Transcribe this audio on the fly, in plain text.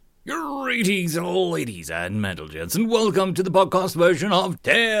Greetings, ladies and gents, and welcome to the podcast version of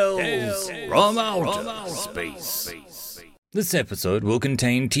Tales from Outer Space. This episode will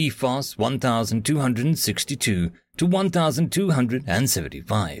contain TFOS 1262 to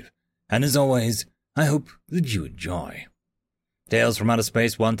 1275, and as always, I hope that you enjoy. Tales from Outer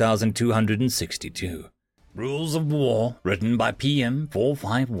Space 1262. Rules of War, written by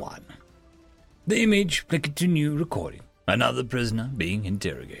PM451. The image flickered to new recording. Another prisoner being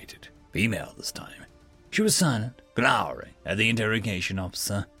interrogated. Female this time. She was silent, glowering at the interrogation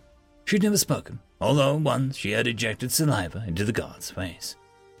officer. She'd never spoken, although once she had ejected saliva into the guard's face.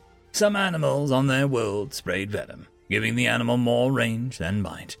 Some animals on their world sprayed venom, giving the animal more range than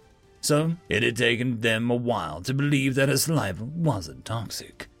bite. So it had taken them a while to believe that her saliva wasn't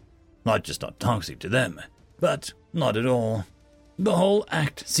toxic. Not just not toxic to them, but not at all. The whole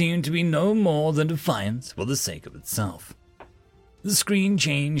act seemed to be no more than defiance for the sake of itself. The screen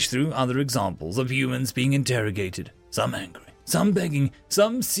changed through other examples of humans being interrogated, some angry, some begging,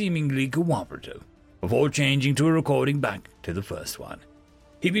 some seemingly cooperative, before changing to a recording back to the first one.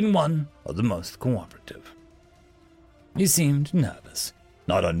 He'd been one of the most cooperative. He seemed nervous.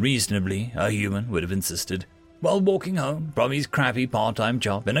 Not unreasonably, a human would have insisted. While walking home from his crappy part-time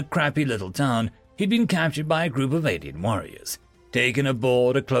job in a crappy little town, he'd been captured by a group of alien warriors, taken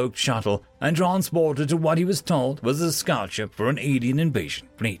aboard a cloaked shuttle, and transported to what he was told was a scout ship for an alien invasion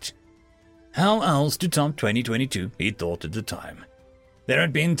fleet. How else to top 2022, he thought at the time. There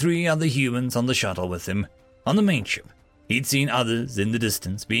had been 3 other humans on the shuttle with him. On the main ship, he'd seen others in the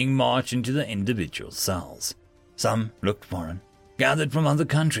distance being marched into the individual cells. Some looked foreign, gathered from other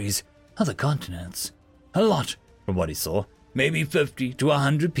countries, other continents. A lot, from what he saw, maybe 50 to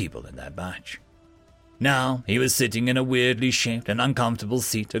 100 people in that batch. Now he was sitting in a weirdly shaped and uncomfortable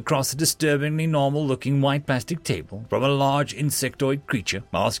seat across a disturbingly normal-looking white plastic table from a large insectoid creature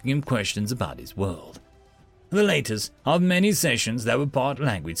asking him questions about his world. The latest of many sessions that were part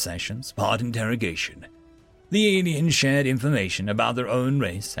language sessions, part interrogation. The aliens shared information about their own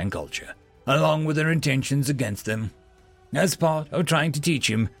race and culture, along with their intentions against them, as part of trying to teach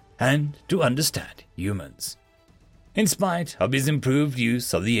him and to understand humans. In spite of his improved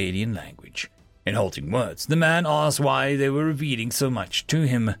use of the alien language, in halting words, the man asked why they were revealing so much to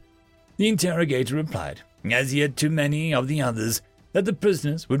him. The interrogator replied, as he had to many of the others, that the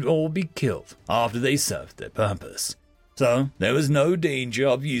prisoners would all be killed after they served their purpose. So there was no danger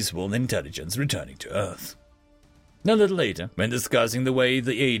of useful intelligence returning to Earth. A little later, when discussing the way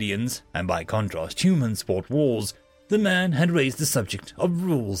the aliens, and by contrast humans, fought wars, the man had raised the subject of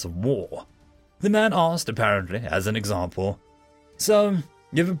rules of war. The man asked, apparently, as an example, "So,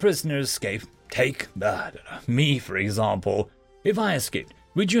 if a prisoner escaped, take, me for example. If I escaped,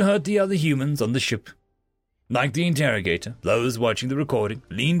 would you hurt the other humans on the ship?" Like the interrogator, those watching the recording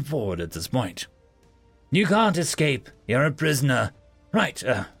leaned forward at this point. "You can't escape. You're a prisoner. Right,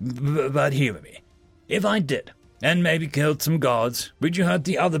 but hear me. If I did, and maybe killed some guards, would you hurt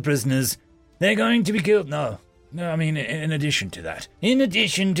the other prisoners? They're going to be killed. No, I mean, in addition to that. In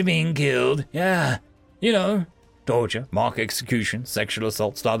addition to being killed, yeah. You know, torture, mock execution, sexual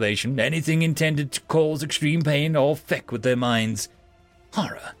assault, starvation, anything intended to cause extreme pain or feck with their minds.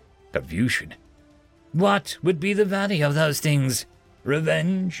 Horror, confusion. What would be the value of those things?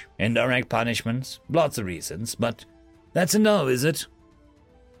 Revenge, indirect punishments, lots of reasons, but that's a no, is it?"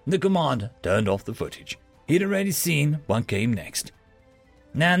 The commander turned off the footage. He'd already seen what came next.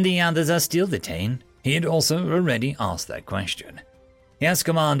 "And the others are still detained?" He had also already asked that question. "Yes,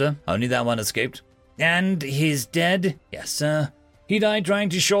 Commander, only that one escaped." "And he's dead?" "Yes, sir. He died trying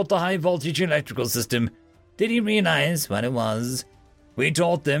to short the high-voltage electrical system. Did he realize what it was? We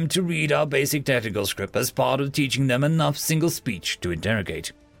taught them to read our basic technical script as part of teaching them enough single speech to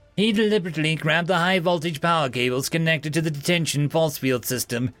interrogate. He deliberately grabbed the high-voltage power cables connected to the detention force field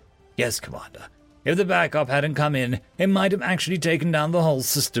system." "Yes, Commander. If the backup hadn't come in, it might have actually taken down the whole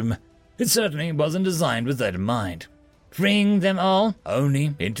system. It certainly wasn't designed with that in mind." "Freeing them all?"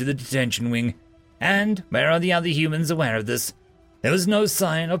 "Only into the detention wing. And where are the other humans aware of this?" "There was no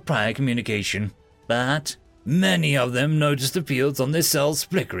sign of prior communication, but many of them noticed the fields on their cells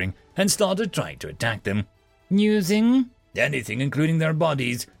flickering and started trying to attack them." "Using?" "Anything, including their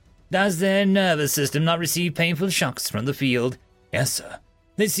bodies." "Does their nervous system not receive painful shocks from the field?" "Yes, sir.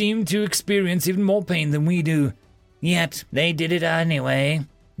 They seem to experience even more pain than we do. Yet they did it anyway."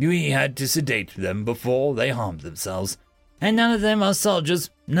 "We had to sedate them before they harmed themselves." "And none of them are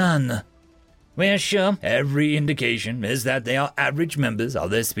soldiers?" "None." "We're sure?" "Every indication is that they are average members of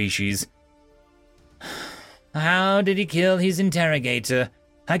their species." "How did he kill his interrogator?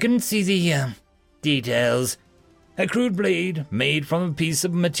 I couldn't see the details." a crude blade made from a piece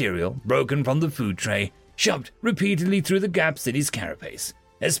of material broken from the food tray, shoved repeatedly through the gaps in his carapace,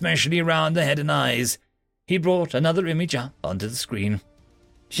 especially around the head and eyes. He brought another image up onto the screen.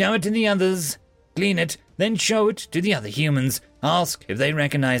 Show it to the others. Clean it, then show it to the other humans. Ask if they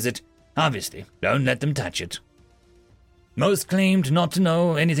recognize it. Obviously, don't let them touch it. Most claimed not to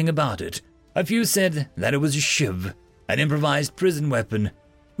know anything about it. A few said that it was a shiv, an improvised prison weapon.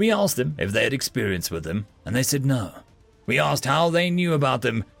 We asked them if they had experience with them, and they said no. We asked how they knew about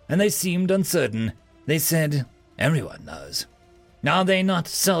them, and they seemed uncertain. They said, everyone knows. Are they not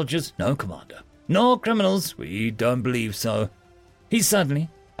soldiers? No, Commander. Nor criminals? We don't believe so. He suddenly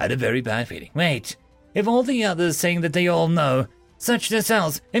had a very bad feeling. Wait, if all the others saying that they all know, search their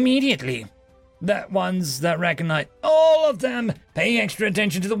cells immediately. That ones that recognize all of them. Pay extra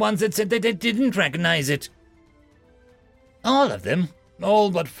attention to the ones that said that they didn't recognize it. All of them?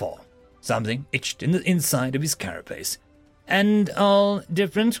 All but 4. Something itched in the inside of his carapace. And all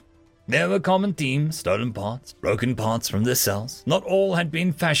different? There were common themes, stolen parts, broken parts from their cells. Not all had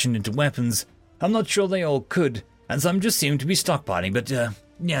been fashioned into weapons. I'm not sure they all could, and some just seemed to be stockpiling, but,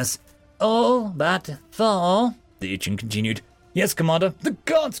 yes. All but 4, the itching continued. Yes, Commander. The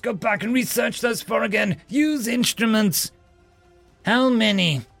guards go back and research those 4 again. Use instruments. How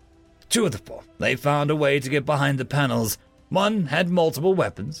many? 2 of the 4. They found a way to get behind the panels. One had multiple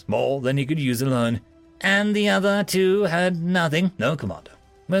weapons, more than he could use alone. And the other 2 had nothing? No, Commander.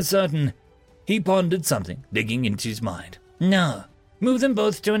 We're certain. He pondered something, digging into his mind. No. Move them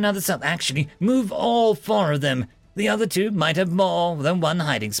both to another cell. Actually, move all 4 of them. The other 2 might have more than one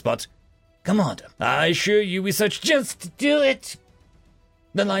hiding spot. Commander, I assure you we search. Just do it!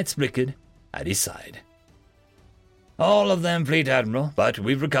 The lights flickered at his side. All of them, Fleet Admiral, but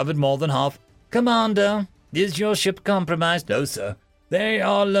we've recovered more than half. Commander, is your ship compromised? No, sir. They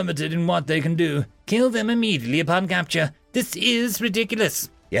are limited in what they can do. Kill them immediately upon capture. This is ridiculous.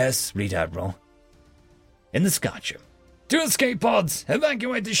 Yes, Fleet Admiral. In the scout ship. 2 escape pods!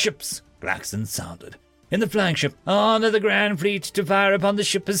 Evacuate the ships! Klaxon sounded. In the flagship, order the Grand Fleet to fire upon the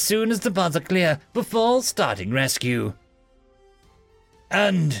ship as soon as the pods are clear, before starting rescue.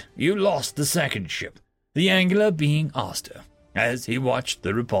 And you lost the second ship, the Angler being Aster, as he watched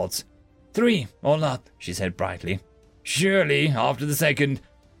the reports. 3, all up, she said brightly. Surely, after the second,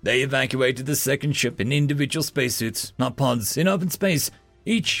 they evacuated the second ship in individual spacesuits, not pods, in open space.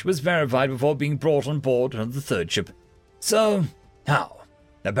 Each was verified before being brought on board of the third ship. So, how?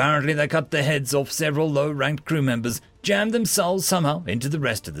 Apparently they cut the heads off several low-ranked crew members, jammed themselves somehow into the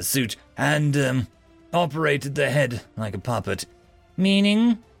rest of the suit, and, operated the head like a puppet.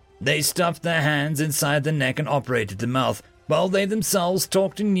 Meaning? They stuffed their hands inside the neck and operated the mouth, while they themselves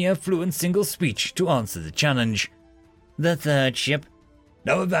talked in near-fluent single speech to answer the challenge. The third ship?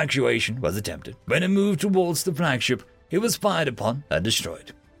 No evacuation was attempted. When it moved towards the flagship, it was fired upon and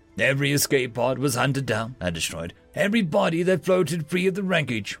destroyed. Every escape pod was hunted down and destroyed. Every body that floated free of the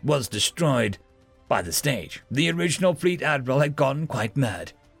wreckage was destroyed. By the stage, the original Fleet Admiral had gone quite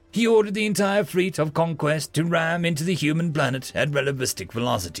mad. He ordered the entire fleet of Conquest to ram into the human planet at relativistic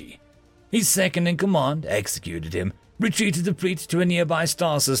velocity. His second-in-command executed him, retreated the fleet to a nearby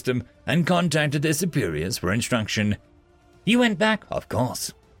star system, and contacted their superiors for instruction. You went back? Of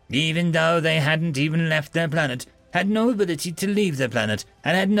course. Even though they hadn't even left their planet, had no ability to leave their planet,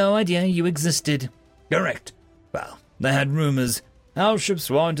 and had no idea you existed. Correct. Well, they had rumors. Our ships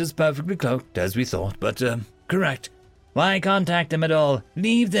weren't as perfectly cloaked as we thought, but, correct. Why contact them at all?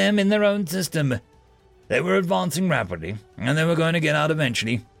 Leave them in their own system. They were advancing rapidly, and they were going to get out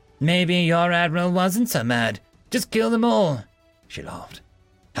eventually. Maybe your admiral wasn't so mad. Just kill them all. She laughed.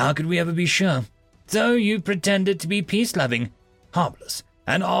 How could we ever be sure? So you pretended to be peace-loving, harmless,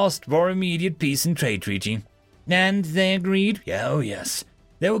 and asked for immediate peace and trade treaty. And they agreed? Yeah, oh yes.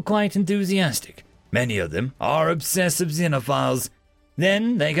 They were quite enthusiastic. Many of them are obsessive xenophiles.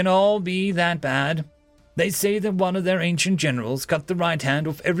 Then they can all be that bad. They say that one of their ancient generals cut the right hand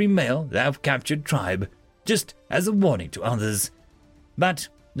off every male they have captured tribe, just as a warning to others. But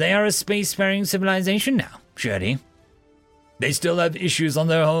they are a spacefaring civilization now, surely. They still have issues on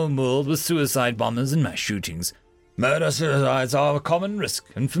their home world with suicide bombers and mass shootings. Murder-suicides are a common risk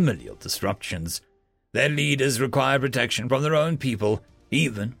and familial disruptions. Their leaders require protection from their own people,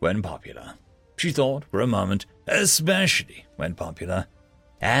 even when popular. She thought for a moment, especially when popular.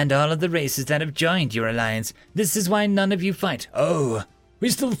 And all of the races that have joined your alliance, this is why none of you fight. Oh, we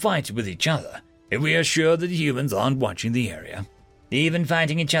still fight with each other, if we are sure that humans aren't watching the area. Even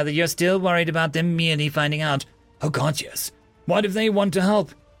fighting each other, you're still worried about them merely finding out. Oh God, yes. What if they want to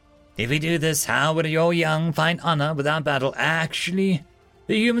help? If we do this, how would your young find honor without battle? Actually,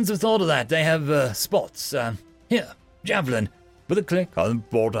 the humans have thought of that. They have, spots. Here, Javelin. With a click, I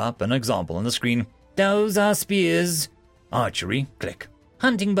brought up an example on the screen. Those are spears. Archery. Click.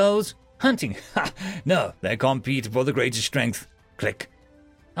 Hunting bows. Hunting. Ha! No, they compete for the greatest strength. Click.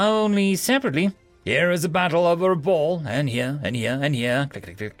 Only separately. Here is a battle over a ball, and here, and here, and here. Click,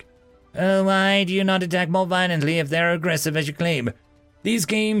 click, click. Why do you not attack more violently if they're aggressive as you claim? These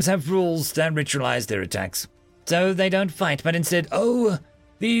games have rules that ritualize their attacks. So they don't fight, but instead,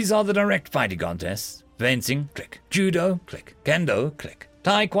 these are the direct fighting contests. Fencing, click. Judo, click. Kendo, click.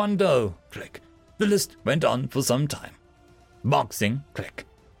 Taekwondo, click. The list went on for some time. Boxing, click.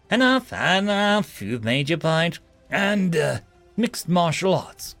 Enough, you've made your point. And, mixed martial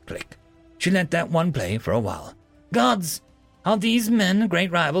arts, click. She let that one play for a while. Gods, are these men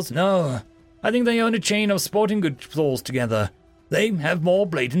great rivals? No. I think they own a chain of sporting goods stores together. They have more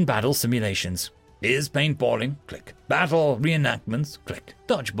blatant battle simulations. Here's paintballing, click. Battle reenactments, click.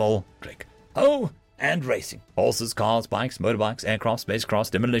 Dodgeball, click. Oh, and racing. Horses, cars, bikes, motorbikes, aircraft,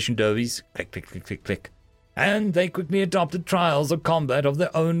 spacecraft, demolition derbies, click, click, click, click, click. And they quickly adopted trials of combat of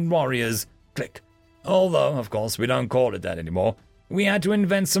their own warriors, click. Although, of course, we don't call it that anymore. We had to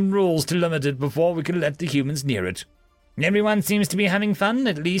invent some rules to limit it before we could let the humans near it. Everyone seems to be having fun,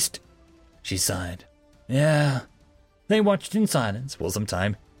 at least. She sighed. Yeah. They watched in silence for some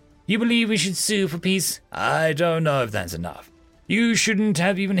time. You believe we should sue for peace? I don't know if that's enough. You shouldn't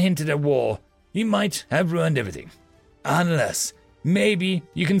have even hinted at war. You might have ruined everything. Unless, maybe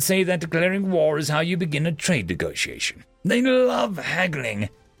you can say that declaring war is how you begin a trade negotiation. They love haggling.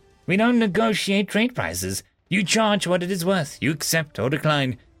 We don't negotiate trade prices. You charge what it is worth. You accept or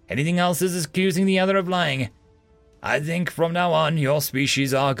decline. Anything else is accusing the other of lying. I think from now on your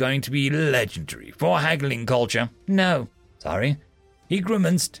species are going to be legendary for haggling culture. No, sorry. He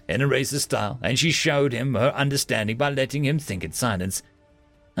grimaced in a racist style, and she showed him her understanding by letting him think in silence.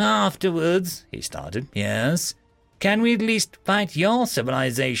 Afterwards, he started, yes. Can we at least fight your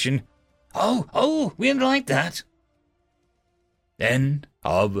civilization? Oh, we'd like that. End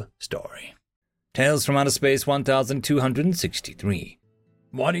of story. Tales from Outer Space 1263.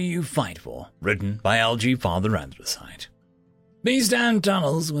 What Do You Fight For? Written by LG Father Anthracite. These damn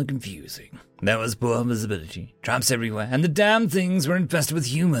tunnels were confusing. There was poor visibility, traps everywhere, and the damn things were infested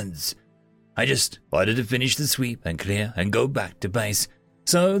with humans. I just wanted to finish the sweep and clear and go back to base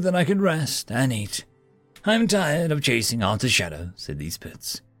so that I could rest and eat. I'm tired of chasing after shadows in these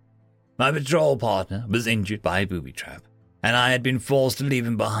pits. My patrol partner was injured by a booby trap, and I had been forced to leave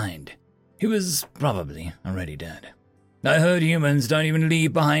him behind. He was probably already dead. I heard humans don't even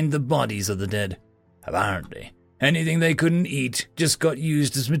leave behind the bodies of the dead. Apparently, anything they couldn't eat just got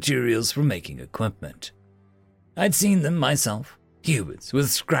used as materials for making equipment. I'd seen them myself. Humans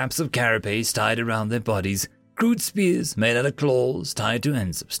with scraps of carapace tied around their bodies, crude spears made out of claws tied to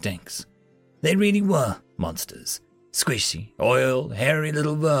ends of sticks. They really were monsters. Squishy, oiled, hairy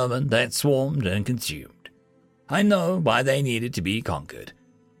little vermin that swarmed and consumed. I know why they needed to be conquered.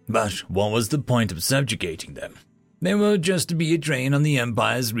 But what was the point of subjugating them? They were just to be a drain on the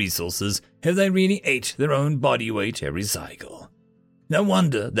Empire's resources if they really ate their own body weight every cycle. No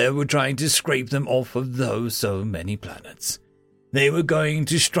wonder they were trying to scrape them off of those so many planets. They were going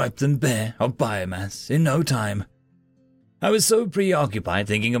to stripe them bare of biomass in no time. I was so preoccupied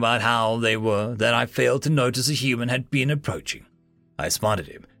thinking about how they were that I failed to notice a human had been approaching. I spotted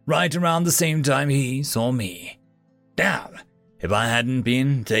him right around the same time he saw me. Damn! If I hadn't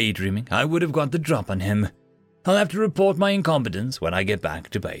been daydreaming, I would have got the drop on him. I'll have to report my incompetence when I get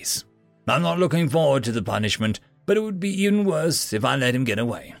back to base. I'm not looking forward to the punishment, but it would be even worse if I let him get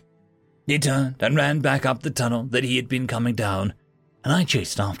away. He turned and ran back up the tunnel that he had been coming down, and I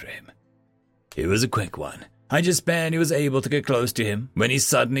chased after him. It was a quick one. I just barely was able to get close to him when he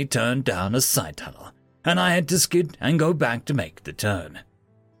suddenly turned down a side tunnel, and I had to skid and go back to make the turn.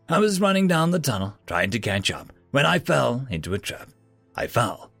 I was running down the tunnel, trying to catch up, when I fell into a trap. I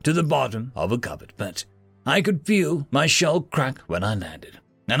fell to the bottom of a covered pit. I could feel my shell crack when I landed,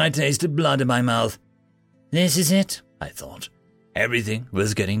 and I tasted blood in my mouth. This is it, I thought. Everything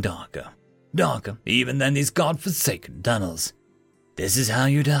was getting darker. Darker even than these godforsaken tunnels. This is how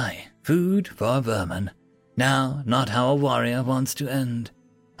you die. Food for vermin. Now, not how a warrior wants to end.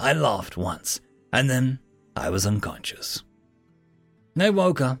 I laughed once, and then I was unconscious. I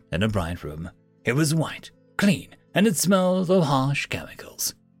woke up in a bright room. It was white, clean, and it smelled of harsh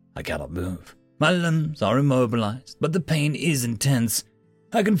chemicals. I cannot move. My limbs are immobilized, but the pain is intense.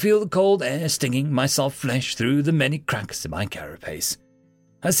 I can feel the cold air stinging my soft flesh through the many cracks in my carapace.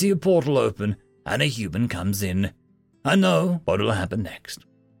 I see a portal open, and a human comes in. I know what will happen next.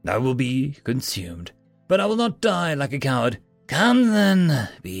 I will be consumed, but I will not die like a coward. Come then,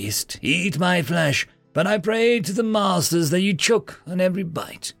 beast, eat my flesh, but I pray to the masters that you choke on every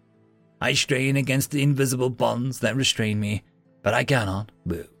bite. I strain against the invisible bonds that restrain me, but I cannot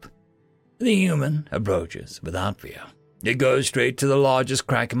move. The human approaches without fear. It goes straight to the largest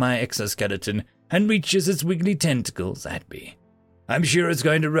crack in my exoskeleton and reaches its wiggly tentacles at me. I'm sure it's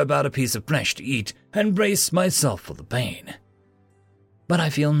going to rip out a piece of flesh to eat and brace myself for the pain. But I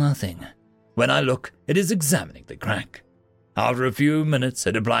feel nothing. When I look, it is examining the crack. After a few minutes,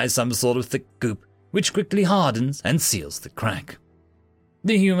 it applies some sort of thick goop, which quickly hardens and seals the crack.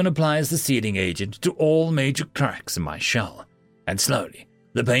 The human applies the sealing agent to all major cracks in my shell, and slowly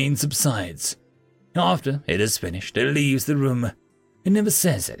the pain subsides. After it is finished, it leaves the room. It never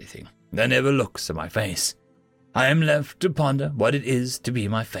says anything, it never looks at my face. I am left to ponder what it is to be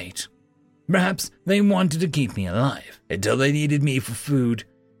my fate. Perhaps they wanted to keep me alive until they needed me for food.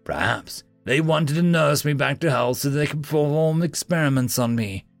 Perhaps they wanted to nurse me back to health so they could perform experiments on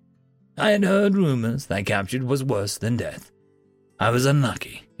me. I had heard rumors that captured was worse than death. I was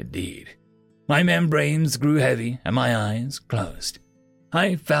unlucky, indeed. My membranes grew heavy and my eyes closed.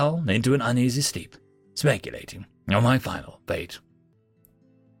 I fell into an uneasy sleep, speculating on my final fate.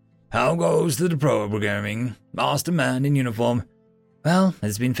 "How goes the deprogramming?" asked a man in uniform. "Well,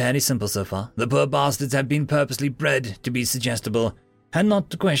 it's been fairly simple so far. The poor bastards have been purposely bred to be suggestible, and not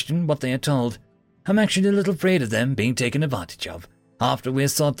to question what they are told. I'm actually a little afraid of them being taken advantage of, after we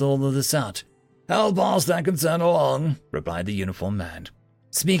have sorted all of this out." "I'll pass that concern along," replied the uniformed man.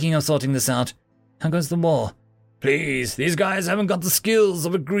 "Speaking of sorting this out, how goes the war?" "Please, these guys haven't got the skills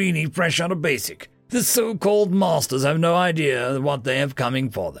of a greenie fresh out of basic. The so-called masters have no idea what they have coming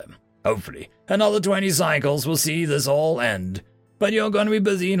for them. Hopefully, another 20 cycles will see this all end. But you're going to be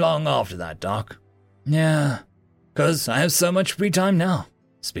busy long after that, Doc." "Yeah, 'cause I have so much free time now.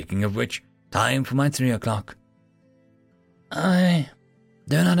 Speaking of which, time for my 3 o'clock. "I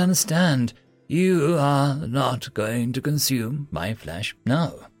do not understand. You are not going to consume my flesh,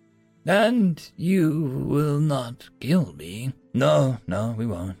 no. And you will not kill me. No, we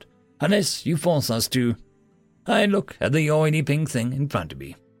won't. Unless you force us to." I look at the oily pink thing in front of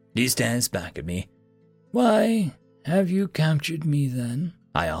me. He stares back at me. "Why have you captured me then?"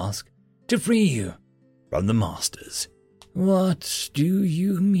 I ask. "To free you from the masters." "What do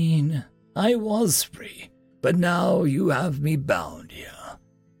you mean? I was free, but now you have me bound here."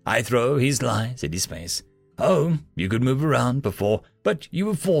 I throw his lies in his face. "Oh, you could move around before, but you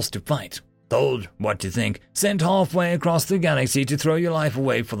were forced to fight. Told what to think, sent halfway across the galaxy to throw your life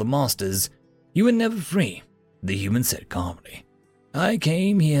away for the masters. You were never free," the human said calmly. "I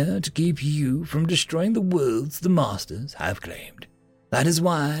came here to keep you from destroying the worlds the masters have claimed. That is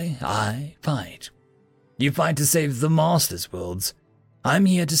why I fight." "You fight to save the masters' worlds. I'm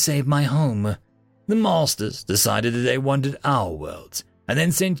here to save my home. The masters decided that they wanted our worlds, and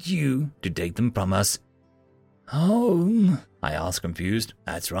then sent you to take them from us." "Home?" I asked, confused.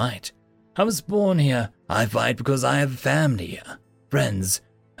 "That's right. I was born here. I fight because I have family here, friends,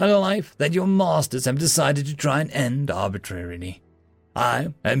 and a life that your masters have decided to try and end arbitrarily.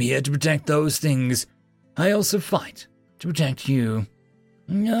 I am here to protect those things. I also fight to protect you.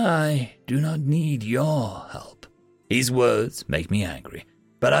 I do not need your help." His words make me angry,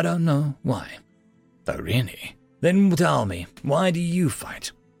 but I don't know why. "Oh, really? Then tell me, why do you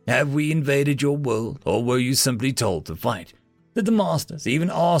fight? Have we invaded your world, or were you simply told to fight? Did the masters even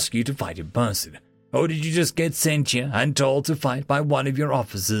ask you to fight in person? Or did you just get sent here and told to fight by one of your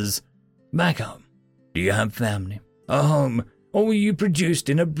officers? Back home, do you have family, a home, or were you produced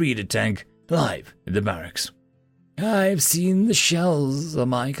in a breeder tank, live in the barracks?" "I've seen the shells of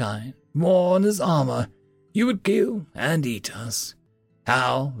my kind, worn as armor. You would kill and eat us."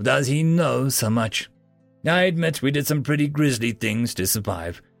 "How does he know so much?" "I admit we did some pretty grisly things to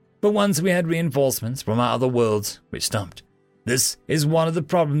survive, but once we had reinforcements from our other worlds, we stopped. This is one of the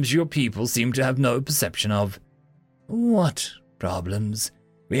problems your people seem to have no perception of." "What problems?"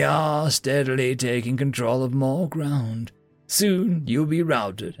 "We are steadily taking control of more ground. Soon you'll be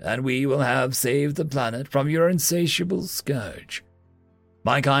routed, and we will have saved the planet from your insatiable scourge.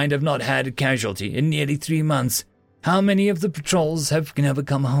 My kind have not had a casualty in nearly 3 months. How many of the patrols have never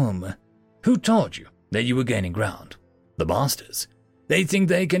come home? Who told you that you were gaining ground? The masters. They think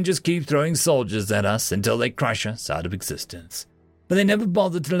they can just keep throwing soldiers at us until they crush us out of existence. But they never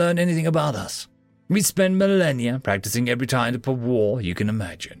bothered to learn anything about us. We spend millennia practicing every kind of war you can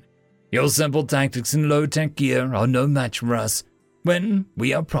imagine. Your simple tactics and low-tech gear are no match for us when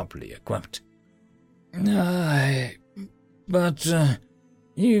we are properly equipped." But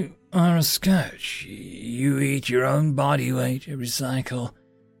you are a scourge. You eat your own body weight every cycle.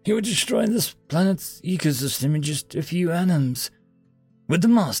 You would destroy this planet's ecosystem in just a few annums. Would the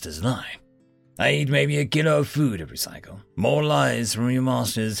masters lie? I eat maybe a kilo of food every cycle. More lies from your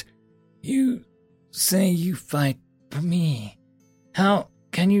masters. You say you fight for me. How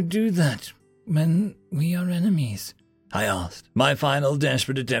can you do that when we are enemies? I asked, my final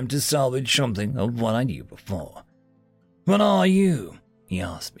desperate attempt to salvage something of what I knew before. What are you? He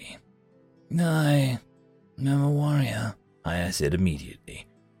asked me. I am a warrior, I said immediately.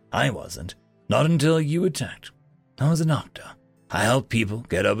 I wasn't. Not until you attacked. I was a doctor. I helped people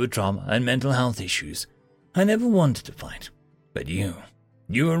get over trauma and mental health issues. I never wanted to fight. But you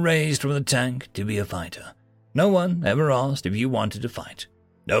were raised from the tank to be a fighter. No one ever asked if you wanted to fight.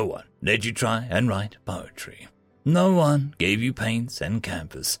 No one let you try and write poetry. No one gave you paints and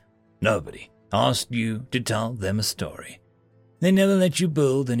canvas. Nobody asked you to tell them a story. They never let you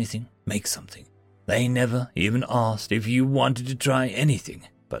build anything, make something. They never even asked if you wanted to try anything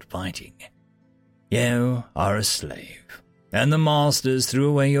but fighting. You are a slave, and the masters threw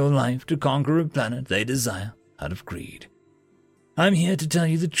away your life to conquer a planet they desire out of greed. I'm here to tell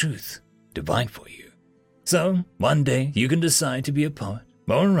you the truth, to fight for you. So, one day you can decide to be a poet,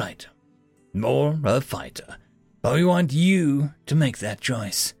 or a writer, or a fighter. But we want you to make that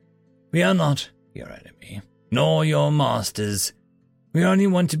choice. We are not your enemy, nor your masters. We only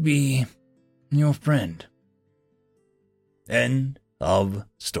want to be your friend. End of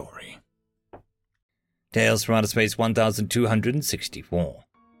story. Tales from Outer Space 1264.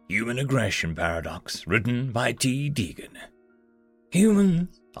 Human Aggression Paradox, written by T. Deegan.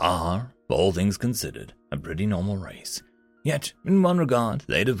 Humans are, all things considered, a pretty normal race. Yet, in one regard,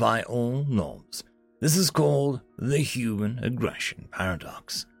 they defy all norms. This is called the Human Aggression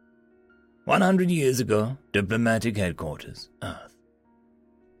Paradox. 100 years ago, Diplomatic Headquarters, Earth.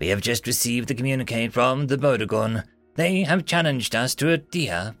 We have just received the communique from the Bodegon. They have challenged us to a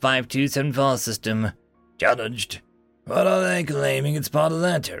Dia 5274 system. Challenged? What are they claiming it's part of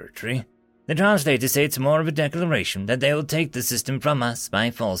their territory? The translators say it's more of a declaration that they will take the system from us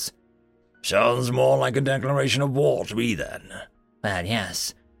by force. Sounds more like a declaration of war to me, then. Well,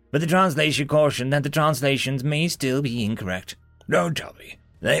 yes. But the translation cautioned that the translations may still be incorrect. Don't tell me.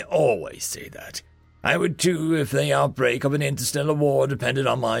 They always say that. I would too if the outbreak of an interstellar war depended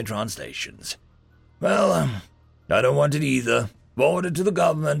on my translations. Well, I don't want it either. Forward it to the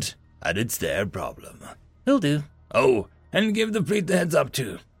government, and it's their problem. Will do. Oh, and give the fleet the heads up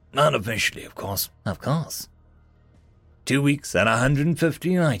too. Unofficially, of course. Of course. 2 weeks and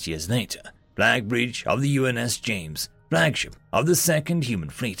 150 light years later, flag bridge of the UNS James, flagship of the Second Human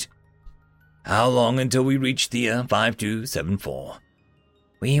Fleet. How long until we reach Thea 5274?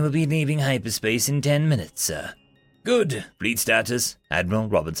 We will be leaving hyperspace in 10 minutes, sir. Good. Fleet status? Admiral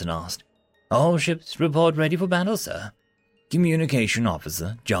Robinson asked. All ships report ready for battle, sir. Communication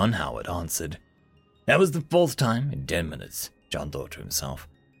Officer John Howard answered. That was the 4th time in 10 minutes, John thought to himself.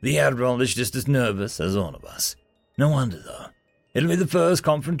 The Admiral is just as nervous as all of us. No wonder, though. It'll be the first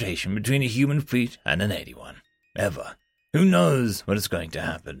confrontation between a human fleet and an 81. Ever. Who knows what is going to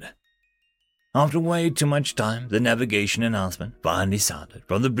happen? After way too much time, the navigation announcement finally sounded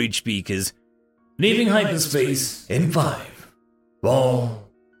from the bridge speakers. Leaving hyperspace in 5, 4,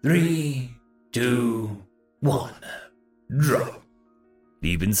 3, 2, 1. Drop.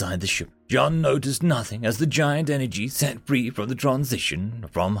 Deep inside the ship, John noticed nothing as the giant energy set free from the transition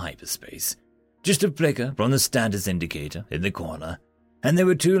from hyperspace. Just a flicker from the status indicator in the corner, and there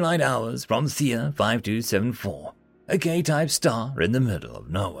were 2 light hours from Thea 5274, a K-type star in the middle of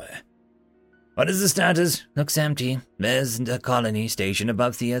nowhere. What is the status? Looks empty. There's a colony station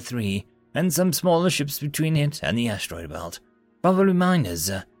above Thea 3, and some smaller ships between it and the asteroid belt. Probably miners.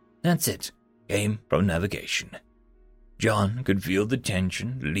 That's it. Came from navigation. John could feel the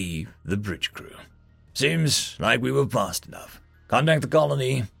tension leave the bridge crew. Seems like we were fast enough. Contact the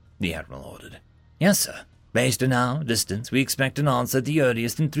colony, the Admiral ordered. Yes, sir. Based on our distance, we expect an answer at the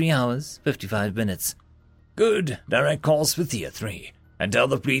earliest in 3 hours, 55 minutes. Good. Direct calls for Thea 3. And tell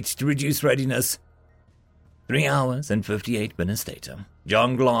the fleet to reduce readiness. 3 hours and 58 minutes later,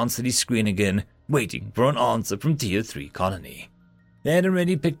 John glanced at his screen again, waiting for an answer from Tier 3 colony. They had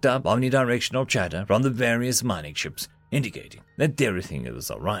already picked up omnidirectional chatter from the various mining ships, indicating that everything was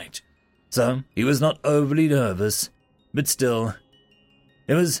all right. So he was not overly nervous, but still,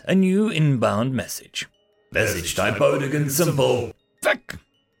 there was a new inbound message. Message type Bodegan simple. Fuck!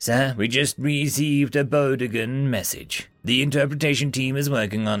 Sir, we just received a Bodegan message. The interpretation team is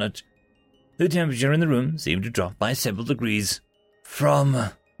working on it. The temperature in the room seemed to drop by several degrees.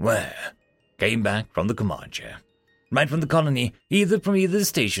 From where? Came back from the command chair. Right from the colony, either from the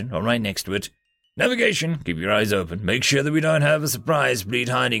station or right next to it. Navigation, keep your eyes open. Make sure that we don't have a surprise fleet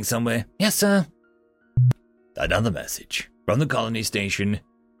hiding somewhere. Yes, sir. Another message from the colony station.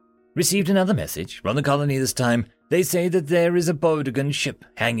 Received another message from the colony this time. They say that there is a Bodigan ship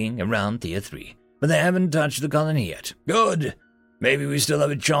hanging around Tier 3, but they haven't touched the colony yet. Good! Maybe we still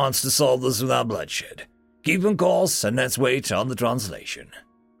have a chance to solve this without bloodshed. Keep on course, and let's wait on the translation.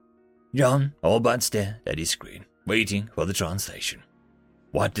 John all but stared at his screen, waiting for the translation.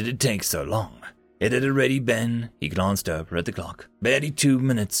 What did it take so long? It had already been, he glanced over at the clock, barely 2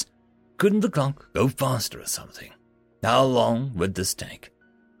 minutes. Couldn't the clock go faster or something? How long would this take?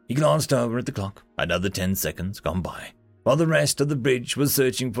 He glanced over at the clock, another 10 seconds gone by, while the rest of the bridge was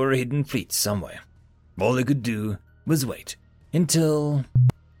searching for a hidden fleet somewhere. All he could do was wait until...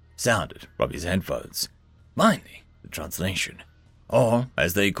 sounded from his headphones. Finally, the translation, or,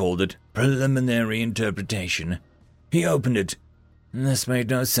 as they called it, preliminary interpretation. He opened it. This made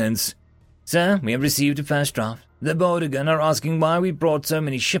no sense. Sir, we have received a first draft. The Bodigan are asking why we brought so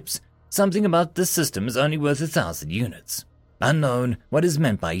many ships. Something about this system is only worth 1,000 units. Unknown what is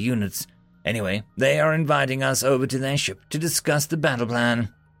meant by units. Anyway, they are inviting us over to their ship to discuss the battle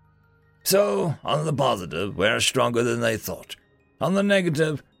plan. So, on the positive, we're stronger than they thought. On the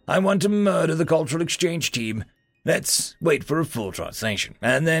negative, I want to murder the cultural exchange team. Let's wait for a full translation,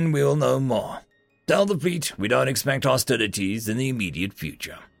 and then we'll know more. Tell the fleet we don't expect hostilities in the immediate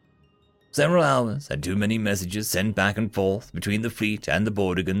future. Several hours and too many messages sent back and forth between the fleet and the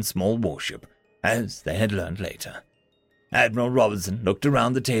Bodigan small warship, as they had learned later. Admiral Robertson looked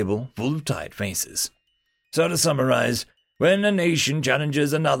around the table, full of tired faces. So to summarize, when a nation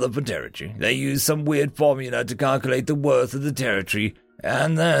challenges another for territory, they use some weird formula to calculate the worth of the territory,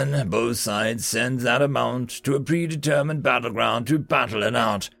 and then both sides send that amount to a predetermined battleground to battle it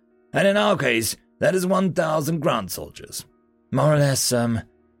out. And in our case, that is 1,000 ground soldiers. More or less,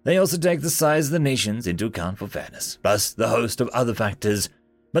 They also take the size of the nations into account for fairness, plus the host of other factors,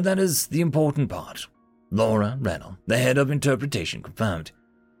 but that is the important part. Laura Rennell, the head of interpretation, confirmed.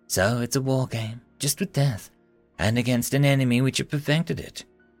 So it's a war game, just with death, and against an enemy which had perfected it.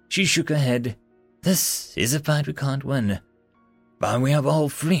 She shook her head. This is a fight we can't win. But we have a whole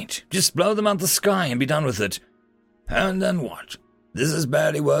fleet. Just blow them out the sky and be done with it. And then what? This is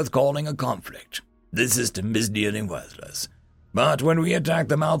barely worth calling a conflict. This system is nearly worthless. But when we attack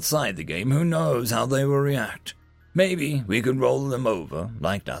them outside the game, who knows how they will react? Maybe we could roll them over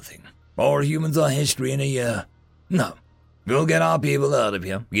like nothing. Or humans are history in a year. No. We'll get our people out of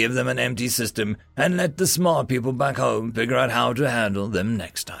here, give them an empty system, and let the smart people back home figure out how to handle them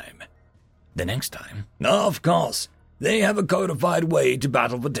next time. The next time? Of course. They have a codified way to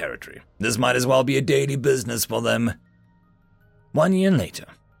battle for territory. This might as well be a daily business for them. 1 year later,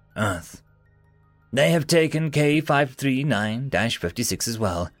 Earth. They have taken K539-56 as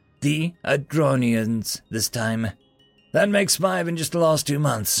well. The Adronians this time. That makes 5 in just the last 2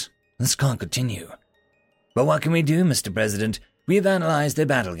 months. This can't continue. But what can we do, Mr. President? We have analyzed their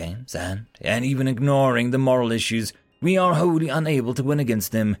battle games, and even ignoring the moral issues, we are wholly unable to win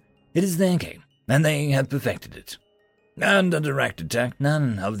against them. It is their game, and they have perfected it. And a direct attack,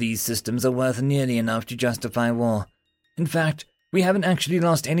 none of these systems are worth nearly enough to justify war. In fact, we haven't actually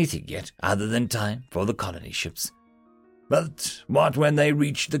lost anything yet, other than time for the colony ships. But what when they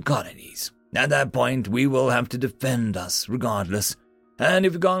reach the colonies? At that point, we will have to defend us regardless. And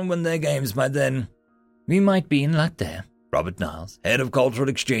if we can't win their games by then, we might be in luck there. Robert Niles, head of cultural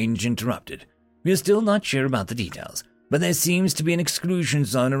exchange, interrupted. We are still not sure about the details, but there seems to be an exclusion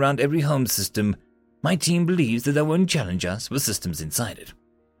zone around every home system. My team believes that they won't challenge us with systems inside it.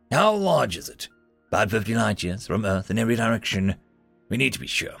 How large is it? About 50 light years from Earth in every direction. We need to be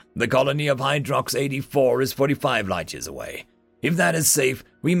sure. The colony of Hydrox 84 is 45 light years away. If that is safe,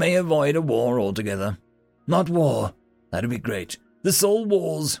 we may avoid a war altogether. Not war. That would be great. The Soul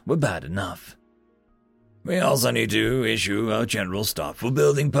Wars were bad enough. We also need to issue a general stop for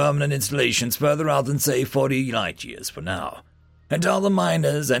building permanent installations further out than, say, 40 light years for now. And tell the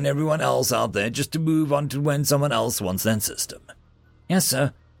miners and everyone else out there just to move on to when someone else wants that system. Yes,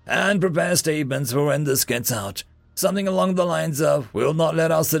 sir. And prepare statements for when this gets out. Something along the lines of, we'll not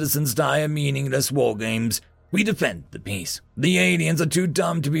let our citizens die in meaningless war games. We defend the peace. The aliens are too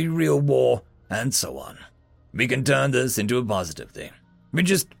dumb to be real war, and so on. We can turn this into a positive thing. We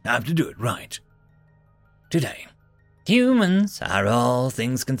just have to do it right. Today, humans are, all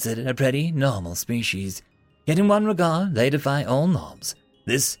things considered, a pretty normal species. Yet in one regard, they defy all norms.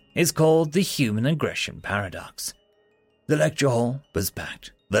 This is called the human aggression paradox. The lecture hall was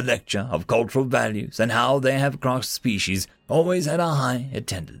packed. The lecture of cultural values and how they have crossed species always had a high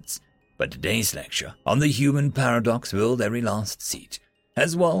attendance. But today's lecture on the human paradox filled every last seat,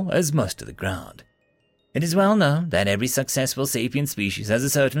 as well as most of the ground. It is well known that every successful sapient species has a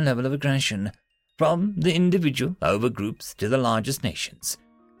certain level of aggression, from the individual over groups to the largest nations.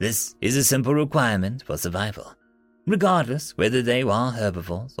 This is a simple requirement for survival. Regardless whether they are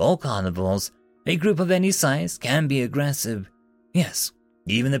herbivores or carnivores, a group of any size can be aggressive. Yes,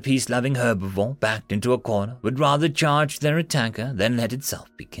 even the peace-loving herbivore backed into a corner would rather charge their attacker than let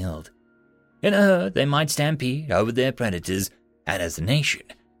itself be killed. In a herd, they might stampede over their predators, and as a nation,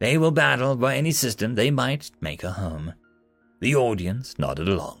 they will battle for any system they might make a home. The audience nodded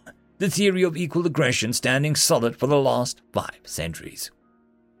along, the theory of equal aggression standing solid for the last 5 centuries.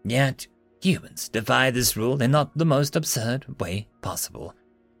 Yet, humans defy this rule in not the most absurd way possible.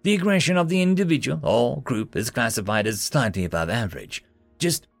 The aggression of the individual or group is classified as slightly above average,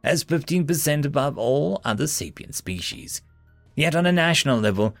 just as 15% above all other sapient species. Yet on a national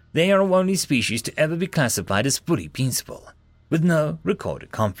level, they are the only species to ever be classified as fully peaceful, with no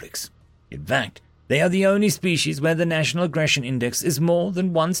recorded conflicts. In fact, they are the only species where the National Aggression Index is more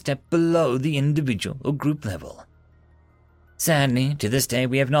than 1 step below the individual or group level. Sadly, to this day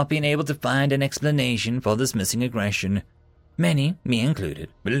we have not been able to find an explanation for this missing aggression. Many, me included,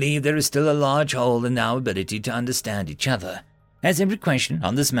 believe there is still a large hole in our ability to understand each other, as every question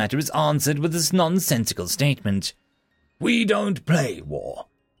on this matter is answered with this nonsensical statement: "We don't play war.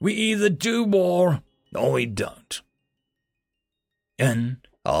 We either do war or we don't." End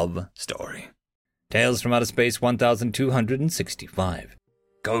of story. Tales from Outer Space 1265.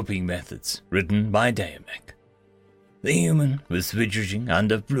 Coping Methods, written by Dayamek. The human was fidgeting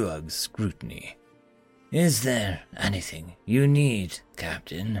under Flug's scrutiny. "Is there anything you need,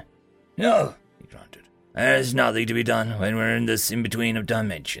 Captain?" "No," he grunted. "There's nothing to be done when we're in this in-between of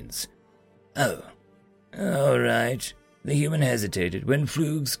dimensions." "Oh, all right." The human hesitated when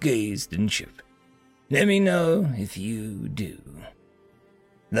Flug's gaze didn't shift. "Let me know if you do."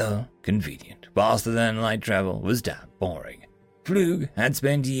 Though convenient, faster-than-light travel was damn boring. Flug had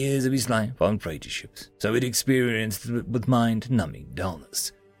spent years of his life on freighter ships, so he'd experienced it with mind-numbing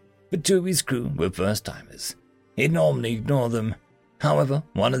dullness. But 2 of his crew were first-timers. He'd normally ignore them. However,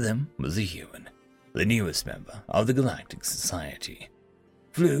 one of them was a human, the newest member of the Galactic Society.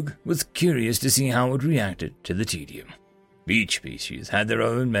 Flug was curious to see how it reacted to the tedium. Each species had their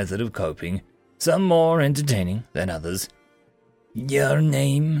own method of coping, some more entertaining than others. "Your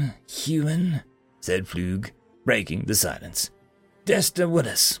name, human?" said Flug, breaking the silence. "Desta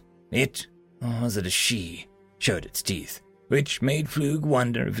Willis. It, or was it a she, showed its teeth, which made Flug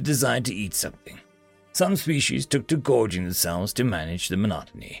wonder if it desired to eat something. Some species took to gorging themselves to manage the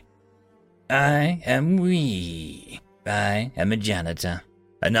monotony. "I am we. I am a janitor,"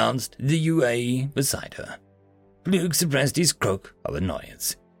 announced the UAE beside her. Flug suppressed his croak of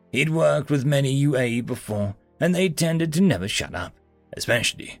annoyance. He'd worked with many UAE before, and they tended to never shut up,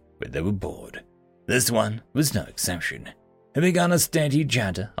 especially when they were bored. This one was no exception. It began a steady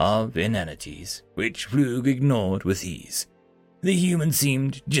chatter of inanities, which Flug ignored with ease. The human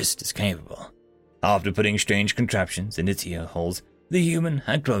seemed just as capable. After putting strange contraptions in its ear holes, the human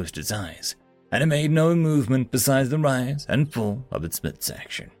had closed its eyes, and it made no movement besides the rise and fall of its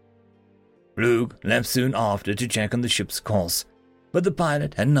midsection. Flug left soon after to check on the ship's course, but the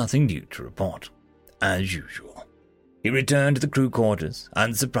pilot had nothing new to report, as usual. He returned to the crew quarters,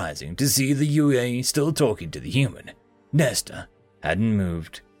 unsurprising to see the UA still talking to the human. Desta hadn't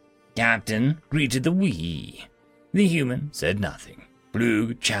moved. "Captain," greeted the Wee. The human said nothing.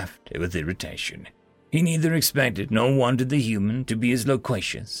 Flug chaffed with irritation. He neither expected nor wanted the human to be as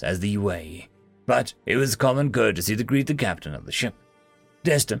loquacious as the UA, but it was common courtesy to greet the captain of the ship.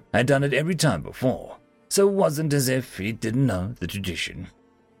 Desta had done it every time before, so it wasn't as if he didn't know the tradition.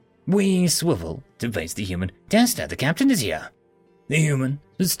 We swiveled to face the human. "Desta, the captain is here." The human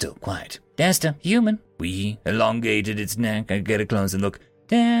was still quiet. "Desta, human." We elongated its neck and get a closer look.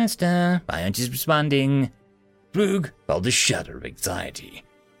 "Desta, why aren't you responding?" Flug felt a shudder of anxiety.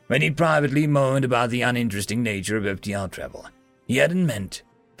 When he privately moaned about the uninteresting nature of FTL travel, he hadn't meant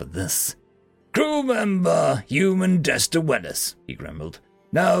for this. "Crew member, human Desta Willis," he grumbled.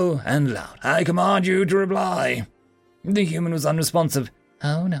 "No, and loud. I command you to reply." The human was unresponsive.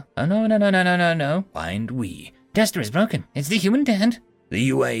 "Oh no, no, whined we. "Desta is broken. It's the human dead." The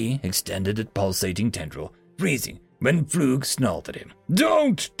UA extended its pulsating tendril, freezing when Flug snarled at him.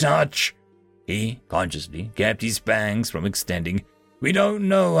 "Don't touch!" He consciously kept his fangs from extending. "We don't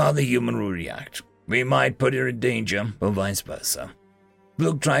know how the human will react. We might put her in danger, or vice versa."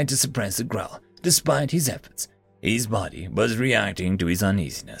 Flug tried to suppress a growl. Despite his efforts, his body was reacting to his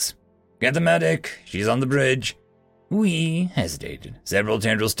uneasiness. "Get the medic. She's on the bridge." We hesitated. Several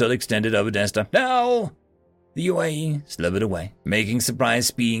tendrils still extended over Desta. "No!" The UAE slithered away, making surprise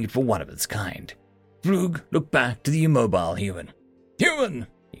speed for one of its kind. Flug looked back to the immobile human. "Human,"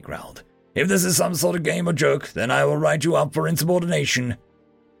 he growled. "If this is some sort of game or joke, then I will write you up for insubordination."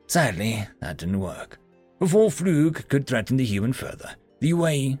 Sadly, that didn't work. Before Flug could threaten the human further, the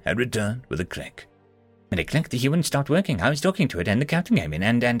UA had returned with a click. And a click, the human stopped working. I was talking to it, and the captain came in,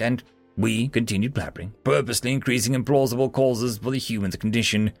 and we continued blabbering, purposely increasing implausible causes for the human's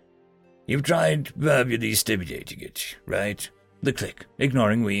condition. You've tried verbally stimulating it, right? The click,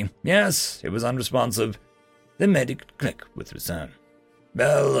 ignoring we. Yes, it was unresponsive. The medic click with return.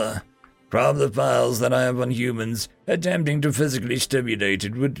 Well, from the files that I have on humans, attempting to physically stimulate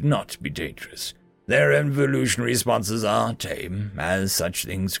it would not be dangerous. Their evolutionary responses are tame, as such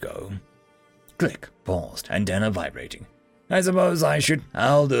things go. Click, paused, antenna vibrating. I suppose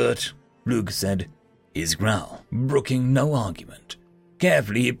I'll do it, Flug said, his growl brooking no argument.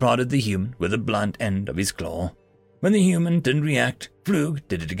 Carefully he prodded the human with the blunt end of his claw. When the human didn't react, Flug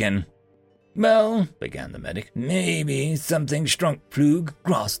did it again. Well, began the medic, maybe something struck. Flug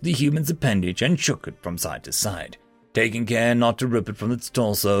grasped the human's appendage and shook it from side to side, taking care not to rip it from its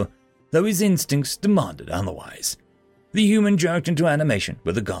torso, though his instincts demanded otherwise. The human jerked into animation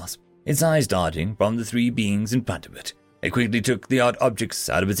with a gasp, its eyes darting from the three beings in front of it. It quickly took the odd objects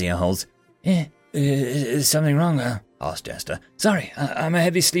out of its ear holes. Is something wrong, asked Esther. Sorry, I'm a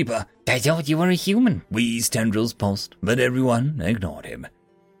heavy sleeper. I thought you were a human. Wee's tendrils pulsed, but everyone ignored him.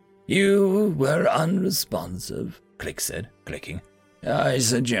 You were unresponsive, Click said, clicking. I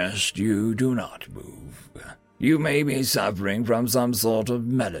suggest you do not move. You may be suffering from some sort of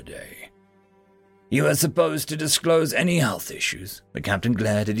malady. You are supposed to disclose any health issues. The captain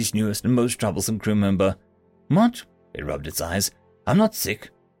glared at his newest and most troublesome crew member. What? It rubbed its eyes. I'm not sick.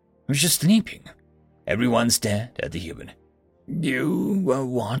 I was just sleeping. Everyone stared at the human. You were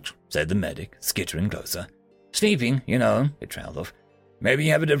what? Said the medic, skittering closer. Sleeping, you know, it trailed off. Maybe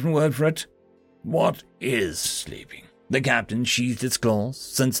you have a different word for it? What is sleeping? The captain sheathed its claws,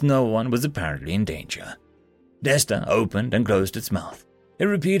 since no one was apparently in danger. Desta opened and closed its mouth. It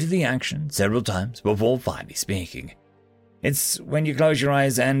repeated the action several times before finally speaking. It's when you close your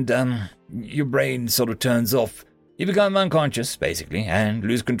eyes and, your brain sort of turns off. You become unconscious, basically, and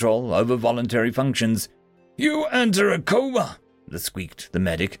lose control over voluntary functions. You enter a coma, squeaked the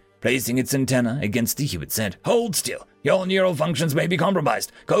medic, placing its antenna against the human said. Hold still. Your neural functions may be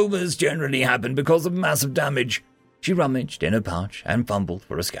compromised. Comas generally happen because of massive damage. She rummaged in her pouch and fumbled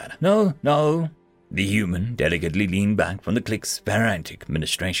for a scanner. No. The human delicately leaned back from the click's frantic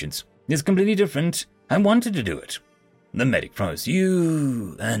ministrations. It's completely different. I wanted to do it. The medic froze.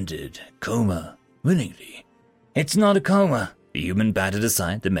 You entered coma willingly. It's not a coma. The human batted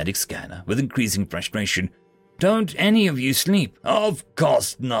aside the medic's scanner with increasing frustration. Don't any of you sleep? Of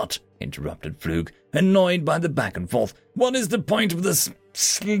course not, interrupted Flug, annoyed by the back and forth. What is the point of this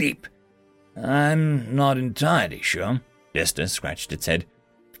sleep? I'm not entirely sure. Desta scratched its head.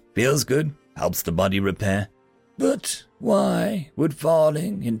 Feels good, helps the body repair. But why would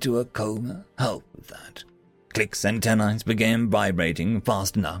falling into a coma help with that? Click's antennae began vibrating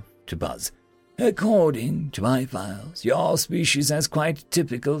fast enough to buzz. According to my files, your species has quite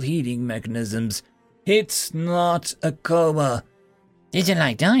typical healing mechanisms. It's not a coma. Is it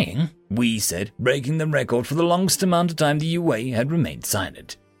like dying? We said, breaking the record for the longest amount of time the UA had remained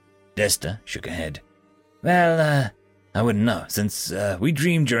silent. Desta shook her head. Well, I wouldn't know, since we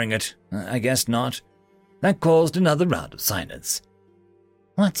dreamed during it. I guess not. That caused another round of silence.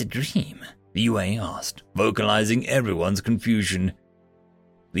 What's a dream? The UA asked, vocalizing everyone's confusion.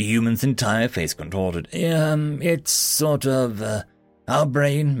 The human's entire face contorted. It's sort of, our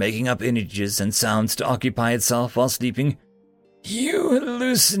brain making up images and sounds to occupy itself while sleeping. You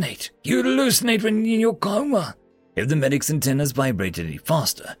hallucinate. You hallucinate when you're in your coma. If the medic's antennas vibrated any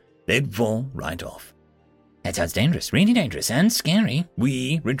faster, they'd fall right off. That sounds dangerous, really dangerous, and scary.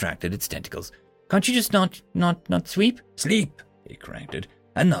 We retracted its tentacles. Can't you just not sweep? Sleep, he corrected.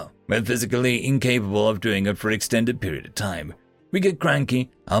 And no, we're physically incapable of doing it for an extended period of time. We get cranky,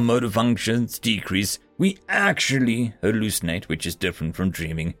 our motor functions decrease. We actually hallucinate, which is different from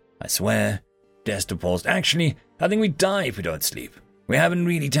dreaming. I swear. Desta paused. Actually, I think we die if we don't sleep. We haven't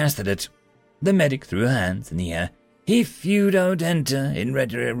really tested it. The medic threw her hands in the air. If you don't enter in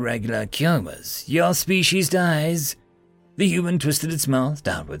regular comas, your species dies. The human twisted its mouth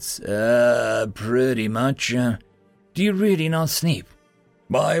downwards. Pretty much. Do you really not sleep?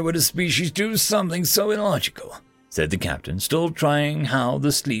 Why would a species do something so illogical? Said the captain, still trying how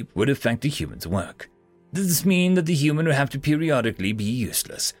the sleep would affect a human's work. Does this mean that the human would have to periodically be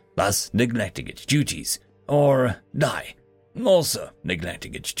useless, thus neglecting its duties, or die, also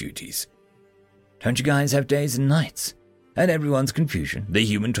neglecting its duties? Don't you guys have days and nights? At everyone's confusion, the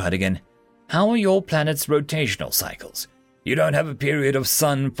human tried again. How are your planet's rotational cycles? You don't have a period of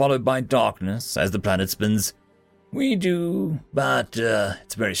sun followed by darkness as the planet spins. We do, but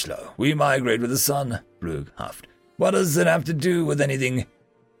it's very slow. We migrate with the sun, Brugh huffed. What does it have to do with anything?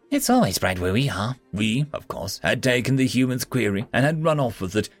 It's always bright where we are. We, of course, had taken the human's query and had run off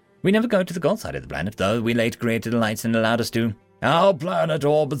with it. We never go to the gold side of the planet, though we later created a light and allowed us to. Our planet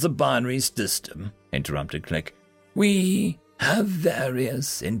orbits a binary system, interrupted Click. We have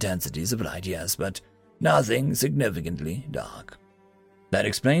various intensities of light, yes, but nothing significantly dark. That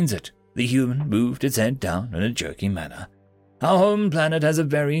explains it. The human moved its head down in a jerky manner. Our home planet has a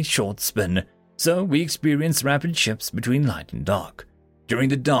very short spin, so we experience rapid shifts between light and dark. During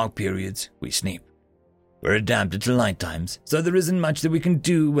the dark periods, we sleep. We're adapted to light times, so there isn't much that we can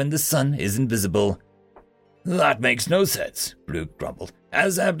do when the sun is invisible. That makes no sense, Brugh grumbled.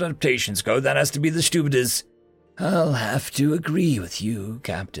 As adaptations go, that has to be the stupidest. I'll have to agree with you,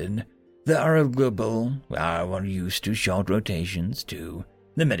 Captain. The Arugable are used to short rotations, too,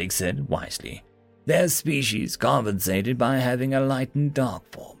 the medic said wisely. Their species compensated by having a light and dark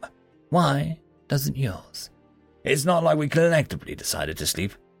form. Why doesn't yours? It's not like we collectively decided to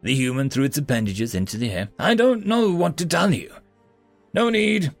sleep. The human threw its appendages into the air. I don't know what to tell you. No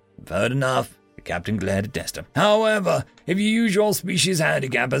need. I've heard enough. The captain glared at Desta. However, if you use your species'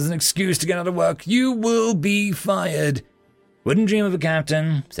 handicap as an excuse to get out of work, you will be fired. Wouldn't dream of it,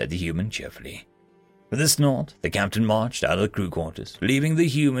 Captain, said the human cheerfully. With a snort, the captain marched out of the crew quarters, leaving the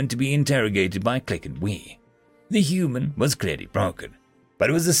human to be interrogated by Click and Wee. The human was clearly broken, but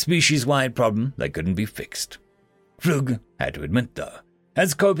it was a species-wide problem that couldn't be fixed. Frug had to admit, though,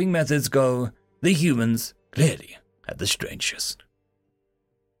 as coping methods go, the humans clearly had the strangest.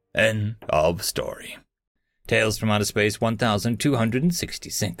 End of story. Tales from Outer Space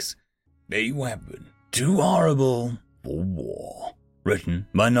 1266. A weapon too horrible for war. Written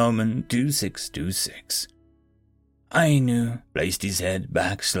by Noman 2626. Ainu placed his head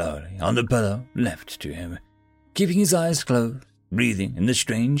back slowly on the pillow left to him, keeping his eyes closed, breathing in the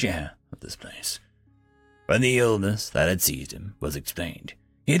strange air of this place. When the illness that had seized him was explained,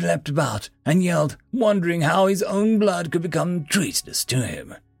 he leapt about and yelled, wondering how his own blood could become treasonous to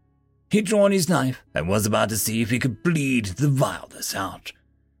him. He'd drawn his knife and was about to see if he could bleed the vileness out,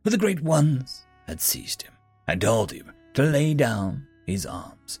 but the Great Ones had seized him and told him to lay down his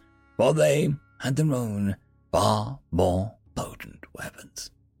arms, for they had their own far more potent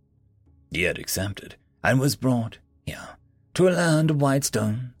weapons. He had accepted and was brought here to a land of white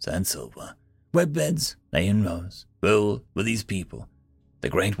stones and silver, where beds lay in rows, filled with these people, the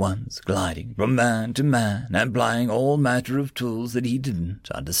Great Ones gliding from man to man and plying all matter of tools that he didn't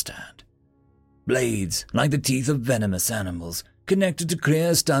understand. Blades like the teeth of venomous animals, connected to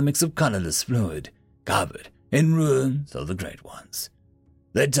clear stomachs of colorless fluid, covered in ruins of the Great Ones.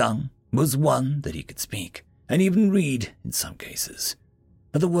 Their tongue was one that he could speak, and even read in some cases,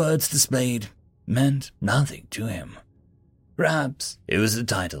 but the words displayed meant nothing to him. Perhaps it was the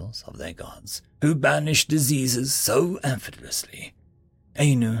titles of their gods, who banished diseases so effortlessly.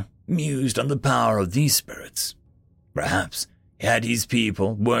 Ainu mused on the power of these spirits. Perhaps, had his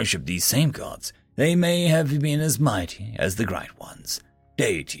people worshipped these same gods, they may have been as mighty as the Great Ones.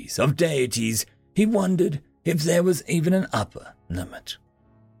 Deities of deities, he wondered if there was even an upper limit.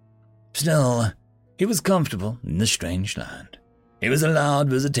 Still, he was comfortable in the strange land. He was allowed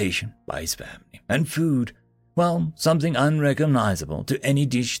visitation by his family, and food, well, something unrecognizable to any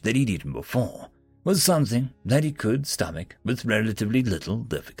dish that he'd eaten before, was something that he could stomach with relatively little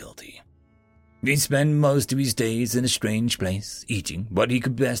difficulty. He spent most of his days in a strange place, eating what he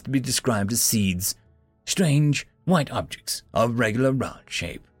could best be described as seeds, strange white objects of regular round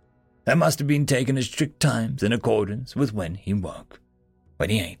shape, that must have been taken at strict times in accordance with when he woke, when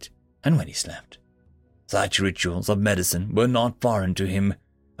he ate, and when he slept. Such rituals of medicine were not foreign to him,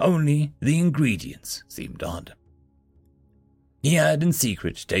 only the ingredients seemed odd. He had in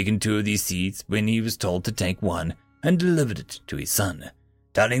secret taken 2 of these seeds when he was told to take one and delivered it to his son,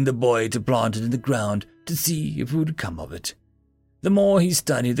 telling the boy to plant it in the ground to see if it would come of it. The more he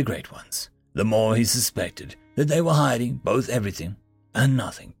studied the Great Ones, the more he suspected that they were hiding both everything and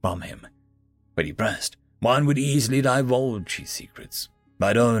nothing from him. But he pressed, one would easily divulge his secrets,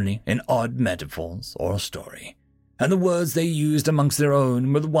 but only in odd metaphors or story, and the words they used amongst their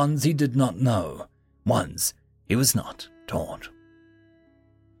own were the ones he did not know, ones he was not taught.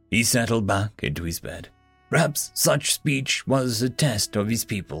 He settled back into his bed. Perhaps such speech was a test of his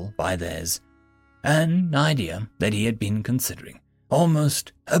people by theirs, an idea that he had been considering,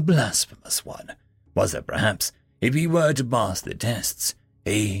 almost a blasphemous one, was that perhaps if he were to pass the tests,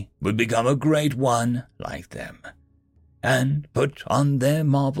 he would become a great one like them, and put on their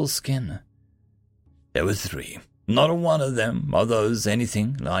marble skin. There were 3, not a one of them of those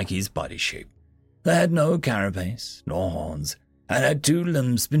anything like his body shape. They had no carapace nor horns, and had 2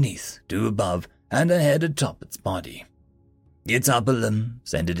 limbs beneath, 2 above, and a head atop its body. Its upper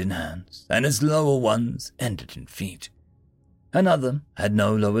limbs ended in hands, and its lower ones ended in feet. Another had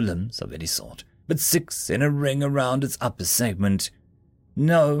no lower limbs of any sort, but 6 in a ring around its upper segment.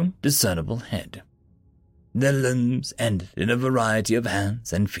 No discernible head. Their limbs ended in a variety of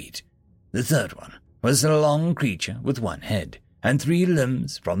hands and feet. The third one was a long creature with 1 head, and 3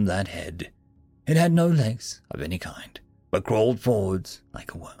 limbs from that head. It had no legs of any kind, but crawled forwards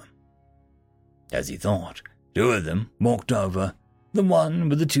like a worm. As he thought, 2 of them walked over. The one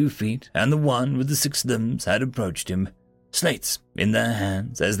with the 2 feet and the one with the 6 limbs had approached him, slates in their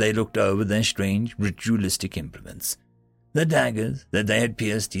hands as they looked over their strange ritualistic implements. The daggers that they had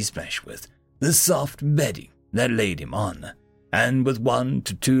pierced his flesh with, the soft bedding that laid him on, and with 1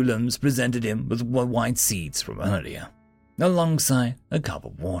 to 2 limbs presented him with white seeds from earlier, alongside a cup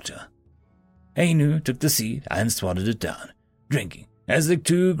of water. Ainu took the seed and swallowed it down, drinking as the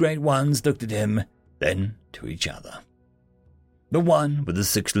 2 great ones looked at him, then to each other. The one with the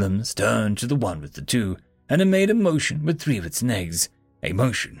 6 limbs turned to the one with the 2, and it made a motion with 3 of its legs, a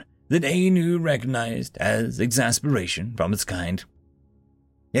motion that Ainu recognized as exasperation from its kind.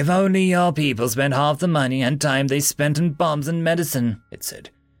 "If only your people spent half the money and time they spent on bombs and medicine," it said,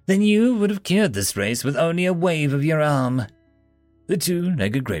 "then you would have cured this race with only a wave of your arm." The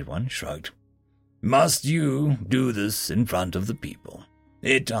 2-legged great one shrugged. "Must you do this in front of the people?"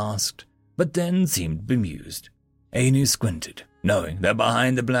 it asked, but then seemed bemused. Ainu squinted, knowing that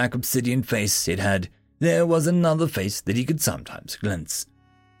behind the black obsidian face it had, there was another face that he could sometimes glimpse.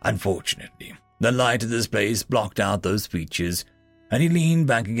 Unfortunately, the light of this place blocked out those features, and he leaned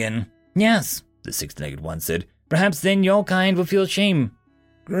back again. "Yes," the 6-legged one said, "perhaps then your kind will feel shame."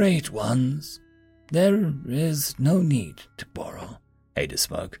 "Great ones, there is no need to quarrel," Ada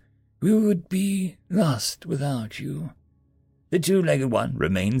spoke. "We would be lost without you." The 2-legged one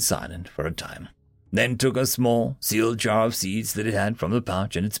remained silent for a time, then took a small, sealed jar of seeds that it had from the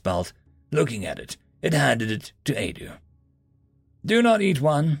pouch in its belt. Looking at it, it handed it to Adu. "Do not eat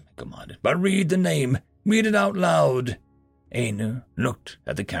one," it commanded, "but read the name. Read it out loud." Ainu looked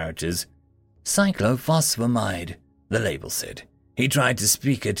at the characters. "Cyclophosphamide," the label said. He tried to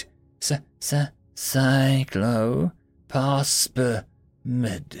speak it.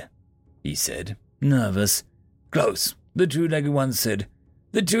 Cyclophosphamide, he said, nervous. "Close," the 2-legged one said.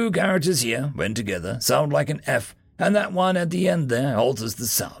 "The 2 characters here, when together, sound like an F, and that one at the end there alters the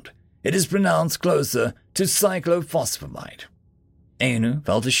sound. It is pronounced closer to cyclophosphamide." Ainu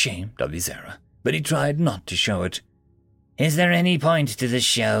felt ashamed of his error, but he tried not to show it. "Is there any point to this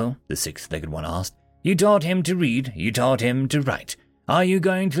show?" the 6-legged one asked. "You taught him to read, you taught him to write. Are you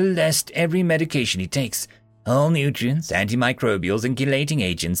going to list every medication he takes? All nutrients, antimicrobials, and chelating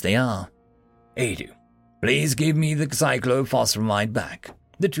agents they are." "Adu, please give me the cyclophosphamide back,"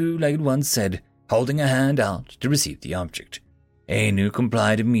 the 2-legged one said, holding a hand out to receive the object. Ainu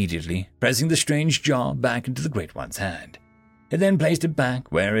complied immediately, pressing the strange jar back into the great one's hand. It then placed it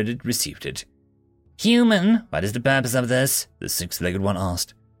back where it had received it. "Human, what is the purpose of this?" the 6-legged one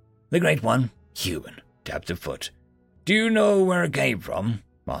asked. The great one, human, tapped a foot. "Do you know where it came from?"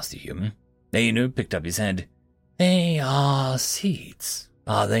 asked the human. Ainu picked up his head. "They are seeds,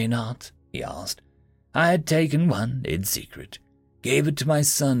 are they not?" he asked. "I had taken one in secret, gave it to my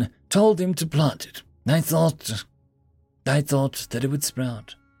son, told him to plant it. I thought that it would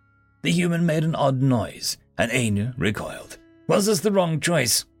sprout." The human made an odd noise, and Ainu recoiled. Was this the wrong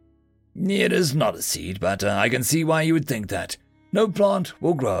choice? "It is not a seed, but I can see why you would think that. No plant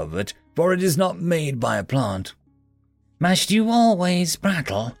will grow of it, for it is not made by a plant." "Must you always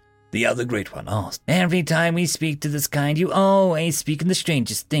prattle?" the other great one asked. "Every time we speak to this kind, you always speak in the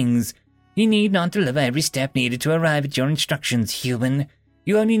strangest things. You need not deliver every step needed to arrive at your instructions, human.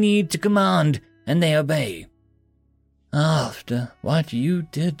 You only need to command, and they obey." "After what you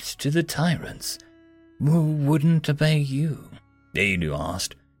did to the tyrants, who wouldn't obey you?" Ainu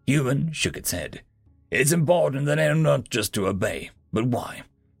asked. Human shook its head. "It's important that I am not just to obey, but why?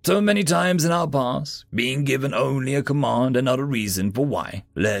 So many times in our past, being given only a command and not a reason for why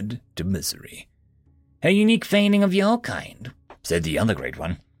led to misery." "A unique feigning of your kind," said the other great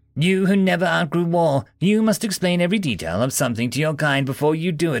one. "You who never outgrew war, you must explain every detail of something to your kind before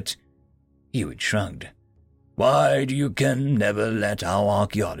you do it." Hewitt shrugged. "Why do you never let our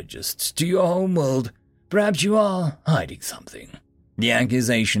archaeologists to your homeworld? Perhaps you are hiding something." The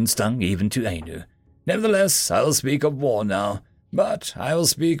accusation stung even to Ainu. "Nevertheless, I will speak of war now, but I will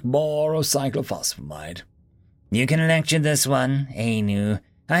speak more of cyclophosphamide." "You can lecture this one, Ainu.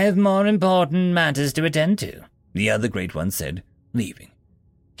 I have more important matters to attend to," the other great one said, leaving.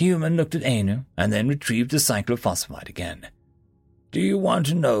 Human looked at Ainu and then retrieved the cyclophosphamide again. Do you want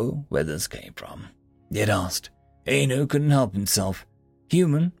to know where this came from? It asked. Ainu couldn't help himself.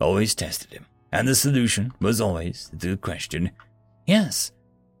 Human always tested him, and the solution was always the question. Yes,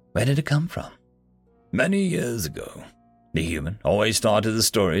 where did it come from? Many years ago. The human always started the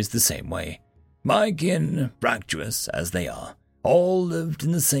stories the same way. My kin, fractious as they are, all lived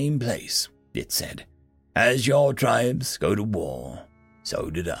in the same place, it said. As your tribes go to war,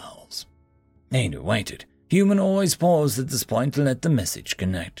 so did ours. Ainu waited. Human always paused at this point to let the message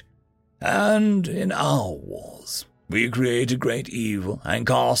connect. And in our wars, we created great evil and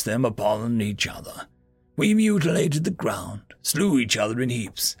cast them upon each other. We mutilated the ground, slew each other in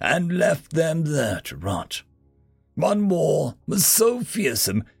heaps, and left them there to rot. One war was so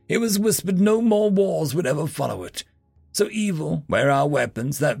fearsome, it was whispered no more wars would ever follow it. So evil were our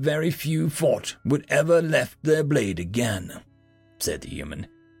weapons that very few fought would ever lift their blade again, said the human.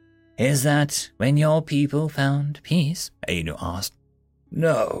 Is that when your people found peace? Ainu asked.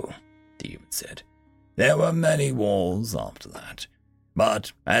 No, the human said. There were many wars after that.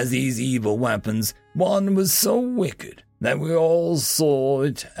 But as these evil weapons, one was so wicked that we all saw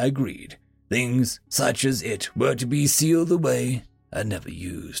it agreed. Things such as it were to be sealed away and never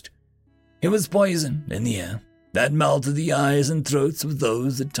used. It was poison in the air that melted the eyes and throats of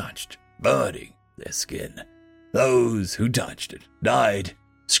those it touched, burning their skin. Those who touched it died,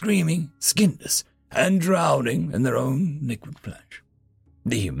 screaming, skinless, and drowning in their own liquid flesh.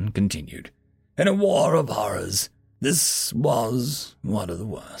 The human continued. In a war of horrors, this was one of the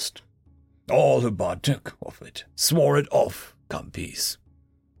worst. All who partook of it swore it off come peace.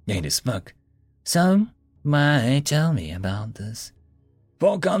 Ainu spoke. So, why tell me about this?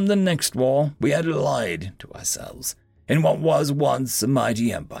 For come the next war, we had lied to ourselves. In what was once a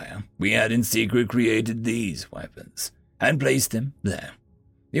mighty empire, we had in secret created these weapons, and placed them there.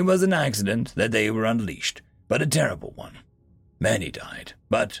 It was an accident that they were unleashed, but a terrible one. Many died,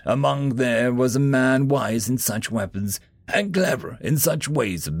 but among there was a man wise in such weapons, and clever in such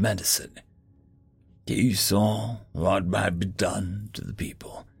ways of medicine. He saw what had been done to the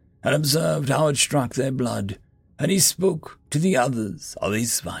people, and observed how it struck their blood, and he spoke to the others of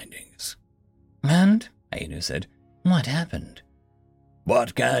his findings. And, Ainu said, what happened?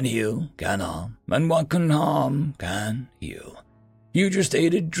 What can heal can harm, and what can harm can heal. You just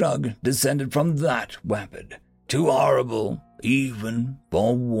ate a drug descended from that weapon. Too horrible, even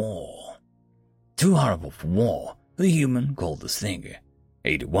for war. Too horrible for war, the human called this thing.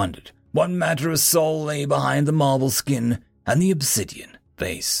 Ainu wondered what matter of soul lay behind the marble skin and the obsidian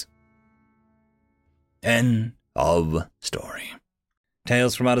face. End of story.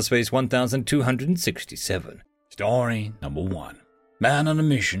 Tales from Outer Space 1267. Story number 1. Man on a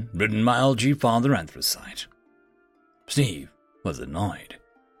Mission, written by LG Father Anthracite. Steve was annoyed.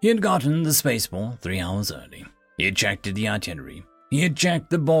 He had gotten the spaceport 3 hours early. He had checked the itinerary. He had checked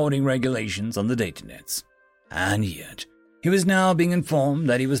the boarding regulations on the datanets. And yet, he was now being informed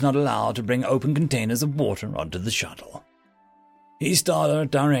that he was not allowed to bring open containers of water onto the shuttle. He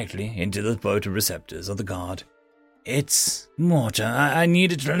started directly into the photoreceptors of the guard. It's water. I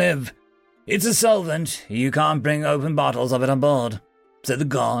need it to live. It's a solvent. You can't bring open bottles of it on board, said the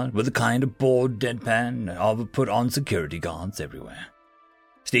guard with a kind of bored deadpan of put-on security guards everywhere.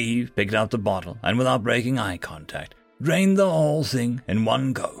 Steve picked up the bottle and, without breaking eye contact, drained the whole thing in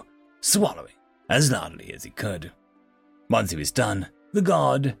one go, swallowing as loudly as he could. Once he was done, the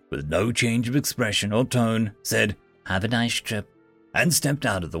guard, with no change of expression or tone, said, "Have a nice trip," and stepped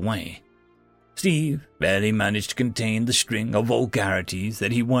out of the way. Steve barely managed to contain the string of vulgarities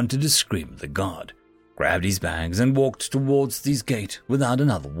that he wanted to scream at the guard, grabbed his bags and walked towards his gate without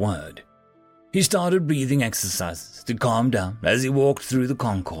another word. He started breathing exercises to calm down as he walked through the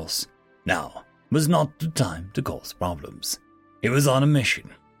concourse. Now was not the time to cause problems. He was on a mission.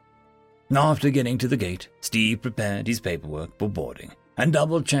 After getting to the gate, Steve prepared his paperwork for boarding and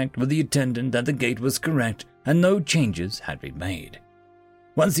double-checked with the attendant that the gate was correct and no changes had been made.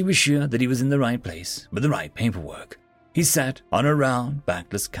 Once he was sure that he was in the right place with the right paperwork, he sat on a round,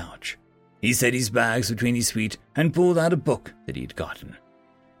 backless couch. He set his bags between his feet and pulled out a book that he had gotten.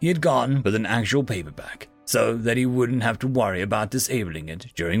 He had gone with an actual paperback so that he wouldn't have to worry about disabling it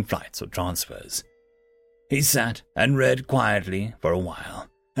during flights or transfers. He sat and read quietly for a while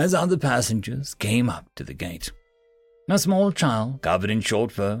as other passengers came up to the gate. A small child covered in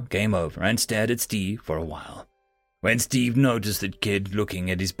short fur came over and stared at Steve for a while. When Steve noticed the kid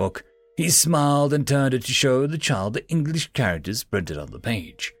looking at his book, he smiled and turned it to show the child the English characters printed on the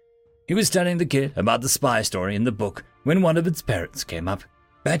page. He was telling the kid about the spy story in the book when one of its parents came up.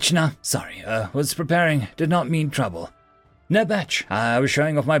 "Bechna, sorry, was preparing, did not mean trouble." "No batch, I was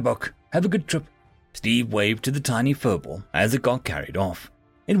showing off my book. Have a good trip." Steve waved to the tiny furball as it got carried off.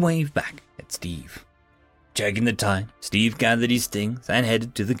 It waved back at Steve. Checking the tide, Steve gathered his things and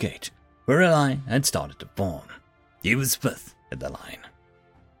headed to the gate, where a line had started to form. He was fifth in the line.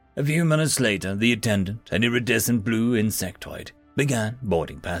 A few minutes later, the attendant, an iridescent blue insectoid, began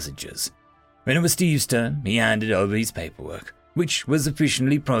boarding passengers. When it was Steve's turn, he handed over his paperwork, which was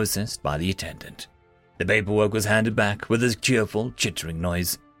efficiently processed by the attendant. The paperwork was handed back with a cheerful, chittering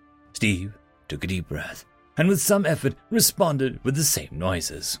noise. Steve took a deep breath, and with some effort responded with the same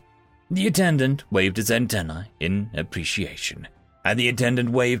noises. The attendant waved his antennae in appreciation, and the attendant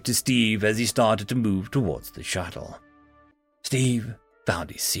waved to Steve as he started to move towards the shuttle. Steve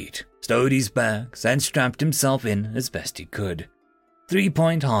found his seat, stowed his bags, and strapped himself in as best he could.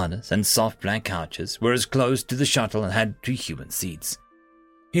 3-point harness and soft black couches were as close to the shuttle as had 2 human seats.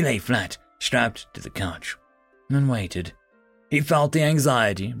 He lay flat, strapped to the couch, and waited. He felt the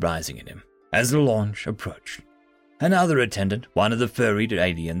anxiety rising in him as the launch approached. Another attendant, one of the furried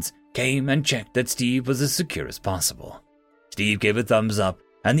aliens, came and checked that Steve was as secure as possible. Steve gave a thumbs up,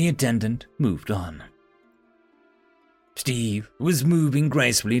 and the attendant moved on. Steve was moving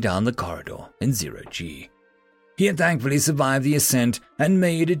gracefully down the corridor in 0G. He had thankfully survived the ascent and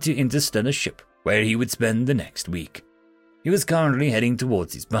made it to interstellar ship, where he would spend the next week. He was currently heading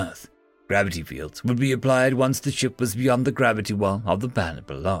towards his berth. Gravity fields would be applied once the ship was beyond the gravity well of the planet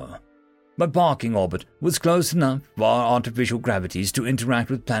below. But parking orbit was close enough for artificial gravities to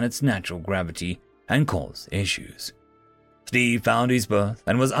interact with planet's natural gravity and cause issues. Steve found his berth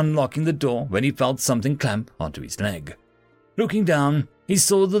and was unlocking the door when he felt something clamp onto his leg. Looking down, he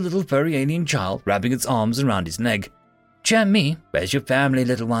saw the little furry alien child wrapping its arms around his leg. "Chummy, where's your family,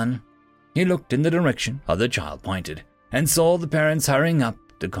 little one?" He looked in the direction the child pointed and saw the parents hurrying up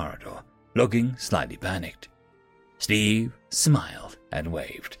the corridor, looking slightly panicked. Steve smiled and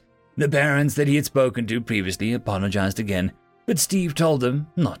waved. The parents that he had spoken to previously apologized again, but Steve told them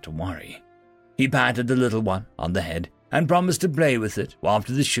not to worry. He patted the little one on the head and promised to play with it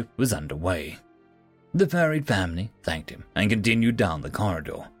after the ship was underway. The furried family thanked him and continued down the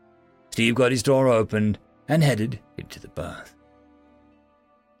corridor. Steve got his door opened and headed into the berth.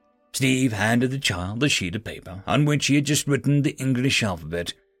 Steve handed the child a sheet of paper on which he had just written the English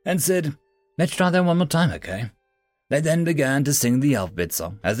alphabet and said, "Let's try that one more time, okay?" They then began to sing the alphabet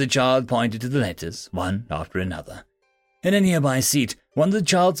song as the child pointed to the letters, one after another. In a nearby seat, one of the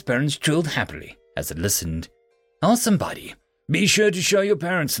child's parents trilled happily as it listened. "Awesome, buddy. Be sure to show your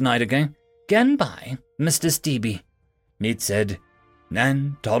parents tonight, okay? Stand by, Mr. Stevie," it said,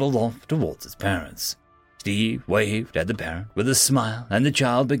 and toddled off towards his parents. Steve waved at the parent with a smile, and the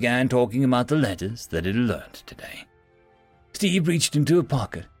child began talking about the letters that it had learned today. Steve reached into a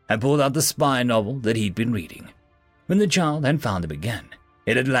pocket and pulled out the spy novel that he'd been reading. When the child had found him again,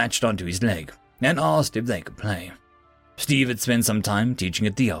 it had latched onto his leg and asked if they could play. Steve had spent some time teaching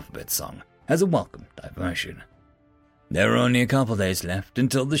it the alphabet song as a welcome diversion. There were only a couple days left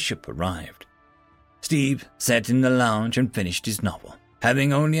until the ship arrived. Steve sat in the lounge and finished his novel,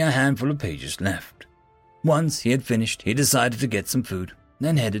 having only a handful of pages left. Once he had finished, he decided to get some food,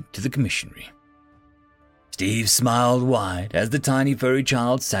 then headed to the commissionery. Steve smiled wide as the tiny furry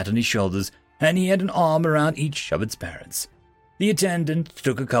child sat on his shoulders, and he had an arm around each of its parents. The attendant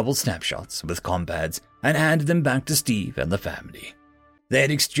took a couple snapshots with compads and handed them back to Steve and the family. They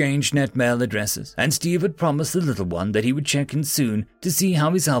had exchanged netmail addresses, and Steve had promised the little one that he would check in soon to see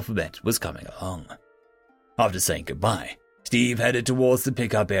how his alphabet was coming along. After saying goodbye, Steve headed towards the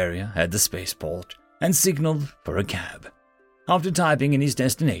pickup area at the spaceport and signaled for a cab. After typing in his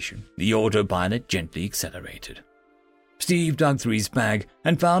destination, the autopilot gently accelerated. Steve dug through his bag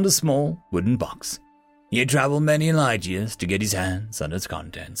and found a small wooden box. He had traveled many light years to get his hands on its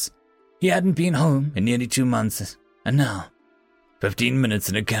contents. He hadn't been home in nearly 2 months, and now 15 minutes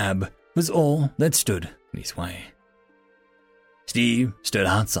in a cab was all that stood in his way. Steve stood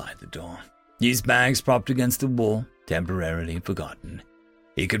outside the door, his bags propped against the wall, temporarily forgotten.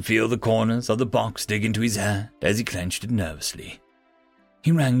 He could feel the corners of the box dig into his hand as he clenched it nervously.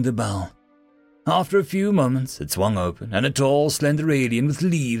 He rang the bell. After a few moments, it swung open, and a tall, slender alien with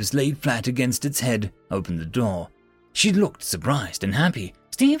leaves laid flat against its head opened the door. She looked surprised and happy.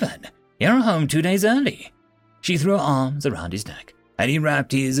 "Stephen, you're home 2 days early." She threw her arms around his neck, and he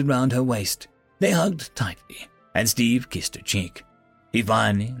wrapped his around her waist. They hugged tightly, and Steve kissed her cheek. He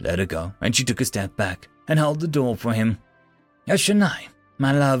finally let her go, and she took a step back and held the door for him. "Shania,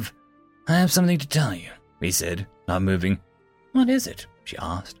 my love, I have something to tell you," he said, not moving. "What is it?" she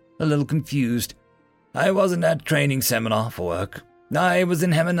asked, a little confused. "I wasn't at training seminar for work. I was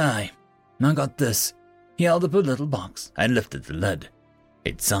in Gemini. I got this." He held up a little box and lifted the lid.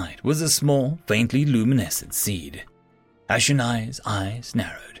 Inside was a small, faintly luminescent seed. Ashenai's eyes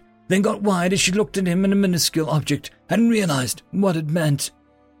narrowed, then got wide as she looked at him in a minuscule object and realized what it meant.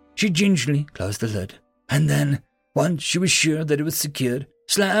 She gingerly closed the lid, and then, once she was sure that it was secured,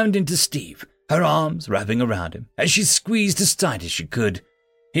 slammed into Steve, her arms wrapping around him as she squeezed as tight as she could.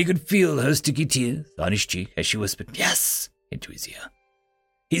 He could feel her sticky tears on his cheek as she whispered "yes" into his ear.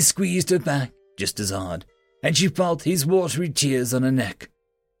 He squeezed her back just as hard, and she felt his watery tears on her neck.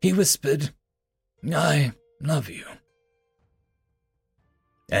 He whispered, "I love you."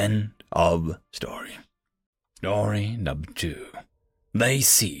 End of story. Story number 2. They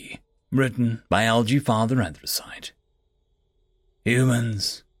See, written by Algae Father Anthracite.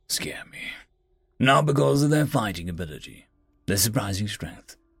 Humans scare me. Not because of their fighting ability, their surprising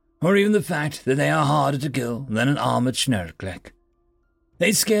strength, or even the fact that they are harder to kill than an armored Schneerkleck.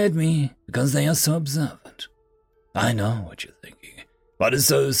 They scared me because they are so observant. I know what you're thinking. What is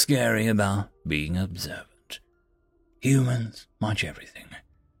so scary about being observant? Humans watch everything.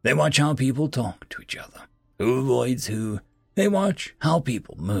 They watch how people talk to each other, who avoids who. They watch how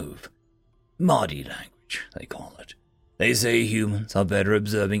people move. Body language, they call it. They say humans are better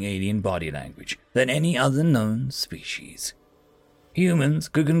observing alien body language than any other known species. Humans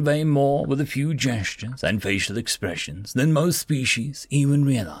could convey more with a few gestures and facial expressions than most species even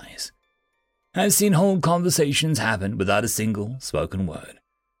realize. I've seen whole conversations happen without a single spoken word.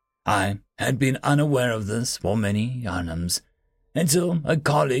 I had been unaware of this for many yarnums, until a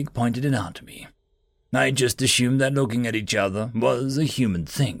colleague pointed it out to me. I just assumed that looking at each other was a human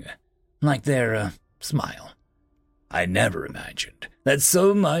thing, like their smile. I never imagined that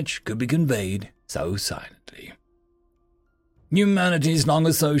so much could be conveyed so silently. Humanity's long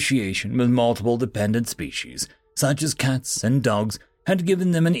association with multiple dependent species, such as cats and dogs, had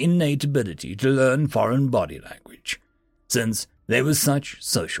given them an innate ability to learn foreign body language. Since they were such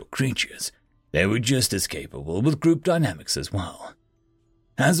social creatures, they were just as capable with group dynamics as well.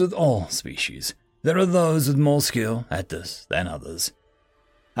 As with all species, there are those with more skill at this than others.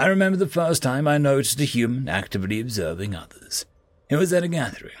 I remember the first time I noticed a human actively observing others. It was at a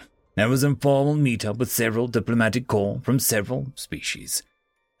gathering. There was an informal meet-up with several diplomatic corps from several species.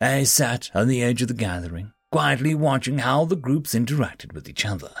 I sat on the edge of the gathering, quietly watching how the groups interacted with each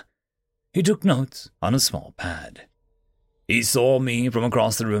other. He took notes on a small pad. He saw me from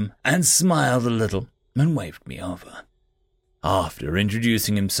across the room and smiled a little and waved me over. After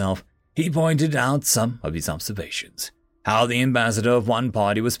introducing himself, he pointed out some of his observations, how the ambassador of one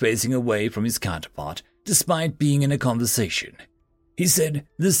party was facing away from his counterpart despite being in a conversation. He said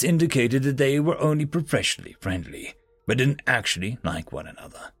this indicated that they were only professionally friendly, but didn't actually like one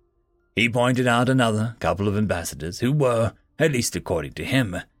another. He pointed out another couple of ambassadors who were, at least according to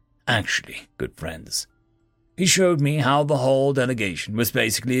him, actually good friends. He showed me how the whole delegation was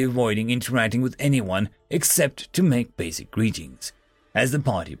basically avoiding interacting with anyone except to make basic greetings. As the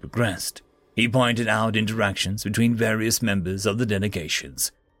party progressed, he pointed out interactions between various members of the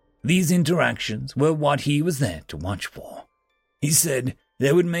delegations. These interactions were what he was there to watch for. He said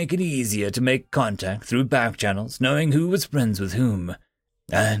they would make it easier to make contact through back channels, knowing who was friends with whom,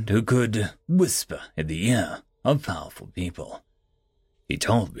 and who could whisper in the ear of powerful people. He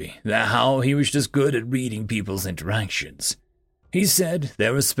told me that how he was just good at reading people's interactions. He said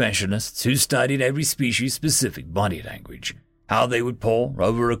there were specialists who studied every species-specific body language, how they would pore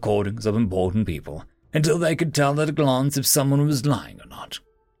over recordings of important people until they could tell at a glance if someone was lying or not.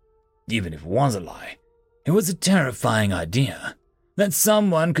 Even if it was a lie, it was a terrifying idea that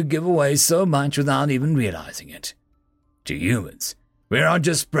someone could give away so much without even realizing it. To humans, we are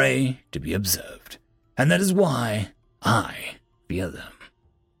just prey to be observed, and that is why I fear them.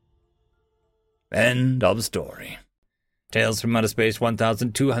 End of story. Tales from Outer Space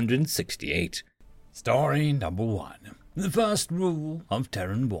 1268. Story number 1. The first rule of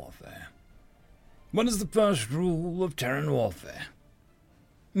Terran warfare. What is the first rule of Terran warfare?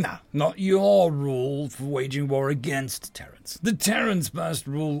 No, not your rule for waging war against Terrans. The Terrans' first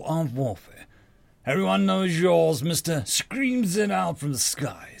rule of warfare. Everyone knows yours, Mr. Screams it out from the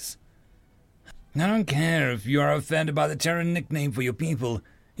skies. I don't care if you are offended by the Terran nickname for your people.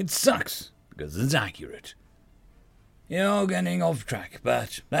 It sucks, because it's accurate. You're getting off track,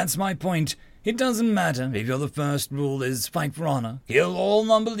 but that's my point. It doesn't matter if your first rule is fight for honor, kill all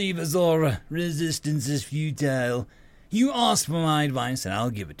non-believers, or resistance is futile. You asked for my advice, and I'll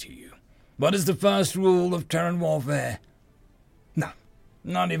give it to you. What is the first rule of Terran warfare? No,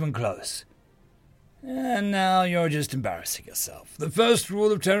 not even close. And now you're just embarrassing yourself. The first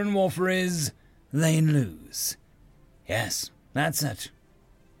rule of Terran warfare is, they lose. Yes, that's it.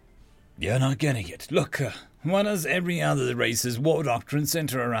 You're not getting it. Look, what does every other race's war doctrine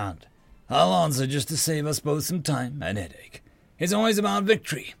center around? I'll answer just to save us both some time and headache. It's always about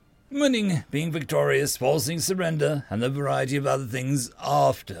victory. Winning, being victorious, forcing surrender, and the variety of other things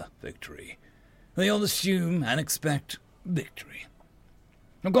after victory. They all assume and expect victory.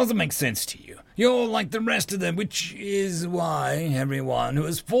 Of course it makes sense to you. You're like the rest of them, which is why everyone who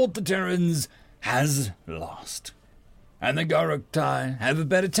has fought the Terrans has lost. And the Goruktai have a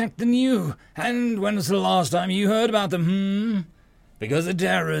better tech than you. And when was the last time you heard about them, Because the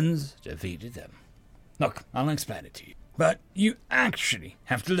Terrans defeated them. Look, I'll explain it to you. But you actually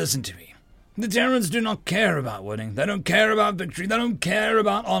have to listen to me. The Terrans do not care about winning. They don't care about victory. They don't care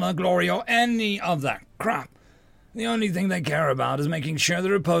about honor, glory, or any of that crap. The only thing they care about is making sure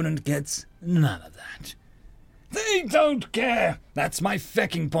their opponent gets none of that. They don't care. That's my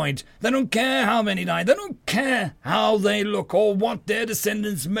fecking point. They don't care how many die. They don't care how they look or what their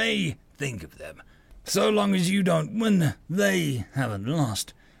descendants may think of them. So long as you don't win, they haven't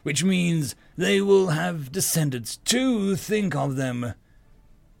lost. Which means they will have descendants to think of them.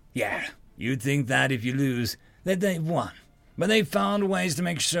 Yeah, you'd think that if you lose, that they've won. But they've found ways to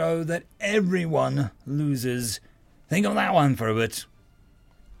make sure that everyone loses. Think on that one for a bit.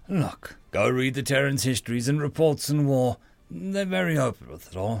 Look, go read the Terrans' histories and reports on war. They're very open with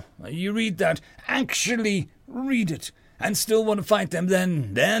it all. You read that, actually read it, and still want to fight them,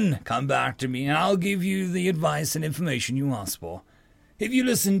 then come back to me and I'll give you the advice and information you ask for. If you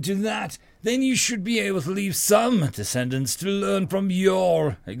listen to that, then you should be able to leave some descendants to learn from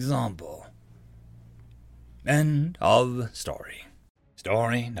your example. End of story.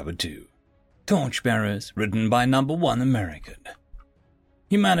 Story number 2. Torchbearers, written by number 1 American.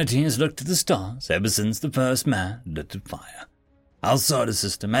 Humanity has looked to the stars ever since the first man lit a fire. Our solar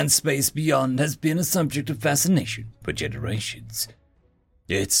system and space beyond has been a subject of fascination for generations.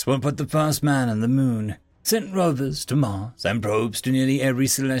 It's what put the first man on the moon, sent rovers to Mars, and probes to nearly every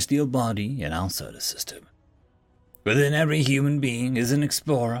celestial body in our solar system. Within every human being is an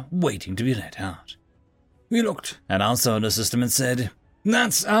explorer waiting to be let out. We looked at our solar system and said,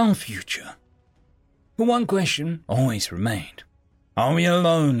 that's our future. But one question always remained. Are we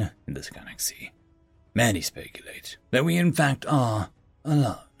alone in this galaxy? Many speculate that we in fact are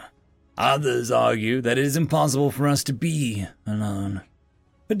alone. Others argue that it is impossible for us to be alone.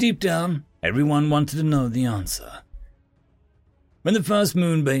 But deep down, everyone wanted to know the answer. When the first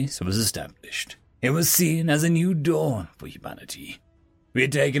moon base was established, it was seen as a new dawn for humanity. We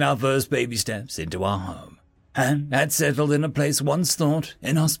had taken our first baby steps into our home, and had settled in a place once thought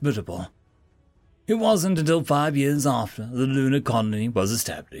inhospitable. It wasn't until 5 years after the lunar colony was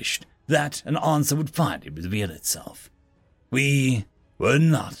established that an answer would finally reveal itself. We were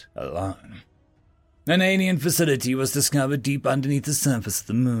not alone. An alien facility was discovered deep underneath the surface of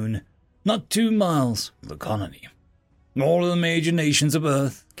the moon, not 2 miles from the colony. All of the major nations of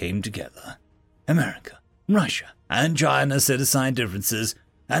Earth came together. America, Russia, and China set aside differences,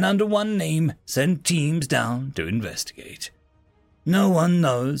 and under one name sent teams down to investigate. No one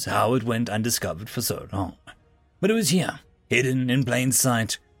knows how it went undiscovered for so long, but it was here, hidden in plain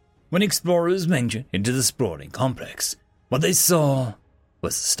sight. When explorers ventured into the sprawling complex, what they saw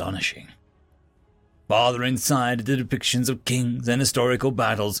was astonishing. Farther inside are the depictions of kings and historical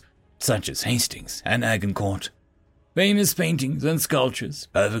battles, such as Hastings and Agincourt. Famous paintings and sculptures,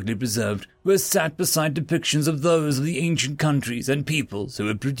 perfectly preserved, were sat beside depictions of those of the ancient countries and peoples who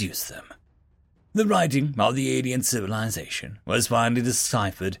had produced them. The writing of the alien civilization was finally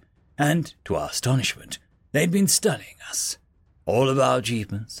deciphered, and, to our astonishment, they'd been studying us. All of our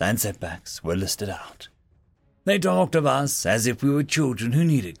achievements and setbacks were listed out. They talked of us as if we were children who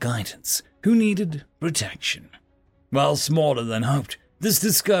needed guidance, who needed protection. While smaller than hoped, this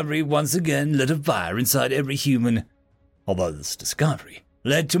discovery once again lit a fire inside every human. Although this discovery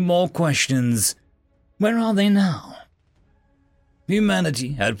led to more questions. Where are they now?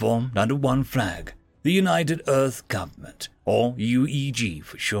 Humanity had formed under one flag, the United Earth Government, or UEG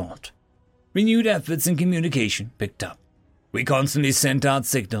for short. Renewed efforts in communication picked up. We constantly sent out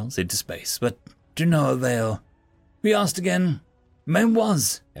signals into space, but to no avail. We asked again, where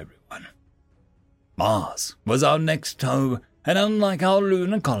was everyone? Mars was our next home, and unlike our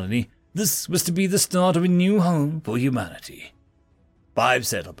lunar colony, this was to be the start of a new home for humanity. 5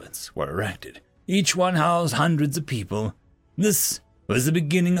 settlements were erected. Each one housed hundreds of people. This was the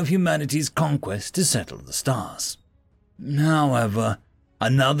beginning of humanity's conquest to settle the stars. However,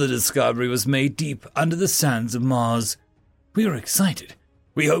 another discovery was made deep under the sands of Mars. We were excited.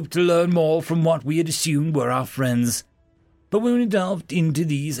 We hoped to learn more from what we had assumed were our friends. But when we delved into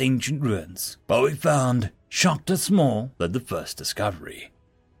these ancient ruins, what we found shocked us more than the first discovery.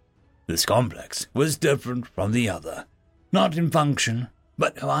 This complex was different from the other, not in function,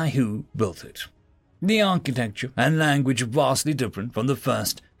 but by who built it. The architecture and language were vastly different from the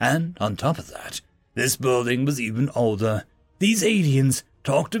first, and on top of that, this building was even older. These aliens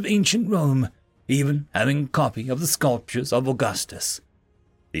talked of ancient Rome, even having a copy of the sculptures of Augustus.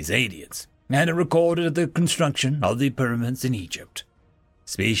 These aliens had recorded the construction of the pyramids in Egypt.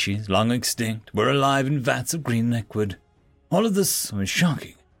 Species long extinct were alive in vats of green liquid. All of this was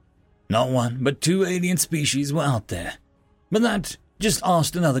shocking. Not one, but 2 alien species were out there. But that just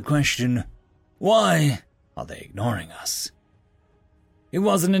asked another question. Why are they ignoring us? It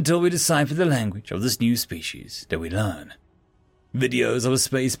wasn't until we deciphered the language of this new species that we learn. Videos of a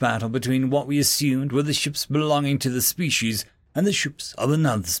space battle between what we assumed were the ships belonging to the species and the ships of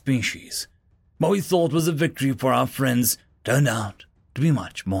another species. What we thought was a victory for our friends turned out to be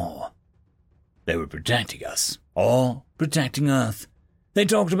much more. They were protecting us, or protecting Earth. They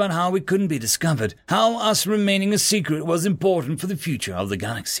talked about how we couldn't be discovered, how us remaining a secret was important for the future of the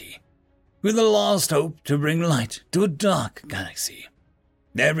galaxy. We were the last hope to bring light to a dark galaxy.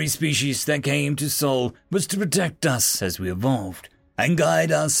 Every species that came to Sol was to protect us as we evolved, and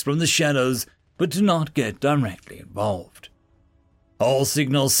guide us from the shadows, but to not get directly involved. All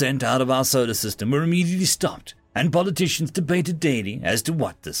signals sent out of our solar system were immediately stopped, and politicians debated daily as to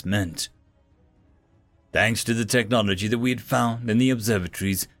what this meant. Thanks to the technology that we had found in the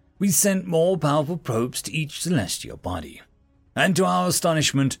observatories, we sent more powerful probes to each celestial body. And to our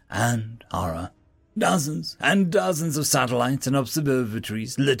astonishment and horror, dozens and dozens of satellites and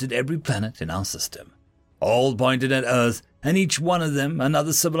observatories littered every planet in our system, all pointed at Earth, and each one of them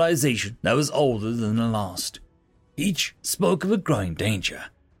another civilization that was older than the last. Each spoke of a growing danger,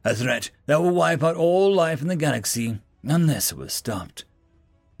 a threat that will wipe out all life in the galaxy unless it was stopped.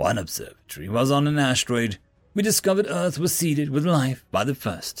 One observatory was on an asteroid. We discovered Earth was seeded with life by the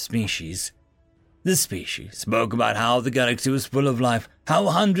first species. This species spoke about how the galaxy was full of life, how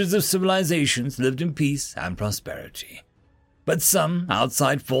hundreds of civilizations lived in peace and prosperity. But some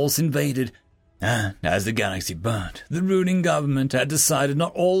outside force invaded, and as the galaxy burned, the ruling government had decided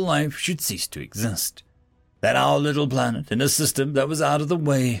not all life should cease to exist. That our little planet, in a system that was out of the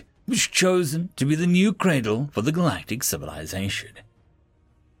way, was chosen to be the new cradle for the galactic civilization.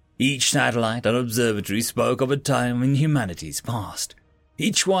 Each satellite and observatory spoke of a time in humanity's past.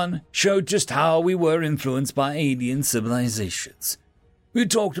 Each one showed just how we were influenced by alien civilizations. We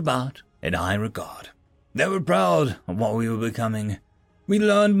talked about in high regard. They were proud of what we were becoming. We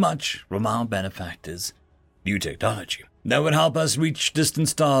learned much from our benefactors. New technology that would help us reach distant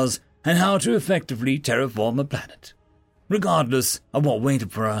stars and how to effectively terraform a planet. Regardless of what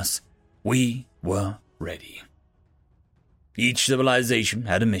waited for us, we were ready. Each civilization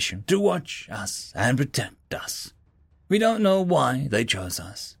had a mission to watch us and protect us. We don't know why they chose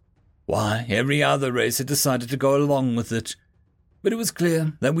us, why every other race had decided to go along with it, but it was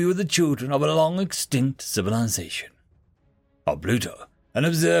clear that we were the children of a long-extinct civilization. On Pluto, an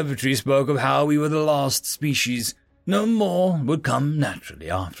observatory spoke of how we were the last species. No more would come naturally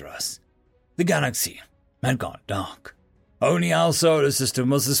after us. The galaxy had gone dark. Only our solar system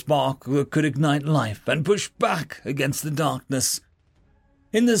was the spark that could ignite life and push back against the darkness.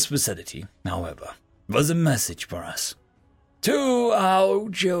 In this vicinity, however, was a message for us. To our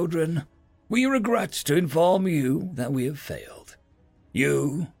children, we regret to inform you that we have failed.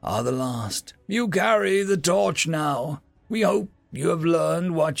 You are the last. You carry the torch now. We hope you have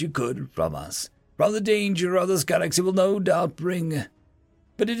learned what you could from us, from the danger of this galaxy will no doubt bring.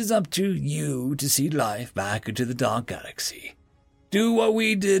 But it is up to you to see life back into the dark galaxy. Do what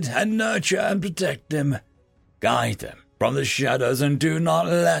we did and nurture and protect them. Guide them from the shadows and do not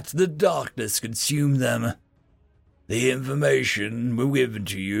let the darkness consume them. The information we've given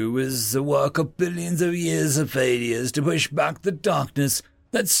to you is the work of billions of years of failures to push back the darkness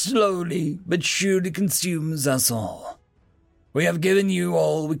that slowly but surely consumes us all. We have given you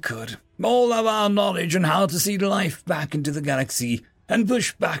all we could, all of our knowledge on how to see life back into the galaxy and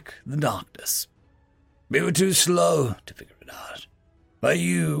push back the darkness. We were too slow to figure it out, but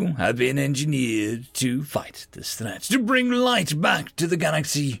you have been engineered to fight this threat, to bring light back to the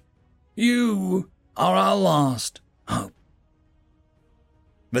galaxy. You are our last hope.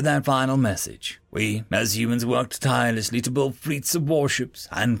 With that final message, we, as humans, worked tirelessly to build fleets of warships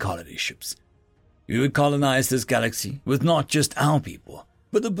and colony ships. We would colonize this galaxy with not just our people,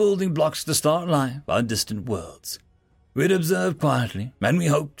 but the building blocks to start life on distant worlds. We'd observe quietly, and we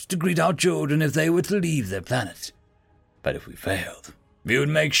hoped to greet our children if they were to leave their planet. But if we failed, we would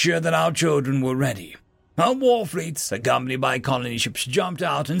make sure that our children were ready. Our war fleets, accompanied by colony ships, jumped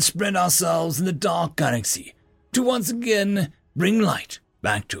out and spread ourselves in the dark galaxy to once again bring light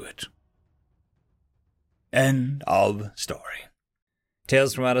back to it. End of story.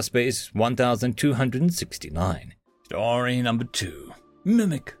 Tales from Outer Space 1269. Story number 2.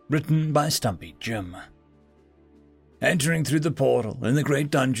 Mimic, written by Stumpy Jim. Entering through the portal in the great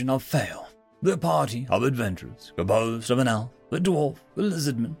dungeon of Fail, the party of adventurers, composed of an elf, a dwarf, a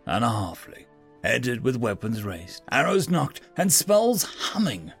lizardman, and a halfling, entered with weapons raised, arrows knocked, and spells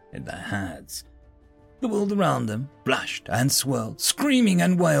humming in their hands. The world around them flashed and swirled, screaming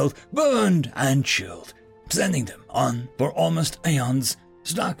and wailed, burned and chilled, sending them on for almost aeons,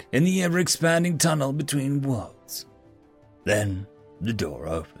 stuck in the ever-expanding tunnel between worlds. Then the door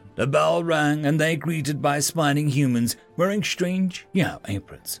opened, a bell rang, and they greeted by smiling humans wearing strange yellow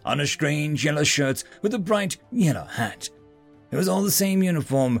aprons, on strange yellow shirts with a bright yellow hat. It was all the same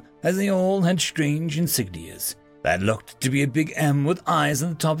uniform, as they all had strange insignias that looked to be a big M with eyes on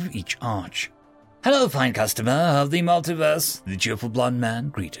the top of each arch. "Hello, fine customer of the multiverse," the cheerful blonde man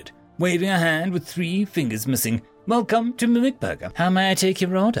greeted, waving a hand with 3 fingers missing. "Welcome to Mimic Burger. How may I take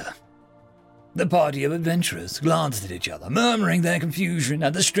your order?" The party of adventurers glanced at each other, murmuring their confusion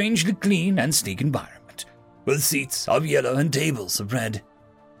at the strangely clean and sleek environment, with seats of yellow and tables of red.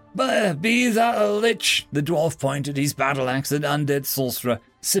 "Be that a lich," the dwarf pointed his battle axe at undead sorcerer,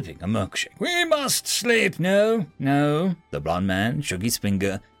 sipping a milkshake. "We must sleep." No, the blonde man shook his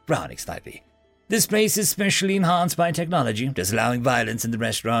finger, frowning slightly. "This place is specially enhanced by technology, disallowing violence in the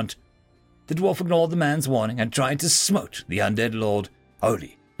restaurant." The dwarf ignored the man's warning and tried to smote the undead lord,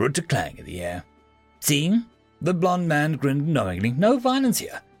 only for it to clang in the air. "See?" The blonde man grinned knowingly. "No violence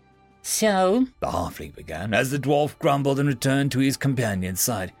here." "So," the halfling began, as the dwarf grumbled and returned to his companion's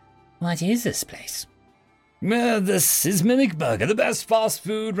side. "What is this place?" "This is Mimic Burger, the best fast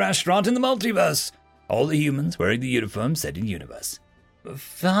food restaurant in the multiverse," all the humans wearing the uniform said in universe.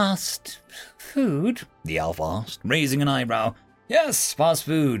 "Fast food?" the elf asked, raising an eyebrow. "Yes, fast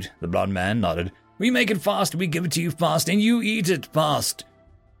food," the blonde man nodded. "We make it fast, we give it to you fast, and you eat it fast."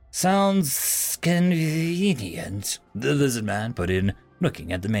 "Sounds convenient," the lizard man put in,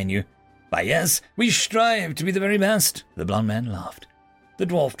 looking at the menu. "Why, yes, we strive to be the very best," the blonde man laughed. The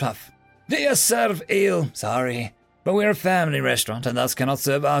dwarf tough. "Do you serve ale?" "Sorry, but we're a family restaurant and thus cannot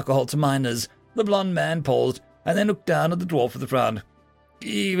serve alcohol to minors." The blonde man paused and then looked down at the dwarf with a frown.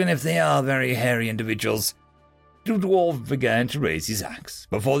 "Even if they are very hairy individuals." The dwarf began to raise his axe,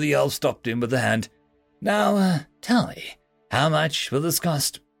 before the elf stopped him with a hand. "Now, tell me, how much will this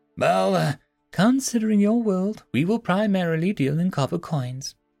cost?" "Well, considering your world, we will primarily deal in copper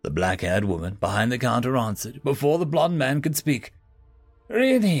coins," the black-haired woman behind the counter answered, before the blonde man could speak.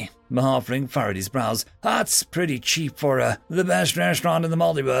 "Really?" The halfling furrowed his brows. "That's pretty cheap for the best restaurant in the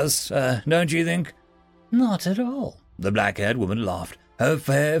multiverse, don't you think?" "Not at all," the black-haired woman laughed, her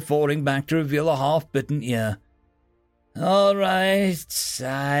hair falling back to reveal a half-bitten ear. "All right,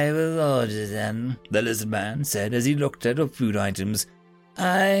 I will order then," the lizard man said as he looked at her food items.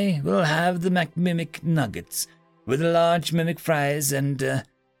 "I will have the mimic nuggets, with large mimic fries and,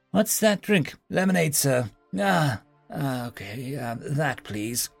 what's that drink?" "Lemonade, sir." Okay, that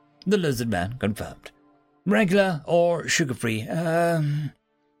please," the lizard man confirmed. "Regular or sugar-free?"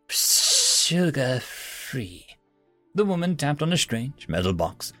 Sugar-free." The woman tapped on a strange metal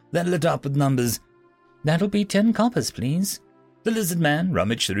box that lit up with numbers. "That'll be 10 coppers, please." The lizard man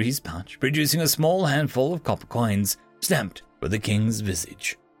rummaged through his pouch, producing a small handful of copper coins, stamped with the king's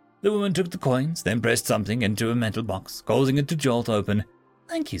visage. The woman took the coins, then pressed something into a metal box, causing it to jolt open.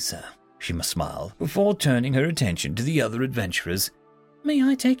 "Thank you, sir," she smiled, before turning her attention to the other adventurers. "May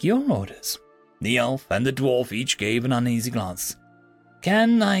I take your orders?" The elf and the dwarf each gave an uneasy glance.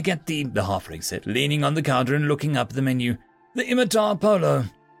 "Can I get the halfling said, leaning on the counter and looking up the menu. "The Imitar Polo."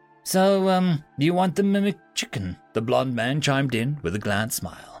 "So, you want the mimic chicken?" the blonde man chimed in with a glad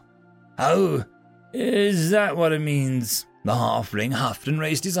smile. "Oh, is that what it means?" The halfling huffed and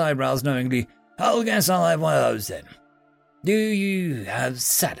raised his eyebrows knowingly. "I'll guess I'll have one of those then." "Do you have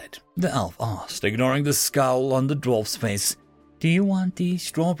salad?" the elf asked, ignoring the scowl on the dwarf's face. "Do you want the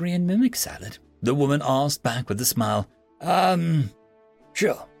strawberry and mimic salad?" the woman asked back with a smile.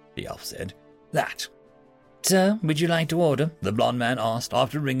 Sure," the elf said. "That." "Sir, would you like to order?" the blonde man asked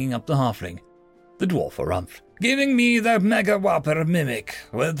after ringing up the halfling. The dwarf harumphed. "Giving me the Mega Whopper Mimic,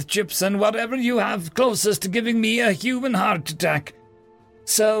 with chips and whatever you have closest to giving me a human heart attack."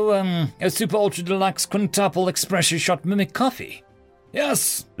 "So, a Super Ultra Deluxe Quintuple Espresso Shot Mimic Coffee?"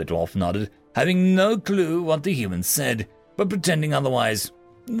 "Yes," the dwarf nodded, having no clue what the human said, but pretending otherwise.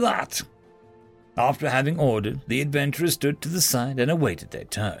 "That." After having ordered, the adventurers stood to the side and awaited their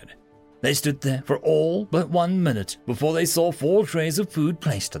turn. They stood there for all but 1 minute before they saw 4 trays of food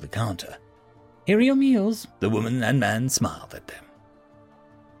placed to the counter. "Here are your meals," the woman and man smiled at them.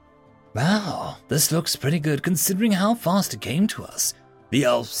 Wow, this looks pretty good considering how fast it came to us, the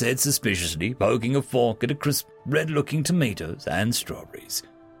elf said suspiciously, poking a fork at a crisp, red-looking tomatoes and strawberries.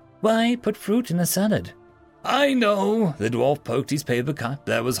 Why put fruit in a salad? I know, the dwarf poked his paper cut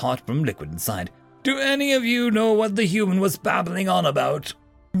that was hot from liquid inside. Do any of you know what the human was babbling on about?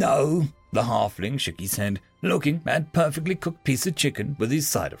 No, the halfling shook his head, looking at perfectly cooked piece of chicken with his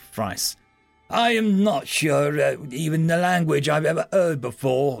side of rice. I am not sure even the language I've ever heard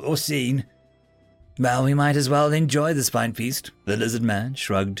before or seen. Well, we might as well enjoy this fine feast, the lizard man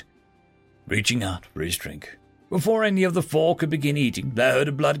shrugged, reaching out for his drink. Before any of the four could begin eating, they heard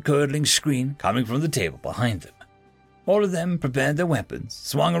a blood-curdling scream coming from the table behind them. All of them prepared their weapons,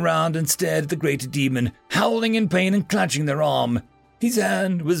 swung around and stared at the greater demon, howling in pain and clutching their arm. His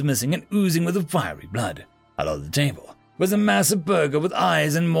hand was missing and oozing with a fiery blood. At the table was a massive burger with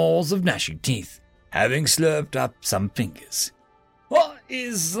eyes and maws of gnashing teeth, having slurped up some fingers. What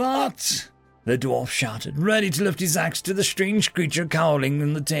is that? The dwarf shouted, ready to lift his axe to the strange creature cowling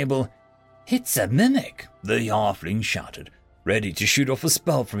on the table. It's a mimic, the halfling shouted, ready to shoot off a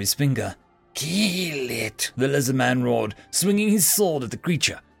spell from his finger. Kill it, the lizard man roared, swinging his sword at the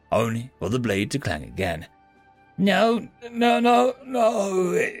creature, only for the blade to clang again. No,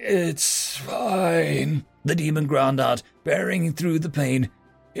 it's fine, the demon ground out, bearing through the pain.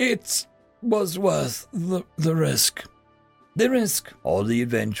 It was worth the risk. The risk? All the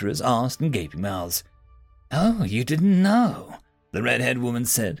adventurers asked in gaping mouths. Oh, you didn't know, the red-haired woman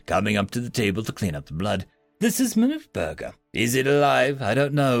said, coming up to the table to clean up the blood. This is Mimic Burger. Is it alive? I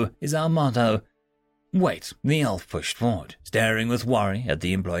don't know, is our motto. Wait, the elf pushed forward, staring with worry at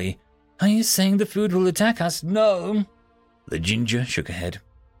the employee. Are you saying the food will attack us? No. The ginger shook her head.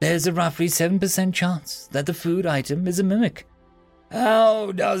 There's a roughly 7% chance that the food item is a mimic.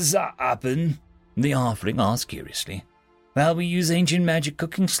 How does that happen? The halfling asked curiously. Well, we use ancient magic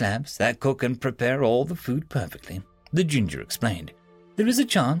cooking slabs that cook and prepare all the food perfectly, the ginger explained. There is a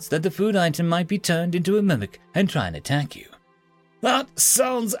chance that the food item might be turned into a mimic and try and attack you. That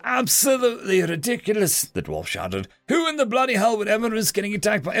sounds absolutely ridiculous, the dwarf shouted. Who in the bloody hell would ever risk getting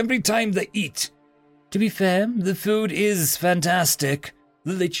attacked by every time they eat? To be fair, the food is fantastic.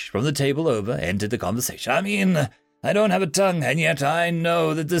 The lich from the table over entered the conversation. I mean, I don't have a tongue, and yet I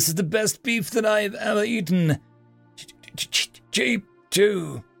know that this is the best beef that I've ever eaten. Cheap,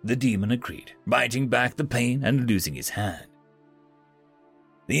 too, the demon agreed, biting back the pain and losing his hand.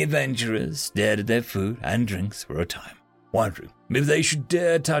 The adventurers stared at their food and drinks for a time, wondering if they should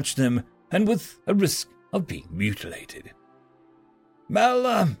dare touch them, and with a risk of being mutilated. Well,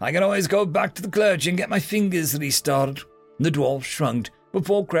 I can always go back to the clergy and get my fingers restarted, the dwarf shrugged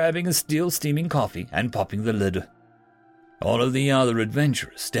before grabbing a still-steaming coffee and popping the lid. All of the other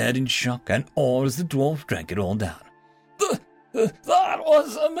adventurers stared in shock and awe as the dwarf drank it all down. That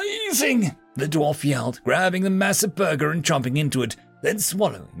was amazing, the dwarf yelled, grabbing the massive burger and chomping into it, then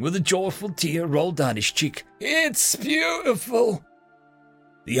swallowing with a joyful tear rolled down his cheek. It's beautiful.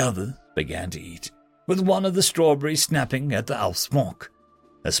 The others began to eat, with one of the strawberries snapping at the elf's fork.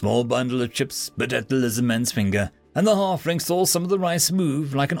 A small bundle of chips bit at the lizardman's finger, and the halfling saw some of the rice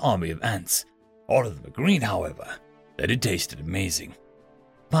move like an army of ants. All of them agreed, however, that it tasted amazing.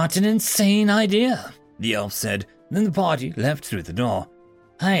 What an insane idea, the elf said. Then the party left through the door.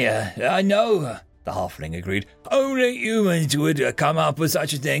 I know, the halfling agreed. Only humans would come up with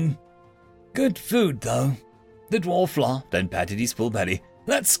such a thing. Good food, though. The dwarf laughed and patted his full belly.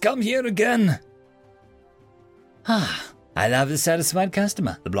 Let's come here again. I love the satisfied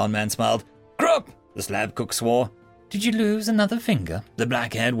customer, the blonde man smiled. Grup, the slab cook swore. Did you lose another finger? The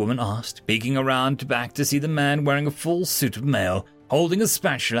black-haired woman asked, peeking around back to see the man wearing a full suit of mail, holding a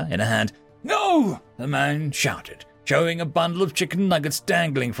spatula in a hand. No, the man shouted, showing a bundle of chicken nuggets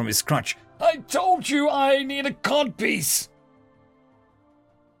dangling from his crotch. I told you I need a codpiece.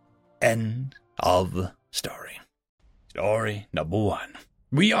 End of story. Story number 1.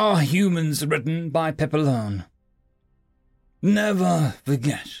 We Are Humans, written by Pepperlone. Never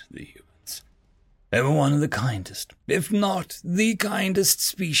forget the humans. They were one of the kindest, if not the kindest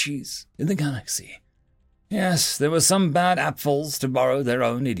species in the galaxy. Yes, there were some bad apples, to borrow their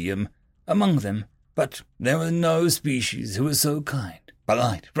own idiom, among them, but there were no species who were so kind,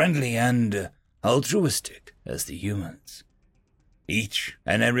 polite, friendly, and altruistic as the humans. Each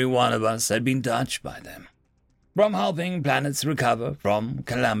and every one of us had been touched by them. From helping planets recover from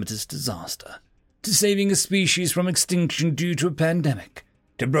calamitous disaster, to saving a species from extinction due to a pandemic,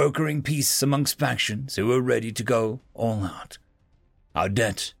 to brokering peace amongst factions who were ready to go all out. Our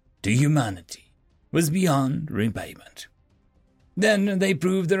debt to humanity was beyond repayment. Then they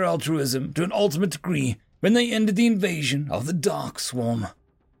proved their altruism to an ultimate degree when they ended the invasion of the Dark Swarm.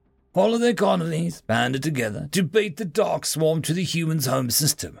 All of their colonies banded together to bait the Dark Swarm to the humans' home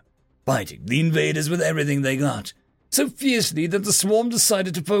system, fighting the invaders with everything they got, so fiercely that the Swarm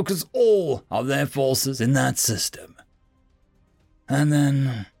decided to focus all of their forces in that system. And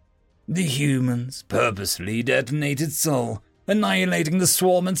then the humans purposely detonated Sol, annihilating the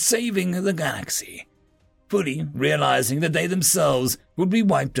Swarm and saving the galaxy, fully realizing that they themselves would be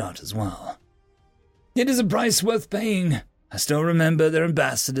wiped out as well. It is a price worth paying. I still remember their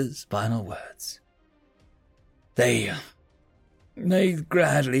ambassador's final words. They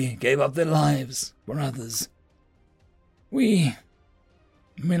gladly gave up their lives for others. We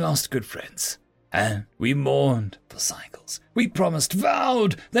lost good friends, and we mourned for Cycles. We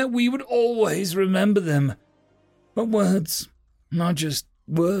vowed that we would always remember them. But words, not just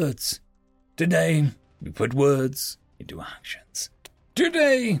words. Today, we put words into actions.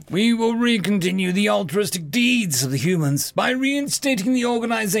 Today, we will recontinue the altruistic deeds of the humans by reinstating the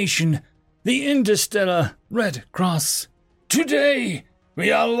organization, the Interstellar Red Cross. Today,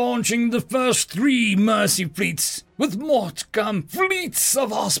 we are launching the first 3 Mercy fleets, with more to come, fleets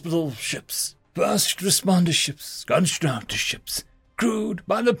of hospital ships, first responder ships, constructor ships, crewed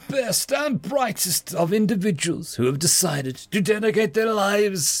by the best and brightest of individuals who have decided to dedicate their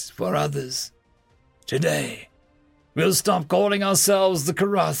lives for others. Today, we'll stop calling ourselves the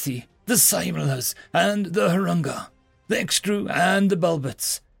Karathi, the Simulars, and the Harunga, the Extru and the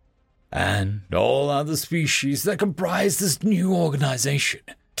Bulbits, and all other species that comprise this new organization,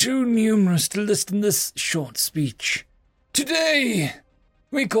 too numerous to list in this short speech. Today,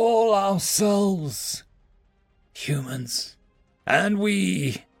 we call ourselves humans, and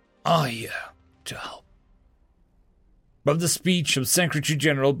we are here to help. From the speech of Secretary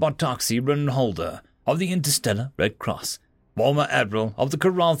General Bartoxi Renholder of the Interstellar Red Cross, former Admiral of the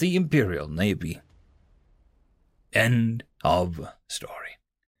Karathi Imperial Navy. End of story.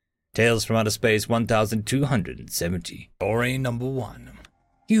 Tales from Outer Space 1270. Story number 1.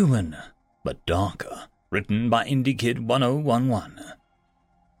 Human, but darker. Written by IndieKid 1011.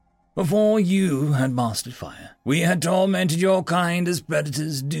 Before you had mastered fire, we had tormented your kind as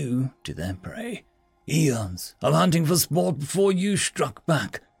predators do to their prey. Eons of hunting for sport before you struck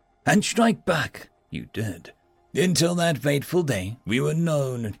back, and strike back you did. Until that fateful day, we were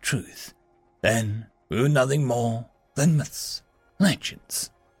known truth. Then we were nothing more than myths, legends,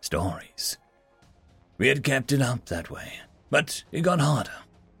 stories. We had kept it up that way, but it got harder.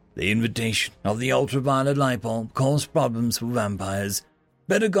 The invitation of the ultraviolet light bulb caused problems for vampires.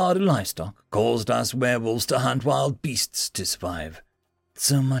 Better guarded livestock caused us werewolves to hunt wild beasts to survive.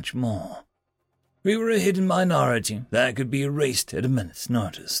 So much more. We were a hidden minority that could be erased at a minute's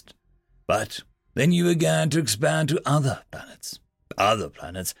notice. But then you began to expand to other planets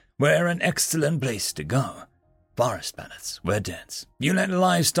were an excellent place to go. Forest planets were dense. You let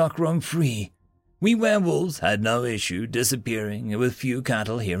livestock roam free. We werewolves had no issue disappearing with few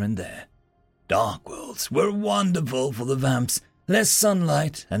cattle here and there. Dark worlds were wonderful for the vamps, less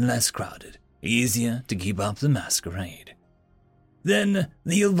sunlight and less crowded, easier to keep up the masquerade. Then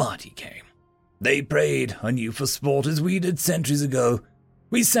the Ilvati came. They preyed on you for sport as we did centuries ago.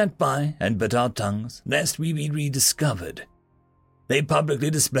 We sat by and bit our tongues lest we be rediscovered. They publicly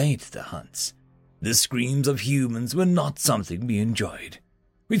displayed their hunts. The screams of humans were not something we enjoyed.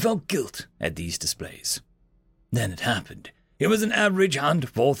 We felt guilt at these displays. Then it happened. It was an average hunt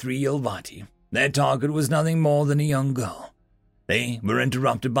for 3 Ilvati. Their target was nothing more than a young girl. They were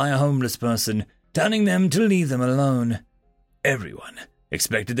interrupted by a homeless person, telling them to leave them alone. Everyone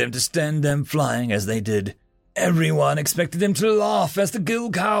expected them to send them flying as they did. Everyone expected them to laugh as the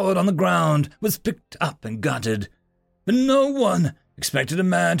gill coward on the ground was picked up and gutted. But no one expected a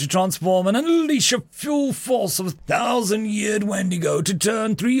man to transform and unleash a full force of 1,000-yeared Wendigo to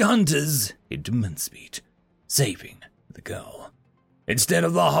turn 3 hunters into mincemeat, saving the girl. Instead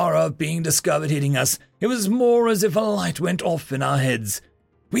of the horror of being discovered hitting us, it was more as if a light went off in our heads.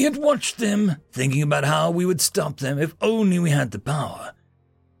 We had watched them, thinking about how we would stop them if only we had the power.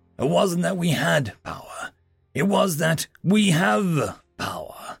 It wasn't that we had power. It was that we have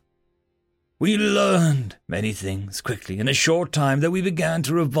power. We learned many things quickly in a short time that we began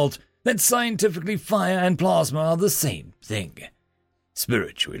to revolt that scientifically fire and plasma are the same thing.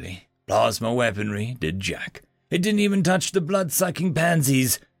 Spiritually, plasma weaponry did jack. It didn't even touch the blood-sucking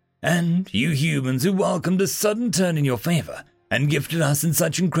pansies. And you humans who welcomed a sudden turn in your favor and gifted us in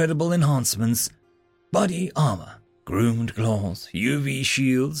such incredible enhancements. Body armor, groomed claws, UV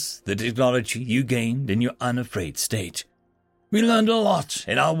shields, the technology you gained in your unafraid state. We learned a lot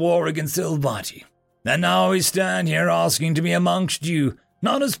in our war against Ilvati, and now we stand here asking to be amongst you,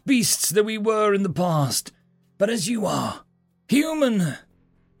 not as beasts that we were in the past, but as you are, human.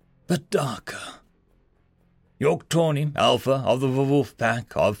 but darker. York Tawny, Alpha of the Wolf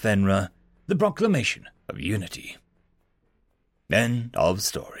Pack of Fenrir, the proclamation of unity. End of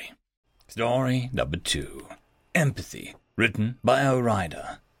story. Story number 2. Empathy, written by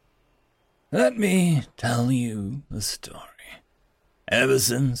O'Rider. Let me tell you a story. Ever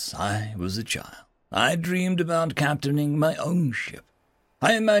since I was a child, I dreamed about captaining my own ship.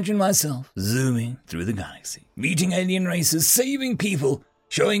 I imagined myself zooming through the galaxy, meeting alien races, saving people,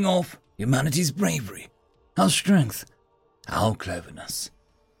 showing off humanity's bravery, our strength, our cleverness.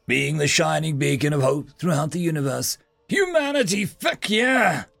 Being the shining beacon of hope throughout the universe. Humanity, fuck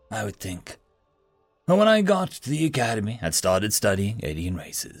yeah, I would think. But when I got to the academy and started studying alien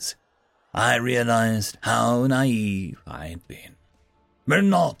races, I realized how naive I had been. We're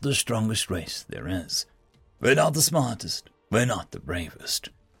not the strongest race there is. We're not the smartest. We're not the bravest.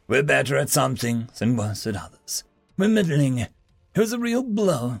 We're better at some things and worse at others. We're middling. It was a real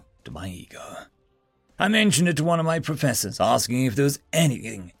blow to my ego. I mentioned it to one of my professors, asking if there was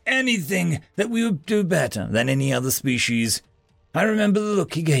anything that we would do better than any other species. I remember the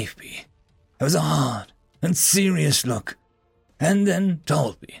look he gave me. It was a hard and serious look, and then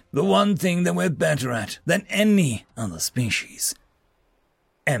told me the one thing that we're better at than any other species.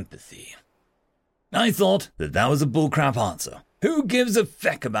 Empathy. I thought that was a bullcrap answer. Who gives a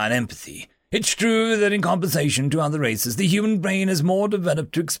feck about empathy? It's true that in compensation to other races, the human brain is more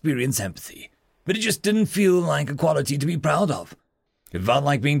developed to experience empathy, but it just didn't feel like a quality to be proud of. It felt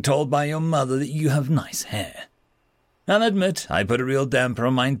like being told by your mother that you have nice hair. I'll admit I put a real damper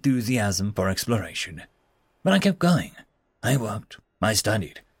on my enthusiasm for exploration. But I kept going. I worked, I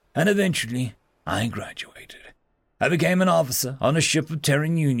studied, and eventually I graduated. I became an officer on a ship of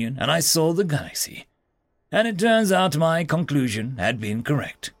Terran Union, and I saw the galaxy. And it turns out my conclusion had been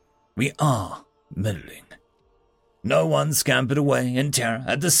correct. We are middling. No one scampered away in terror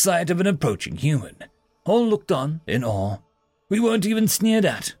at the sight of an approaching human. All looked on in awe. We weren't even sneered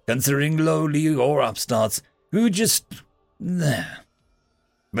at, considering lowly or upstarts who were just there.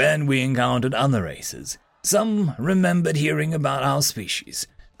 When we encountered other races, some remembered hearing about our species,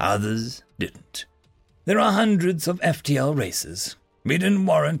 others didn't. There are hundreds of FTL races. We didn't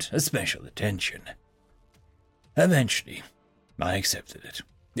warrant a special attention. Eventually, I accepted it.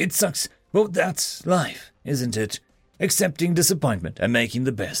 It sucks, but that's life, isn't it? Accepting disappointment and making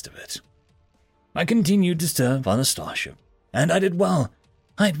the best of it. I continued to serve on a starship, and I did well.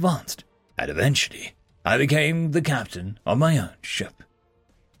 I advanced, and eventually I became the captain of my own ship.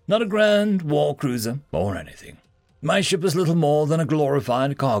 Not a grand war cruiser or anything. My ship was little more than a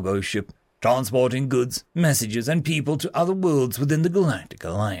glorified cargo ship, transporting goods, messages, and people to other worlds within the Galactic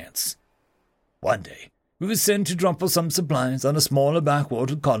Alliance. One day, we were sent to drop off some supplies on a smaller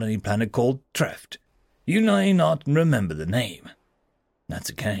backwater colony planet called Treft. You may not remember the name.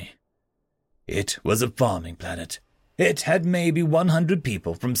 That's okay. It was a farming planet. It had maybe 100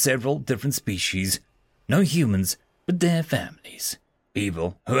 people from several different species. No humans, but their families.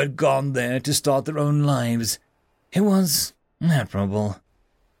 People who had gone there to start their own lives. It was admirable.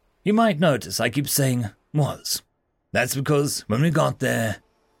 You might notice I keep saying was. That's because when we got there,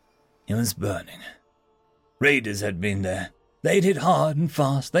 it was burning. Raiders had been there. They'd hit hard and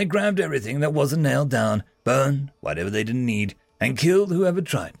fast. They grabbed everything that wasn't nailed down, burned whatever they didn't need, and killed whoever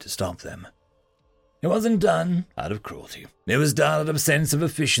tried to stop them. It wasn't done out of cruelty. It was done out of a sense of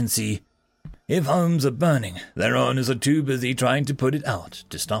efficiency. If homes are burning, their owners are too busy trying to put it out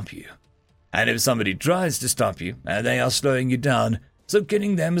to stop you. And if somebody tries to stop you, and they are slowing you down, so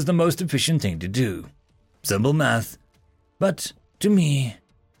killing them is the most efficient thing to do. Simple math. But to me,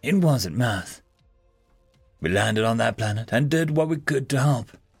 it wasn't math. We landed on that planet and did what we could to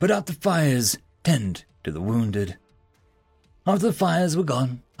help, put out the fires, tend to the wounded. After the fires were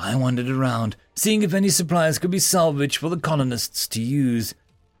gone, I wandered around, seeing if any supplies could be salvaged for the colonists to use.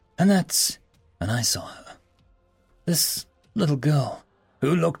 And that's when I saw her. This little girl,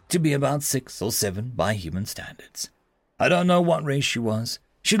 who looked to be about 6 or 7 by human standards. I don't know what race she was.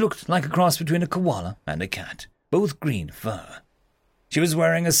 She looked like a cross between a koala and a cat, but with green fur. She was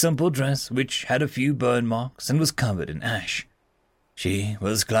wearing a simple dress which had a few burn marks and was covered in ash. She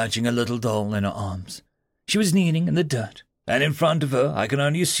was clutching a little doll in her arms. She was kneeling in the dirt, and in front of her I can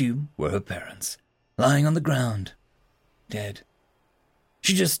only assume were her parents, lying on the ground, dead.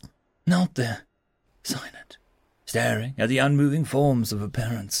 She just knelt there, silent, staring at the unmoving forms of her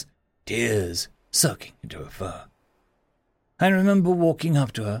parents, tears soaking into her fur. I remember walking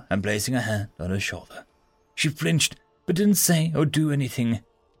up to her and placing a hand on her shoulder. She flinched, but didn't say or do anything.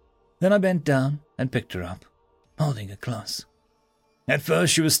 Then I bent down and picked her up, holding her close. At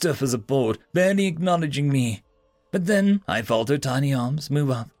first she was stiff as a board, barely acknowledging me. But then I felt her tiny arms move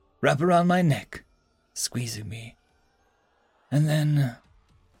up wrap around my neck, squeezing me. And then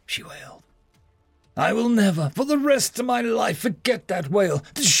she wailed. I will never, for the rest of my life, forget that wail,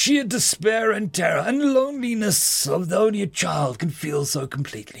 the sheer despair and terror and loneliness of only a child can feel so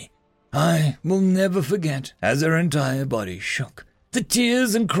completely. I will never forget as her entire body shook. The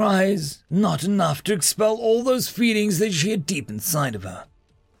tears and cries, not enough to expel all those feelings that she had deep inside of her.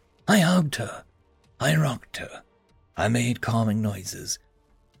 I hugged her. I rocked her. I made calming noises.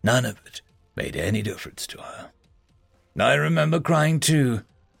 None of it made any difference to her. I remember crying too,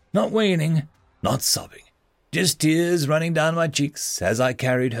 not wailing, not sobbing, just tears running down my cheeks as I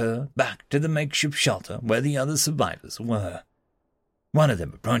carried her back to the makeshift shelter where the other survivors were. One of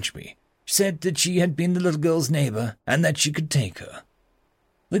them approached me, said that she had been the little girl's neighbor and that she could take her.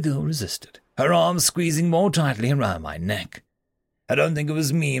 The girl resisted, her arms squeezing more tightly around my neck. I don't think it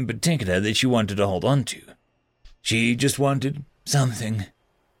was me in particular that she wanted to hold on to. She just wanted something,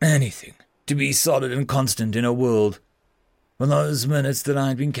 anything, to be solid and constant in her world. For those minutes that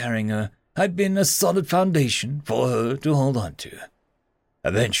I'd been carrying her, I'd been a solid foundation for her to hold on to.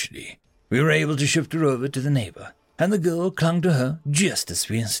 Eventually, we were able to shift her over to the neighbor, and the girl clung to her just as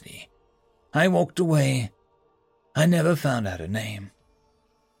fiercely. I walked away. I never found out her name.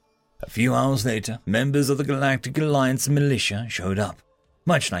 A few hours later, members of the Galactic Alliance militia showed up.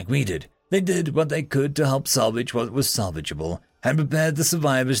 Much like we did, they did what they could to help salvage what was salvageable and prepared the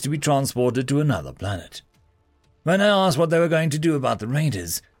survivors to be transported to another planet. When I asked what they were going to do about the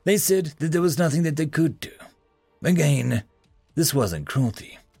raiders, they said that there was nothing that they could do. Again, this wasn't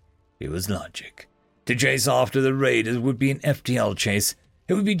cruelty. It was logic. To chase after the raiders would be an FTL chase.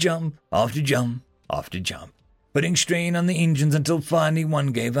 It would be jump after jump after jump, putting strain on the engines until finally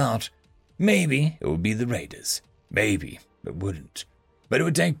one gave out. Maybe it would be the raiders. Maybe it wouldn't. But it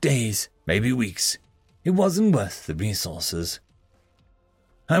would take days, maybe weeks. It wasn't worth the resources.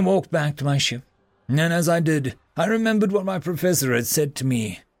 I walked back to my ship, and as I did, I remembered what my professor had said to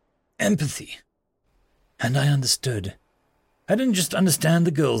me. Empathy. And I understood. I didn't just understand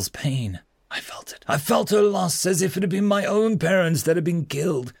the girl's pain. I felt it. I felt her loss as if it had been my own parents that had been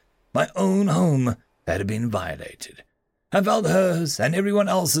killed, my own home that had been violated. I felt hers and everyone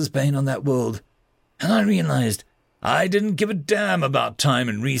else's pain on that world. And I realized I didn't give a damn about time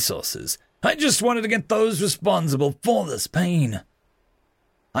and resources. I just wanted to get those responsible for this pain.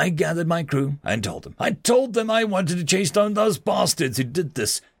 I gathered my crew and told them. I told them I wanted to chase down those bastards who did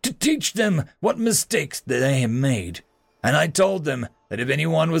this, to teach them what mistakes they had made. And I told them that if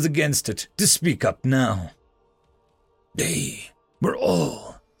anyone was against it, to speak up now. They were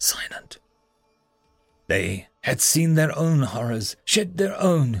all silent. They had seen their own horrors, shed their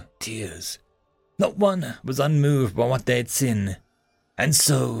own tears. Not one was unmoved by what they had seen. And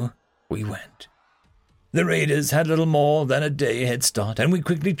so we went. The raiders had little more than a day head start, and we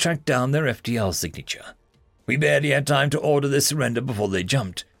quickly tracked down their FTL signature. We barely had time to order their surrender before they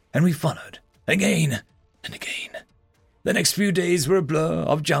jumped, and we followed, again and again. The next few days were a blur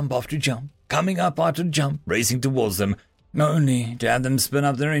of jump after jump, coming up after jump, racing towards them, only to have them spin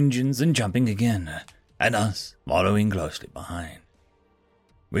up their engines and jumping again, and us following closely behind.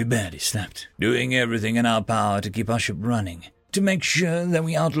 We barely slept, doing everything in our power to keep our ship running, to make sure that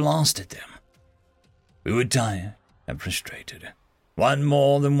we outlasted them. We were tired and frustrated. On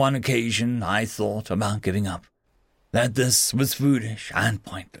more than one occasion I thought about giving up, that this was foolish and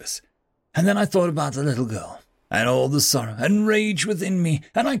pointless. And then I thought about the little girl, and all the sorrow and rage within me,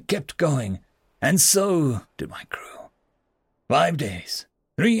 and I kept going, and so did my crew. 5 days,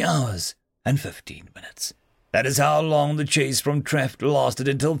 3 hours, and 15 minutes. That is how long the chase from Treft lasted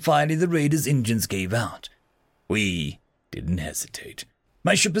until finally the raiders' engines gave out. We didn't hesitate.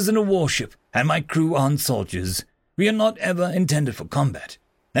 My ship isn't a warship, and my crew aren't soldiers. We are not ever intended for combat,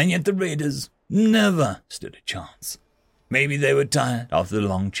 and yet the raiders never stood a chance. Maybe they were tired after the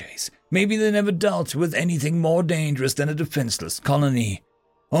long chase. Maybe they never dealt with anything more dangerous than a defenseless colony.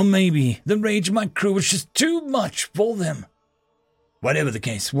 Or maybe the rage of my crew was just too much for them. Whatever the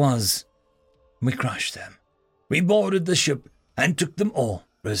case was, we crushed them. We boarded the ship and took them all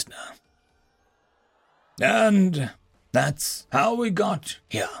prisoner. And that's how we got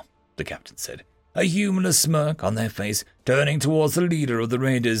here, the captain said, a humorless smirk on their face, turning towards the leader of the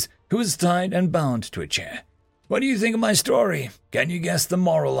raiders, who was tied and bound to a chair. What do you think of my story? Can you guess the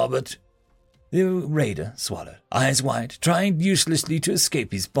moral of it? The raider swallowed, eyes wide, trying uselessly to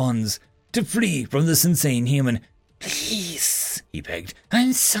escape his bonds, to flee from this insane human. Please, he begged.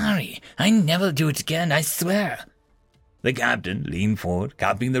 I'm sorry. I never do it again, I swear. The captain leaned forward,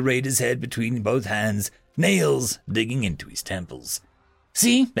 cupping the raider's head between both hands, nails digging into his temples.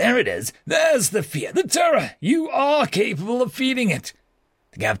 See, there it is. There's the fear, the terror. You are capable of feeling it.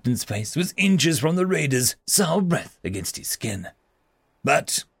 The captain's face was inches from the raiders' sour breath against his skin.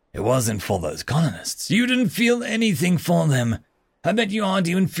 But it wasn't for those colonists. You didn't feel anything for them. I bet you aren't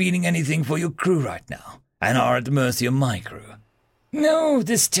even feeling anything for your crew right now, and are at the mercy of my crew. No,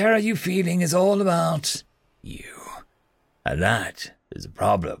 this terror you feeling is all about you. And that is a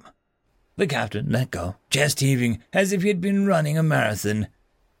problem. The captain let go, chest heaving as if he had been running a marathon.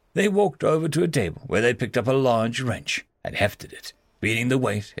 They walked over to a table where they picked up a large wrench and hefted it, beating the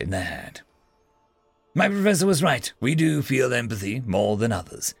weight in their hand. My professor was right. We do feel empathy more than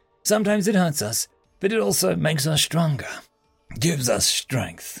others. Sometimes it hurts us, but it also makes us stronger. Gives us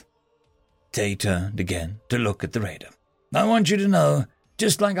strength. Tay turned again to look at the raider. I want you to know,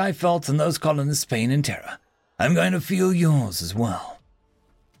 just like I felt in those colonists' pain and terror, I'm going to feel yours as well.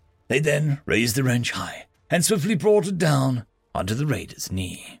 They then raised the wrench high and swiftly brought it down onto the raider's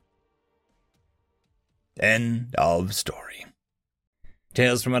knee. End of story.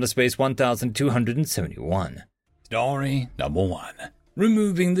 Tales from Outer Space 1271. Story number 1.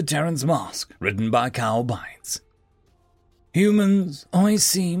 Removing the Terran's Mask, written by Kyle Bynes. Humans always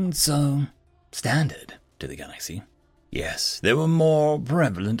seemed so standard to the galaxy. Yes, there were more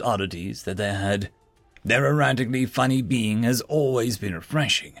prevalent oddities that they had. Their erratically funny being has always been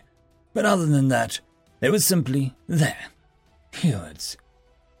refreshing. But other than that, they were simply there. Humans.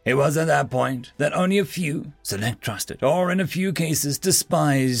 It was at that point that only a few select trusted, or in a few cases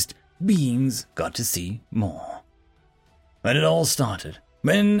despised, beings got to see more. When it all started,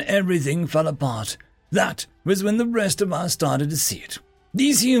 when everything fell apart, that was when the rest of us started to see it.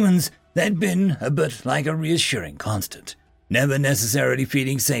 These humans, they'd been a bit like a reassuring constant, never necessarily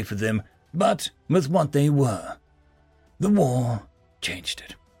feeling safe with them, but with what they were. The war changed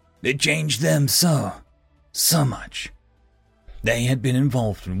it. It changed them so much. They had been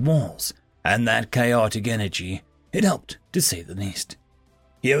involved in wars, and that chaotic energy, it helped, to say the least.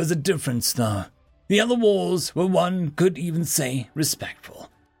 Here was a difference, though. The other wars were, one could even say, respectful,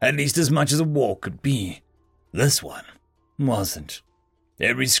 at least as much as a war could be. This one wasn't.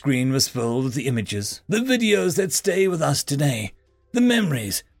 Every screen was filled with the images, the videos that stay with us today, the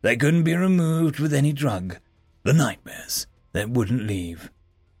memories that couldn't be removed with any drug, the nightmares that wouldn't leave.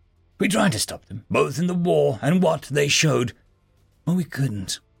 We tried to stop them, both in the war and what they showed, but we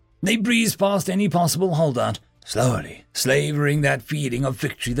couldn't. They breezed past any possible holdout, slowly slavering that feeling of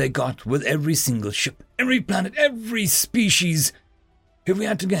victory they got with every single ship, every planet, every species. If we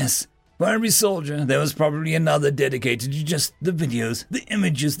had to guess, for every soldier, there was probably another dedicated to just the videos, the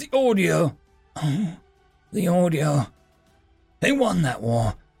images, the audio. Oh, the audio. They won that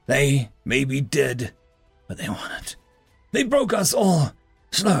war. They may be dead, but they won it. They broke us all,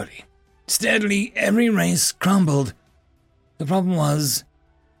 slowly. Steadily, every race crumbled. The problem was,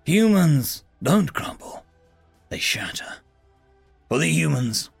 humans don't crumble. They shatter. For the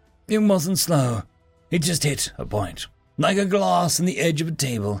humans, it wasn't slow. It just hit a point, like a glass on the edge of a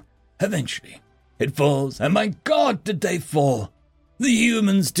table. Eventually, it falls, and my God, did they fall! The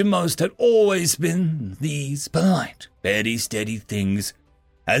humans to most had always been these polite, very steady things,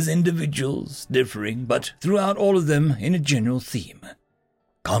 as individuals differing, but throughout all of them in a general theme.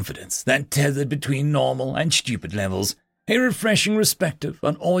 Confidence that tethered between normal and stupid levels, a refreshing perspective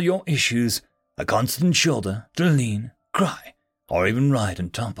on all your issues, a constant shoulder to lean, cry, or even ride on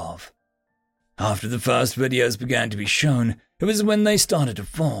top of. After the first videos began to be shown, it was when they started to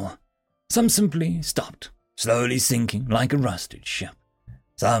fall. Some simply stopped, slowly sinking like a rusted ship.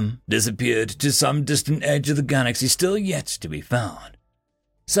 Some disappeared to some distant edge of the galaxy still yet to be found.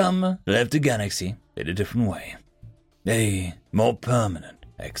 Some left the galaxy in a different way, a more permanent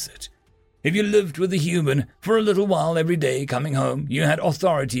exit. If you lived with a human for a little while every day coming home, you had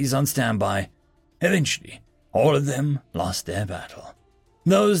authorities on standby. Eventually, all of them lost their battle.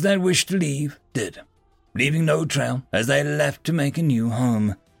 Those that wished to leave did, leaving no trail as they left to make a new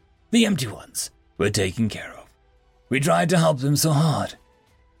home. The empty ones were taken care of. We tried to help them so hard,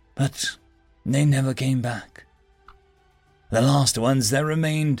 but they never came back. The last ones that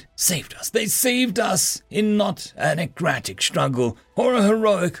remained saved us. They saved us in not an erratic struggle or a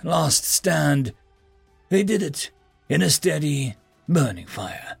heroic last stand. They did it in a steady, burning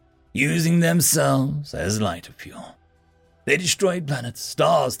fire, using themselves as lighter fuel. They destroyed planets,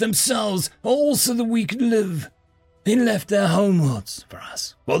 stars, themselves, all so that we could live. They left their homeworlds for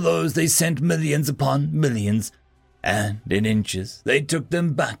us. For those they sent millions upon millions, and in inches they took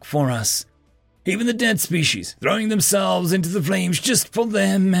them back for us. Even the dead species, throwing themselves into the flames just for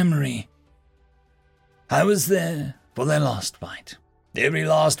their memory. I was there for their last fight. Every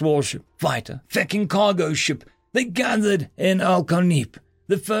last warship, fighter, fecking cargo ship, they gathered in Al-Khanip,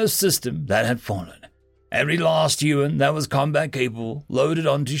 the first system that had fallen. Every last human that was combat capable loaded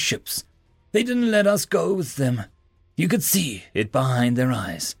onto ships. They didn't let us go with them. You could see it behind their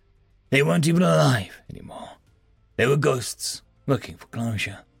eyes. They weren't even alive anymore. They were ghosts looking for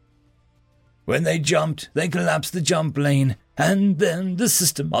closure. When they jumped, they collapsed the jump lane and then the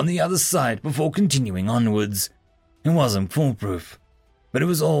system on the other side before continuing onwards. It wasn't foolproof, but it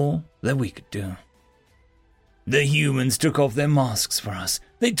was all that we could do. The humans took off their masks for us.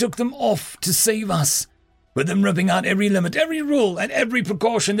 They took them off to save us, with them ripping out every limit, every rule, and every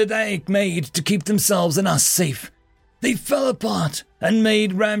precaution that they made to keep themselves and us safe. They fell apart and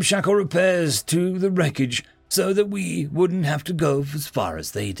made ramshackle repairs to the wreckage so that we wouldn't have to go as far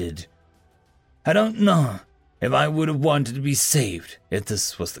as they did. I don't know if I would have wanted to be saved if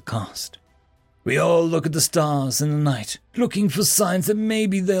this was the cost. We all look at the stars in the night, looking for signs that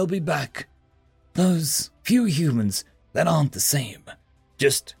maybe they'll be back. Those few humans that aren't the same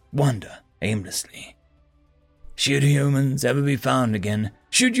just wander aimlessly. Should humans ever be found again,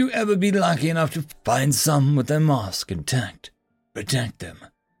 should you ever be lucky enough to find some with their mask intact, protect them,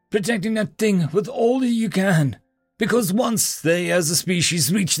 protecting that thing with all that you can, because once they as a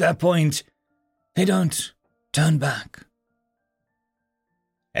species reach that point, they don't turn back.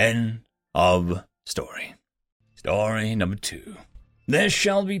 End of story. Story number 2. There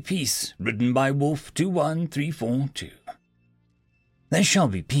Shall Be Peace, written by Wolf21342. There shall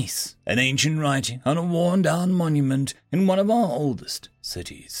be peace, an ancient writing on a worn-down monument in one of our oldest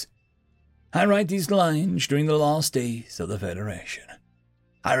cities. I write these lines during the last days of the Federation.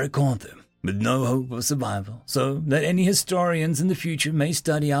 I record them with no hope of survival, so that any historians in the future may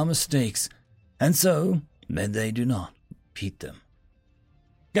study our mistakes, and so that they do not repeat them.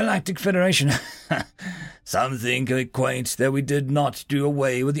 Galactic Federation. Some think it quaint that we did not do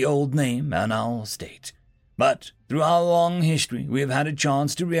away with the old name and our state. But through our long history, we have had a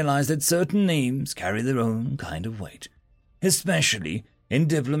chance to realize that certain names carry their own kind of weight, especially in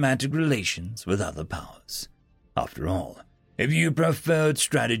diplomatic relations with other powers. After all, if your preferred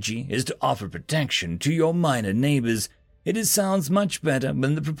strategy is to offer protection to your minor neighbors, it sounds much better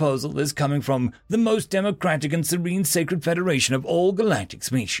when the proposal is coming from the most democratic and serene sacred federation of all galactic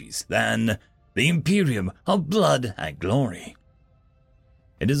species than the Imperium of Blood and Glory.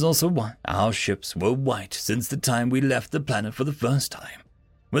 It is also why our ships were white since the time we left the planet for the first time.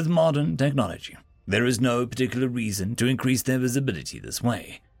 With modern technology, there is no particular reason to increase their visibility this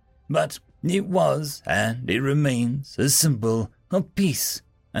way. But it was, and it remains, a symbol of peace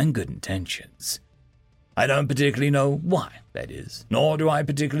and good intentions. I don't particularly know why that is, nor do I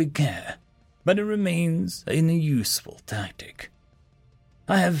particularly care, but it remains a useful tactic.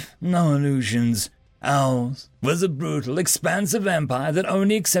 I have no illusions. Ours was a brutal, expansive empire that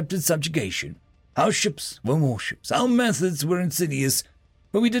only accepted subjugation. Our ships were warships, our methods were insidious,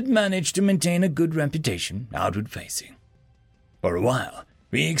 but we did manage to maintain a good reputation outward-facing. For a while,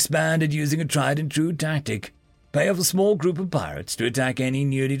 we expanded using a tried-and-true tactic. Pay off a small group of pirates to attack any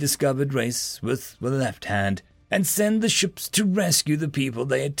newly discovered race with the left hand, and send the ships to rescue the people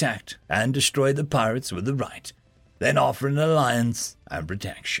they attacked and destroy the pirates with the right, then offer an alliance and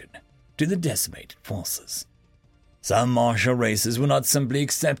protection to the decimated forces. Some martial races will not simply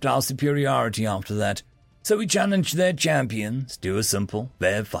accept our superiority after that, so we challenged their champions to a simple,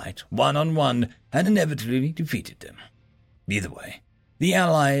 fair fight, one-on-one, and inevitably defeated them. Either way, the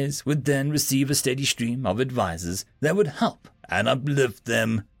allies would then receive a steady stream of advisors that would help and uplift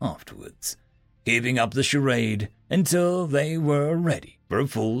them afterwards, keeping up the charade until they were ready for a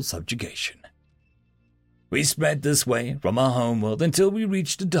full subjugation. We spread this way from our homeworld until we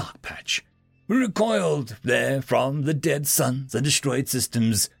reached a dark patch. We recoiled there from the dead suns and destroyed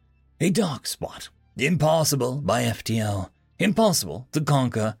systems. A dark spot, impassable by FTL, impossible to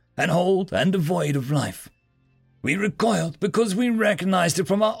conquer and hold and devoid of life. We recoiled because we recognized it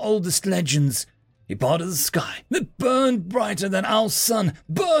from our oldest legends. A part of the sky that burned brighter than our sun,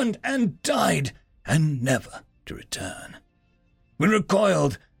 burned and died, and never to return. We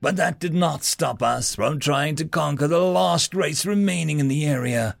recoiled, but that did not stop us from trying to conquer the last race remaining in the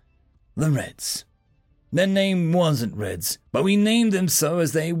area, the Reds. Their name wasn't Reds, but we named them so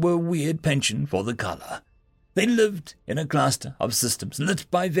as they were weird penchant for the color. They lived in a cluster of systems lit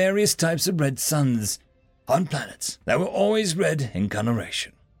by various types of red suns, on planets that were always red in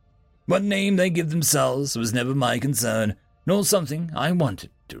coloration. What name they give themselves was never my concern, nor something I wanted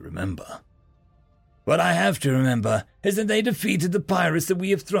to remember. What I have to remember is that they defeated the pirates that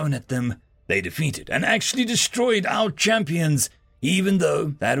we have thrown at them. They defeated and actually destroyed our champions, even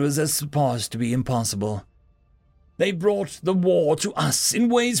though that was as supposed to be impossible. They brought the war to us in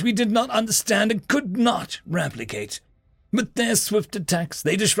ways we did not understand and could not replicate. With their swift attacks,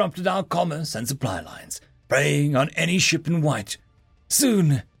 they disrupted our commerce and supply lines, preying on any ship in white.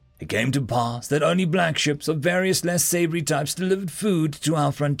 Soon, it came to pass that only black ships of various less savory types delivered food to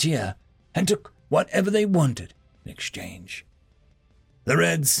our frontier and took whatever they wanted in exchange. The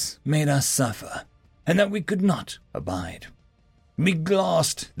Reds made us suffer, and that we could not abide. We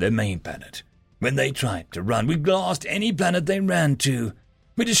glassed their main planet when they tried to run. We glassed any planet they ran to.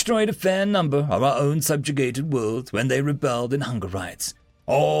 We destroyed a fair number of our own subjugated worlds when they rebelled in hunger rights,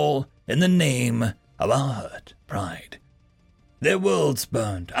 all in the name of our hurt pride. Their worlds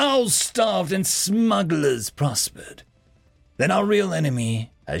burned, owls starved, and smugglers prospered. Then our real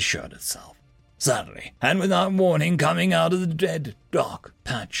enemy has showed itself, suddenly and without warning, coming out of the dead, dark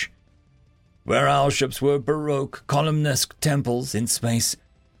patch. Where our ships were Baroque, columnesque temples in space,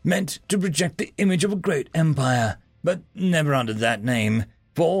 meant to project the image of a great empire, but never under that name,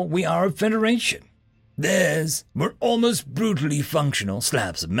 for we are a federation. Theirs were almost brutally functional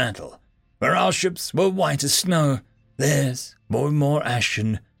slabs of metal. Where our ships were white as snow, theirs were more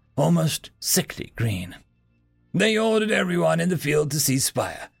ashen, almost sickly green. They ordered everyone in the field to cease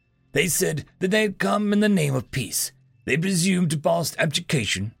fire. They said that they had come in the name of peace. They presumed to pass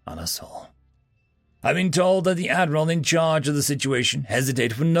abjuration on us all. I've been told that the admiral in charge of the situation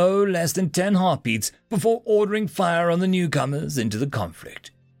hesitated for no less than 10 heartbeats before ordering fire on the newcomers into the conflict.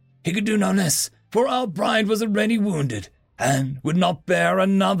 He could do no less, for our pride was already wounded and would not bear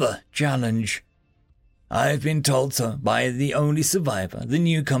another challenge. I've been told so by the only survivor the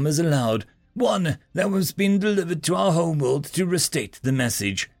newcomers allowed, one that was being delivered to our homeworld to restate the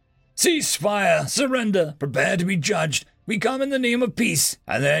message. Cease fire, surrender, prepare to be judged. We come in the name of peace,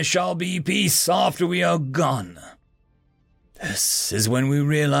 and there shall be peace after we are gone. This is when we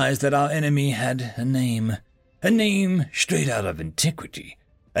realized that our enemy had a name straight out of antiquity,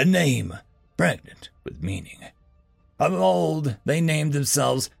 a name pregnant with meaning. Of old, they named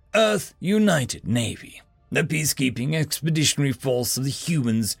themselves Earth United Navy, the peacekeeping expeditionary force of the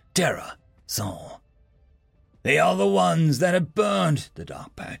humans, Terra Sol. They are the ones that have burned the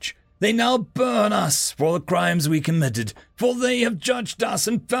Dark Patch. They now burn us for the crimes we committed, for they have judged us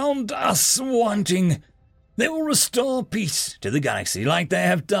and found us wanting. They will restore peace to the galaxy like they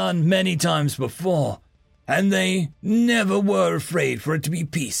have done many times before, and they never were afraid for it to be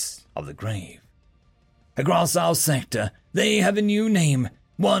peace of the grave. Across our sector, they have a new name,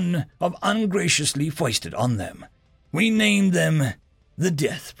 one of ungraciously foisted on them. We named them the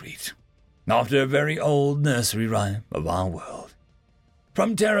Death Fleet, after a very old nursery rhyme of our world.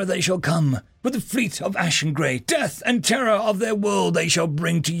 From Terra they shall come, with a fleet of ashen grey. Death and terror of their world they shall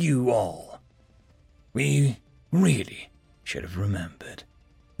bring to you all. We really should have remembered.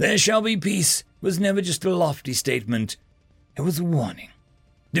 There shall be peace was never just a lofty statement. It was a warning.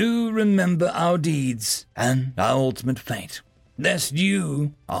 Do remember our deeds and our ultimate fate, lest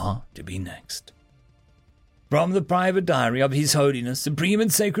you are to be next. From the private diary of His Holiness, Supreme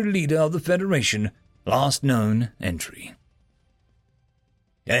and Sacred Leader of the Federation, last known entry.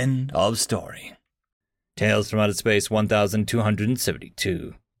 End of story. Tales from Outer Space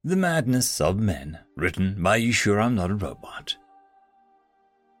 1272. The Madness of Men, written by You Sure I'm Not a Robot.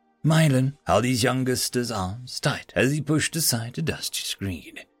 Mylan held his youngster's arms tight as he pushed aside a dusty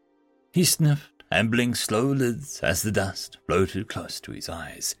screen. He sniffed and blinked slow lids as the dust floated close to his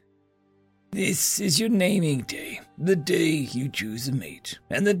eyes. This is your naming day, the day you choose a mate,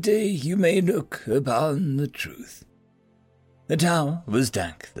 and the day you may look upon the truth. The tower was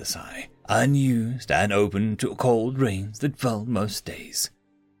dank this eye, unused and open to cold rains that fell most days.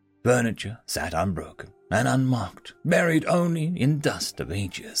 Furniture sat unbroken and unmarked, buried only in dust of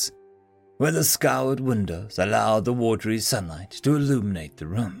ages, where the scoured windows allowed the watery sunlight to illuminate the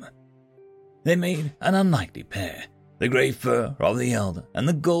room. They made an unlikely pair, the grey fur of the elder and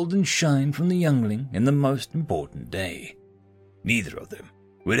the golden shine from the youngling in the most important day. Neither of them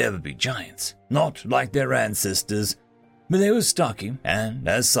would ever be giants, not like their ancestors, but they were stocky and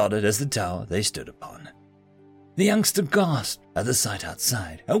as solid as the tower they stood upon. The youngster gasped at the sight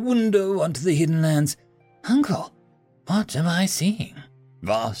outside, a window onto the hidden lands. Uncle, what am I seeing?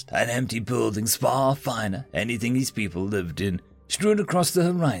 Vast and empty buildings, far finer anything these people lived in, strewed across the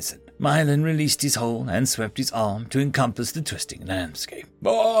horizon. Mylan released his hold and swept his arm to encompass the twisting landscape.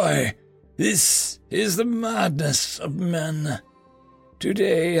 Boy, this is the madness of men.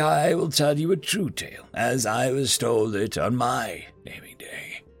 Today I will tell you a true tale, as I was told it on my naming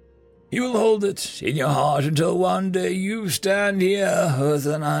day. You will hold it in your heart until one day you stand here with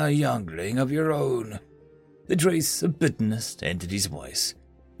a youngling of your own. The trace of bitterness entered his voice.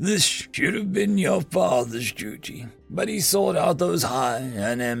 This should have been your father's duty, but he sought out those high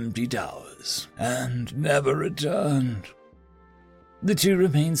and empty towers, and never returned. The two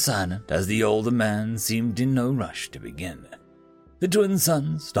remained silent as the older man seemed in no rush to begin. The twin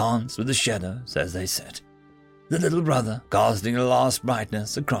sons danced with the shadows as they sat, the little brother casting a last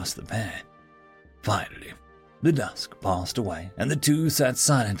brightness across the pair. Finally, the dusk passed away, and the two sat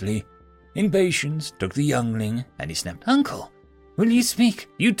silently. Impatience took the youngling, and he snapped, "Uncle, will you speak?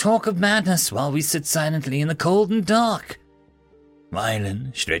 You talk of madness while we sit silently in the cold and dark."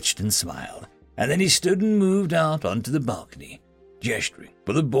 Mylan stretched and smiled, and then he stood and moved out onto the balcony, gesturing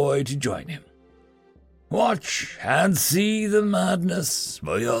for the boy to join him. "Watch and see the madness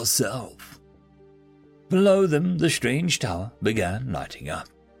for yourself." Below them, the strange tower began lighting up.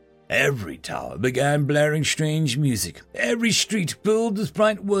 Every tower began blaring strange music. Every street filled with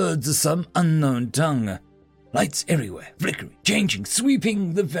bright words of some unknown tongue. Lights everywhere, flickering, changing,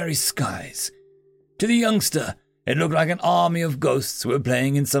 sweeping the very skies. To the youngster, it looked like an army of ghosts were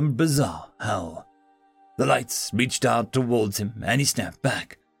playing in some bizarre hell. The lights reached out towards him, and he snapped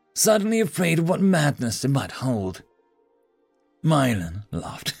back, suddenly afraid of what madness it might hold. Mylan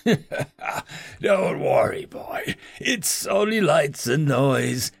laughed. "Don't worry, boy. It's only lights and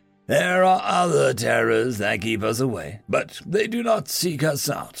noise. There are other terrors that keep us away, but they do not seek us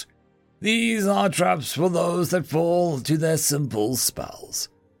out. These are traps for those that fall to their simple spells.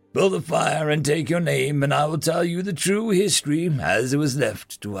 Build a fire and take your name, and I will tell you the true history as it was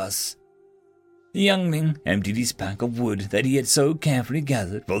left to us." The youngling emptied his pack of wood that he had so carefully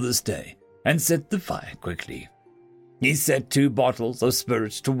gathered for this day, and set the fire quickly. He set 2 bottles of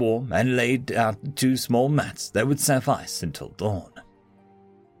spirits to warm and laid out 2 small mats that would suffice until dawn.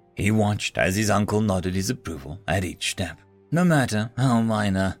 He watched as his uncle nodded his approval at each step, no matter how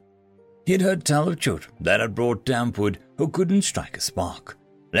minor. He had heard tell of children that had brought damp wood who couldn't strike a spark,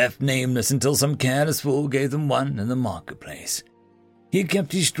 left nameless until some careless fool gave them one in the marketplace. He had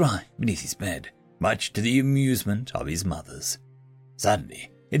kept his dry beneath his bed, much to the amusement of his mothers.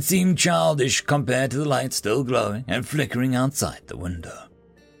 Suddenly, it seemed childish compared to the light still glowing and flickering outside the window.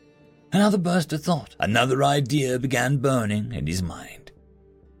 Another burst of thought, another idea began burning in his mind.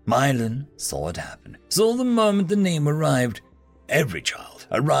 Mylan saw it happen, saw the moment the name arrived. Every child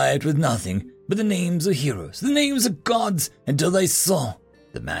arrived with nothing but the names of heroes, the names of gods, until they saw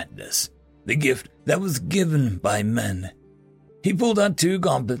the madness, the gift that was given by men. He pulled out 2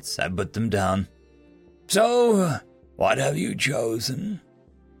 goblets and put them down. "So, what have you chosen?"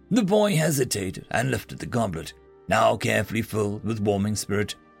 The boy hesitated and lifted the goblet, now carefully filled with warming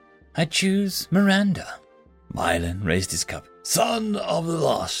spirit. "I choose Miranda." Mylan raised his cup. "Son of the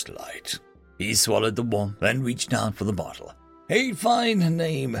Lost Light." He swallowed the warmth and reached out for the bottle. "A fine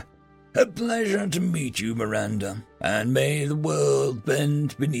name. A pleasure to meet you, Miranda, and may the world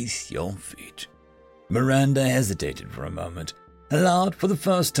bend beneath your feet." Miranda hesitated for a moment, allowed for the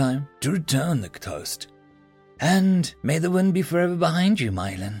first time to return the toast. "And may the wind be forever behind you,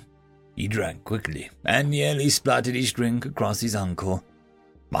 Mylan." He drank quickly and nearly splattered his drink across his uncle.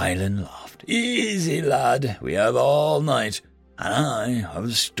 Mylan laughed. "Easy, lad. We have all night, and I have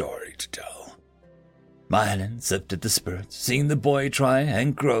a story to tell." Mylan sipped at the spirits, seeing the boy try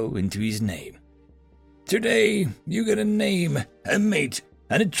and grow into his name. "Today, you get a name, a mate,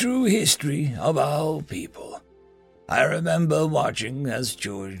 and a true history of our people. I remember watching as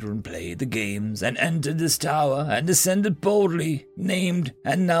children played the games and entered this tower and descended boldly, named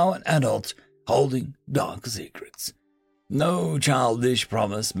and now an adult, holding dark secrets. No childish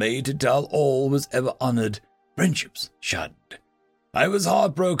promise made to tell all was ever honored, friendships shunned. I was a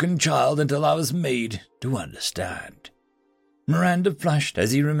heartbroken child until I was made to understand." Miranda flushed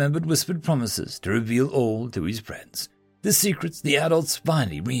as he remembered whispered promises to reveal all to his friends, the secrets the adults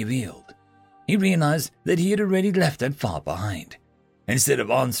finally revealed. He realized that he had already left that far behind. Instead of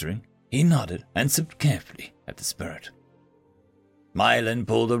answering, he nodded and sipped carefully at the spirit. Mylan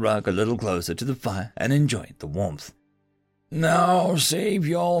pulled the rug a little closer to the fire and enjoyed the warmth. "Now save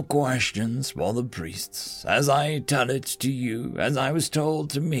your questions for the priests, as I tell it to you as I was told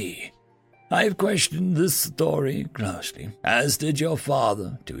to me. I have questioned this story closely, as did your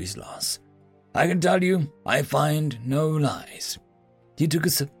father to his loss. I can tell you I find no lies." He took a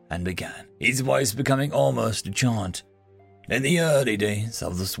sip and began, his voice becoming almost a chant. "In the early days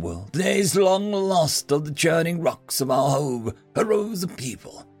of this world, days long lost of the churning rocks of our home, arose a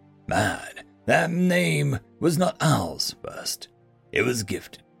people, mad. That name was not ours first. It was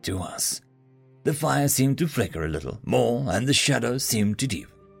gifted to us." The fire seemed to flicker a little more, and the shadows seemed to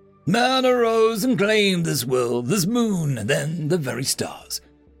deepen. "Man arose and claimed this world, this moon, then the very stars.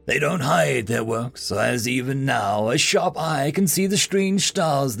 They don't hide their works, so as even now a sharp eye can see the strange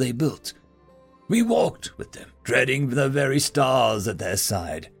stars they built. We walked with them, treading the very stars at their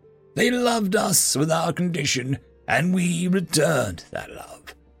side. They loved us without condition, and we returned that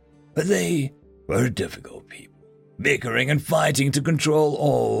love. But they were a difficult people, bickering and fighting to control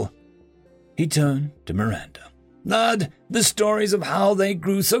all. He turned to Miranda. Lad, the stories of how they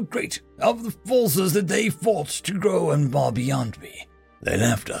grew so great, of the forces that they fought to grow and far beyond me. They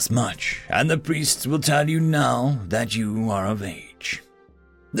left us much, and the priests will tell you now that you are of age.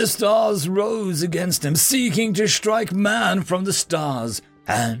 The stars rose against them, seeking to strike man from the stars,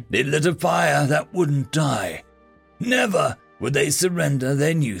 and it lit a fire that wouldn't die. Never would they surrender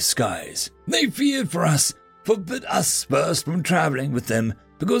their new skies. They feared for us, forbid us first from traveling with them,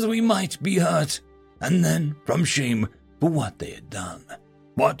 because we might be hurt, and then from shame for what they had done,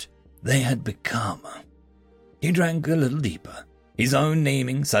 what they had become. He drank a little deeper, his own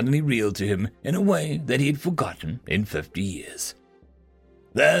naming suddenly real to him in a way that he had forgotten in 50 years.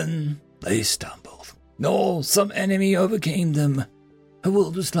 Then they stumbled. Or some enemy overcame them. Her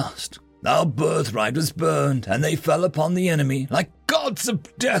world was lost. Our birthright was burned, and they fell upon the enemy like gods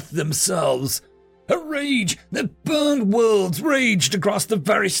of death themselves. A rage that burned worlds raged across the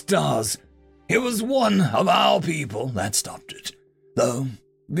very stars. It was one of our people that stopped it, though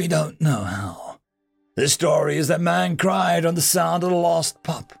we don't know how. The story is that man cried on the sound of the lost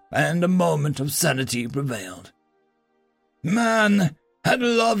pup, and a moment of sanity prevailed. Man had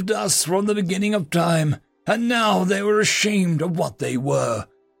loved us from the beginning of time, and now they were ashamed of what they were.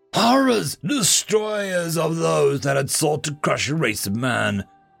 Horrors, destroyers of those that had sought to crush a race of man.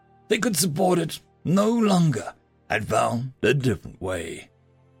 They could support it no longer, had found a different way.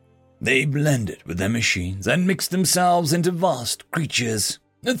 They blended with their machines and mixed themselves into vast creatures,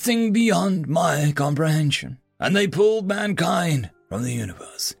 a thing beyond my comprehension, and they pulled mankind from the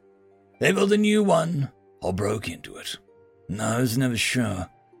universe. They built a new one, or broke into it. I was never sure.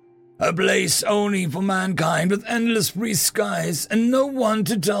 A place only for mankind with endless free skies and no one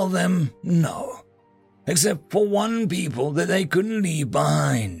to tell them no, except for one people that they couldn't leave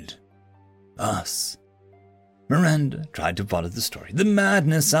behind. Us. Miranda tried to follow the story. The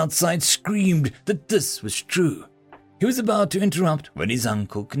madness outside screamed that this was true. He was about to interrupt when his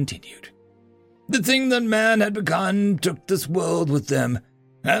uncle continued. The thing that man had begun took this world with them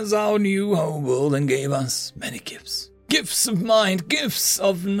as our new homeworld and gave us many gifts. Gifts of mind, gifts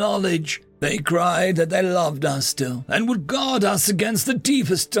of knowledge. They cried that they loved us still and would guard us against the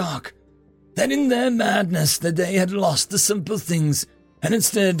deepest dark. That in their madness that they had lost the simple things and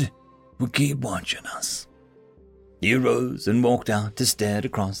instead would keep watching us. He arose and walked out to stare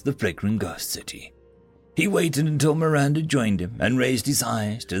across the flickering ghost city. He waited until Miranda joined him and raised his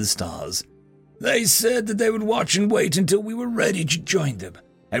eyes to the stars. They said that they would watch and wait until we were ready to join them,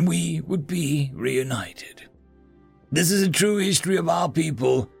 and we would be reunited. This is a true history of our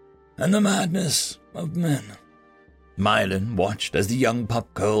people and the madness of men. Mylan watched as the young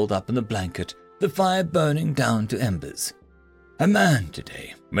pup curled up in the blanket, the fire burning down to embers. A man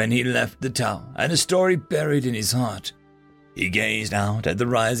today, when he left the tower and a story buried in his heart. He gazed out at the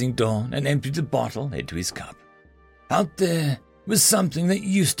rising dawn and emptied the bottle into his cup. Out there was something that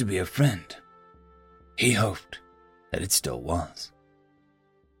used to be a friend. He hoped that it still was.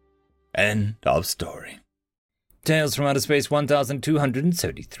 End of story. Tales from Outer Space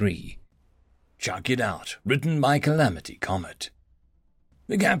 1273. Chuck It Out, written by Calamity Comet.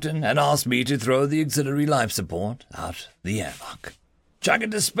 The captain had asked me to throw the auxiliary life support out the airlock. Chuck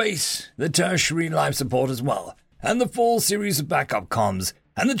it to space, the tertiary life support as well, and the full series of backup comms,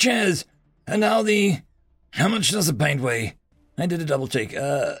 and the chairs, and now the... How much does the paint weigh? I did a double check.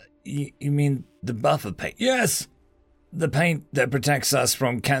 You mean the buffer paint? Yes! The paint that protects us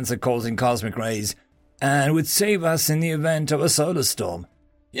from cancer-causing cosmic rays, and would save us in the event of a solar storm.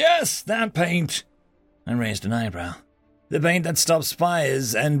 Yes, that paint! I raised an eyebrow. The paint that stops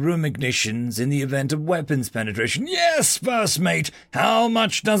fires and room ignitions in the event of weapons penetration. Yes, first mate! How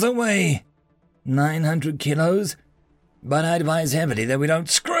much does it weigh? 900 kilos? But I advise heavily that we don't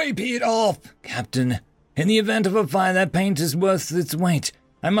scrape it off, Captain. In the event of a fire, that paint is worth its weight.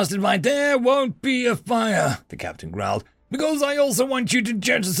 I must advise there won't be a fire, the captain growled, because I also want you to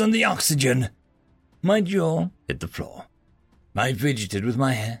jettison the oxygen. My jaw hit the floor. I fidgeted with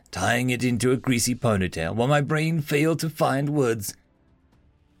my hair, tying it into a greasy ponytail while my brain failed to find words.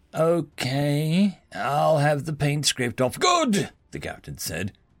 Okay, I'll have the paint scraped off. Good, the captain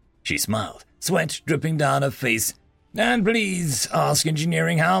said. She smiled, sweat dripping down her face. And please ask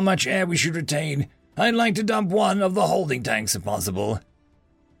engineering how much air we should retain. I'd like to dump one of the holding tanks if possible.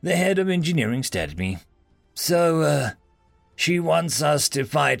 The head of engineering stared at me. So, she wants us to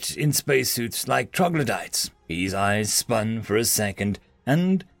fight in spacesuits like troglodytes. His eyes spun for a second,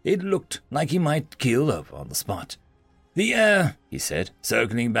 and it looked like he might keel over on the spot. The air, he said,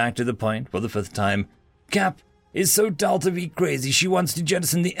 circling back to the point for the 5th time. Cap, is so Delta V crazy she wants to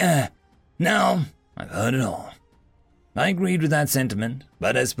jettison the air. Now, I've heard it all. I agreed with that sentiment,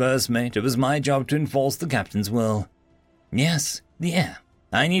 but as first mate, it was my job to enforce the captain's will. Yes, the air.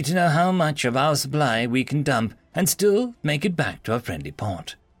 I need to know how much of our supply we can dump and still make it back to our friendly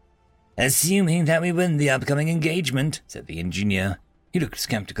port. Assuming that we win the upcoming engagement, said the engineer. He looked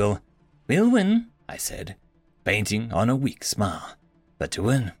skeptical. We'll win, I said, painting on a weak smile. But to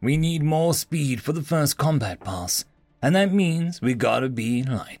win, we need more speed for the first combat pass, and that means we gotta be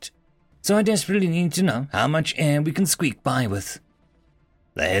light. So I desperately need to know how much air we can squeak by with.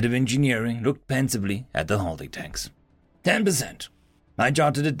 The head of engineering looked pensively at the holding tanks. 10%. I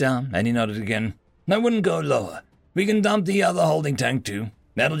jotted it down, and he nodded again. I wouldn't go lower. We can dump the other holding tank too.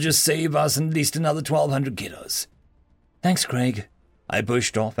 That'll just save us at least another 1,200 kilos. Thanks, Craig. I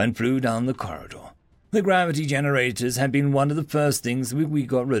pushed off and flew down the corridor. The gravity generators had been one of the first things we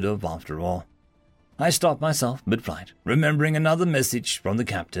got rid of after all. I stopped myself mid-flight, remembering another message from the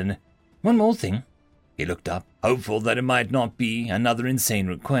captain. One more thing. He looked up, hopeful that it might not be another insane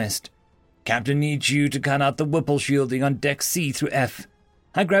request. Captain needs you to cut out the Whipple shielding on deck C through F.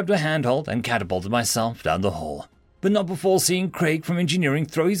 I grabbed a handhold and catapulted myself down the hall, but not before seeing Craig from engineering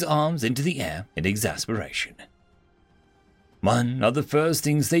throw his arms into the air in exasperation. One of the first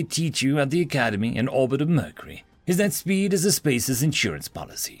things they teach you at the Academy in orbit of Mercury is that speed is a space's insurance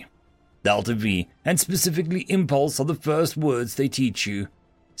policy. Delta V, and specifically impulse, are the first words they teach you.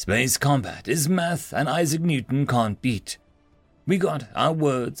 Space combat is math and Isaac Newton can't beat. We got our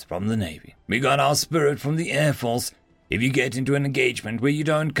words from the Navy. We got our spirit from the Air Force. If you get into an engagement where you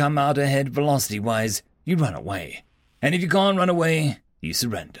don't come out ahead velocity-wise, you run away. And if you can't run away, you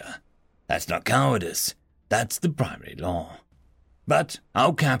surrender. That's not cowardice. That's the primary law. But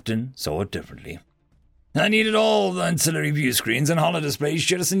our captain saw it differently. I needed all the ancillary view screens and holo displays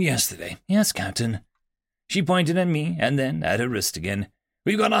jettisoned yesterday. Yes, Captain. She pointed at me and then at her wrist again.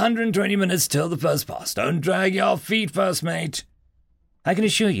 We've got 120 minutes till the first pass. Don't drag your feet, first mate. I can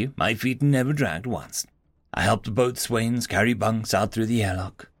assure you, my feet never dragged once. I helped the boat swains carry bunks out through the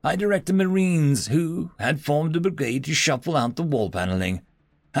airlock. I directed Marines, who had formed a brigade, to shuffle out the wall paneling.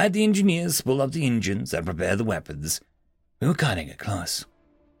 I had the engineers spool up the engines and prepare the weapons. We were cutting it close.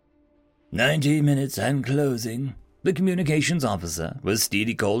 90 minutes and closing. The communications officer was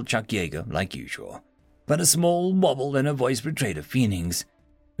steely cold Chuck Yeager, like usual, but a small wobble in her voice betrayed her feelings.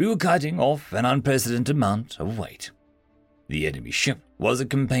 We were cutting off an unprecedented amount of weight. The enemy ship was a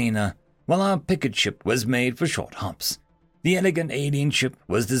campaigner, while our picket ship was made for short hops. The elegant alien ship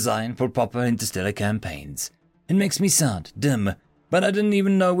was designed for proper interstellar campaigns. It makes me sound dim, but I didn't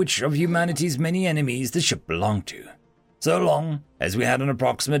even know which of humanity's many enemies the ship belonged to. So long as we had an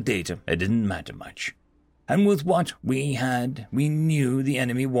approximate data, it didn't matter much. And with what we had, we knew the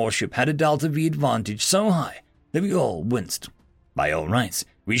enemy warship had a Delta V advantage so high that we all winced. By all rights,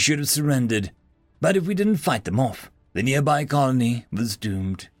 we should have surrendered, but if we didn't fight them off, the nearby colony was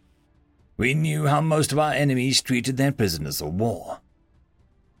doomed. We knew how most of our enemies treated their prisoners of war.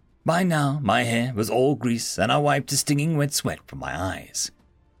 By now, my hair was all grease, and I wiped a stinging wet sweat from my eyes.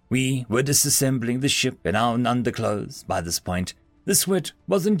 We were disassembling the ship in our underclothes by this point. The sweat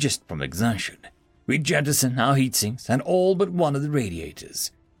wasn't just from exertion. We jettisoned our heat sinks and all but one of the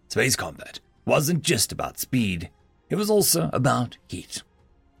radiators. Space combat wasn't just about speed. It was also about heat.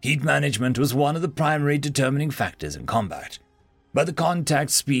 Heat management was one of the primary determining factors in combat. But the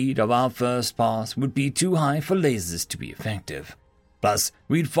contact speed of our first pass would be too high for lasers to be effective. Plus,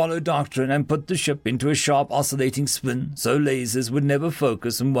 we'd follow doctrine and put the ship into a sharp oscillating spin so lasers would never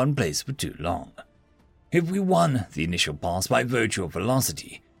focus in one place for too long. If we won the initial pass by virtue of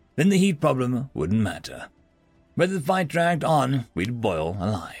velocity, then the heat problem wouldn't matter. But if the fight dragged on, we'd boil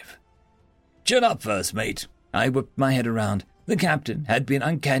alive. Chin up, first mate. I whipped my head around. The captain had the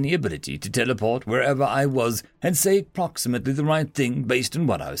uncanny ability to teleport wherever I was and say approximately the right thing based on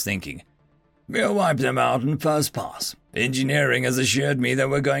what I was thinking. We'll wipe them out in first pass. Engineering has assured me that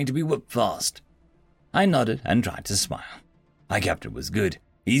we're going to be whipped fast. I nodded and tried to smile. My captain was good,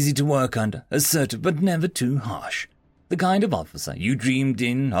 easy to work under, assertive but never too harsh. The kind of officer you dreamed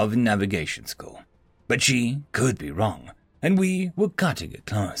of in navigation school. But she could be wrong, and we were cutting it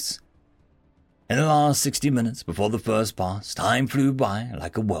close. In the last 60 minutes before the first pass, time flew by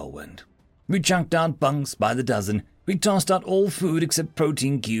like a whirlwind. We chunked out bunks by the dozen. We tossed out all food except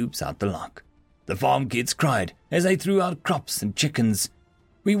protein cubes out the lock. The farm kids cried as they threw out crops and chickens.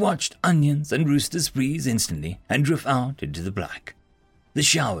 We watched onions and roosters freeze instantly and drift out into the black. The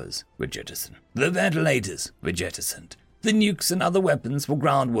showers were jettisoned. The ventilators were jettisoned. The nukes and other weapons for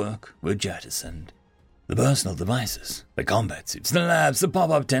groundwork were jettisoned. The personal devices, the combat suits, the labs, the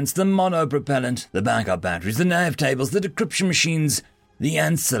pop-up tents, the monopropellant, the backup batteries, the nav tables, the decryption machines, the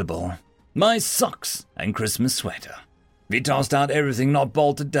Ansible, my socks and Christmas sweater. We tossed out everything not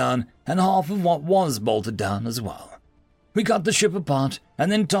bolted down and half of what was bolted down as well. We cut the ship apart and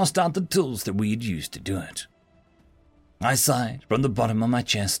then tossed out the tools that we had used to do it. I sighed from the bottom of my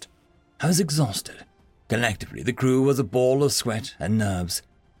chest. I was exhausted. Collectively, the crew was a ball of sweat and nerves.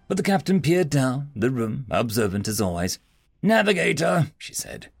 But the captain peered down the room, observant as always. "Navigator," she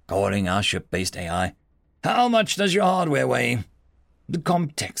said, calling our ship-based AI. "How much does your hardware weigh?" The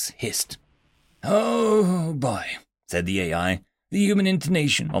Comtex hissed. "Oh, boy," said the AI, the human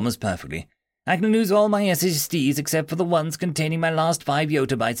intonation almost perfectly. "I can lose all my SSDs except for the ones containing my last 5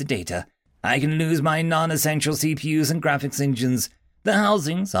 yottabytes of data. I can lose my non-essential CPUs and graphics engines. The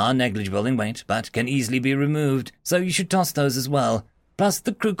housings are negligible in weight, but can easily be removed, so you should toss those as well. Plus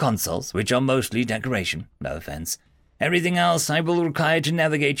the crew consoles, which are mostly decoration, no offense. Everything else I will require to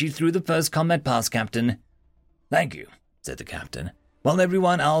navigate you through the first combat pass, Captain." "Thank you," said the captain, while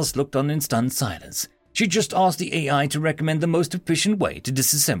everyone else looked on in stunned silence. She just asked the AI to recommend the most efficient way to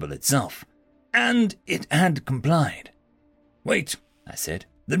disassemble itself. And it had complied. "Wait," I said,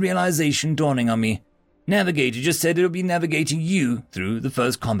 the realization dawning on me. "Navigator just said it'll be navigating you through the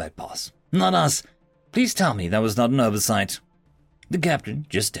first combat pass, not us. Please tell me that was not an oversight." The captain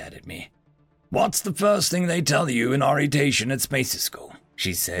just stared at me. "What's the first thing they tell you in orientation at space school?"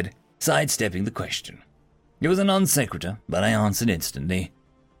 she said, sidestepping the question. It was a non sequitur, but I answered instantly.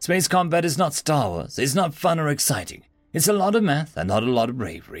 "Space combat is not Star Wars. It's not fun or exciting. It's a lot of math and not a lot of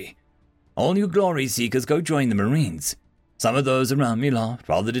bravery. All you glory seekers go join the Marines." Some of those around me laughed,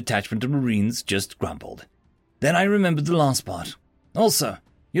 while the detachment of Marines just grumbled. Then I remembered the last part. "Also,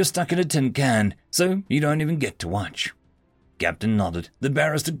 you're stuck in a tin can, so you don't even get to watch." Captain nodded, the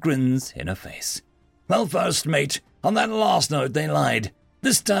barrister grins in her face. "Well, first mate, on that last note they lied.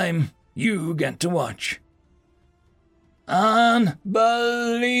 This time, you get to watch."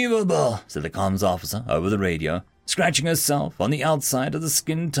 "Unbelievable," said the comms officer over the radio, scratching herself on the outside of the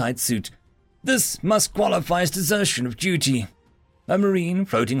skin-tight suit. "This must qualify as desertion of duty." A Marine,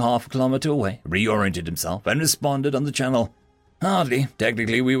 floating half a kilometer away, reoriented himself and responded on the channel. "Hardly.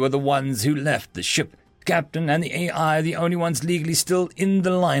 Technically, we were the ones who left the ship. The captain and the AI are the only ones legally still in the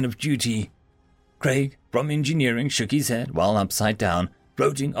line of duty." Craig, from engineering, shook his head while upside down,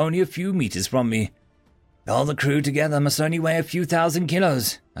 floating only a few meters from me. "All the crew together must only weigh a few thousand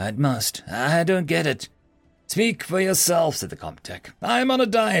kilos. At most. I don't get it." "Speak for yourself," said the Comtech. "I'm on a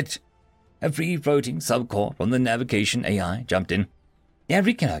diet." A free-floating subcorp from the navigation AI jumped in.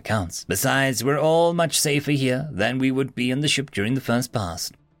 "Every kilo counts. Besides, we're all much safer here than we would be in the ship during the first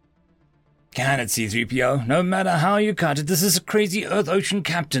pass." "Can it, C-3PO? No matter how you cut it, this is a crazy Earth-Ocean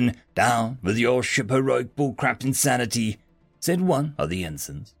captain. Down with your ship heroic bullcrap insanity," said one of the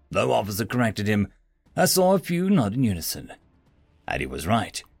ensigns. No officer corrected him. I saw a few nod in unison. And he was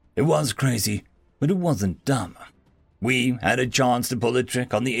right. It was crazy, but it wasn't dumb. We had a chance to pull a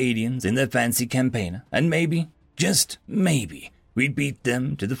trick on the aliens in their fancy campaigner, and maybe, just maybe, we'd beat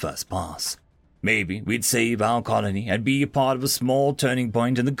them to the first pass. Maybe we'd save our colony and be a part of a small turning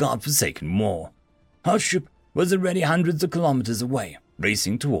point in the godforsaken war. Our ship was already hundreds of kilometers away,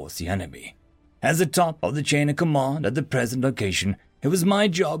 racing towards the enemy. As the top of the chain of command at the present location, it was my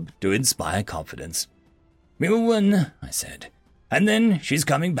job to inspire confidence. "We will win," I said, "and then she's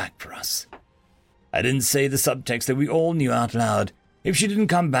coming back for us." I didn't say the subtext that we all knew out loud. If she didn't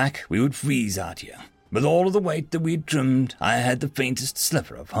come back, we would freeze out here. With all of the weight that we'd trimmed, I had the faintest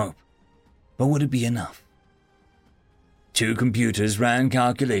sliver of hope. But would it be enough? 2 computers ran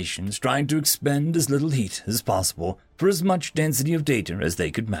calculations trying to expend as little heat as possible for as much density of data as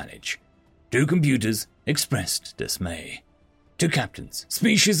they could manage. 2 computers expressed dismay. 2 captains,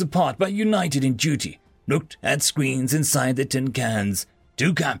 species apart but united in duty, looked at screens inside their tin cans.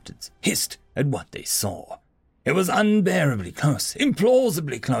 2 captains hissed at what they saw. It was unbearably close,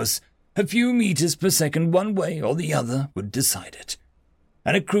 implausibly close. A few meters per second one way or the other would decide it.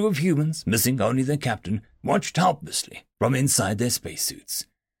 And a crew of humans, missing only their captain, watched helplessly from inside their spacesuits.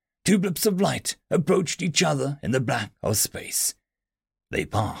 2 blips of light approached each other in the black of space. They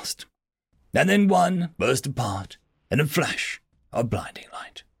passed. And then one burst apart in a flash of blinding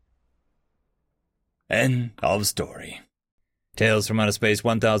light. End of story. Tales from Outer Space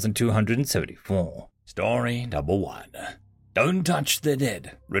 1274. Story number 1. Don't Touch the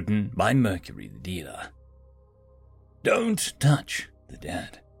Dead, written by Mercury the Dealer. Don't touch the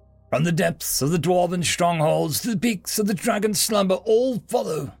dead. From the depths of the dwarven strongholds to the peaks of the dragon slumber, all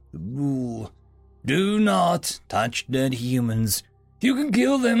follow the rule. Do not touch dead humans. You can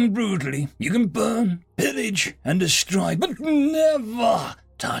kill them brutally, you can burn, pillage, and destroy, but never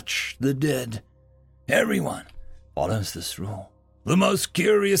touch the dead. Everyone follows this rule. The most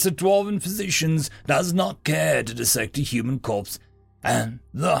curious of dwarven physicians does not care to dissect a human corpse, and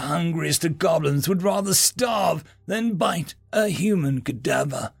the hungriest of goblins would rather starve than bite a human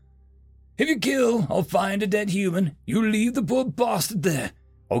cadaver. If you kill or find a dead human, you leave the poor bastard there,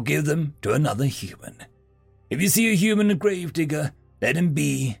 or give them to another human. If you see a human gravedigger, let him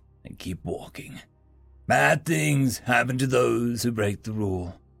be and keep walking. Bad things happen to those who break the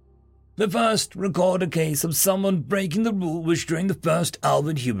rule. The first recorded case of someone breaking the rule was during the First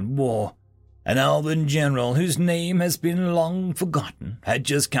Elven-Human War. An elven general whose name has been long forgotten had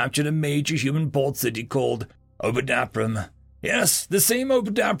just captured a major human port city called Oberdaprum. Yes, the same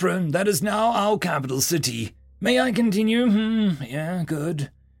Oberdaprum that is now our capital city. May I continue? Yeah,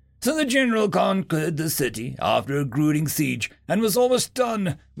 good. So the general conquered the city after a grueling siege and was almost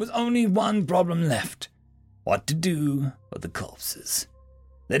done with only one problem left. What to do with the corpses.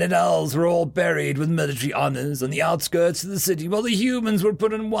 The dead elves were all buried with military honors on the outskirts of the city while the humans were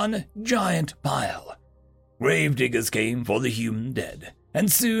put in one giant pile. Gravediggers came for the human dead, and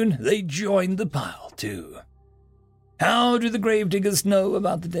soon they joined the pile too. How do the gravediggers know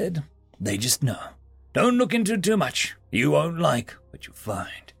about the dead? They just know. Don't look into it too much. You won't like what you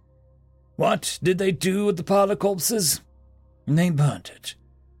find. What did they do with the pile of corpses? They burnt it.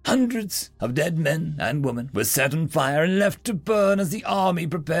 Hundreds of dead men and women were set on fire and left to burn as the army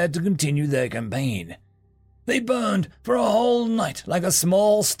prepared to continue their campaign. They burned for a whole night like a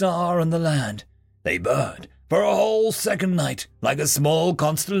small star on the land. They burned for a whole second night like a small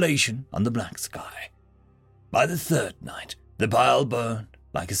constellation on the black sky. By the third night, the pile burned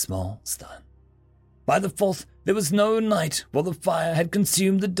like a small sun. By the fourth, there was no night, for the fire had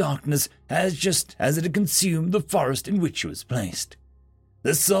consumed the darkness just as it had consumed the forest in which it was placed.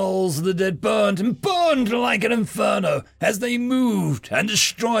 The souls of the dead burned and burned like an inferno as they moved and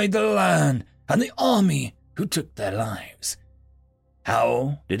destroyed the land and the army who took their lives.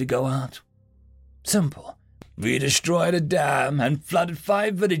 How did it go out? Simple. We destroyed a dam and flooded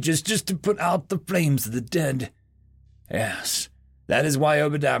 5 villages just to put out the flames of the dead. Yes, that is why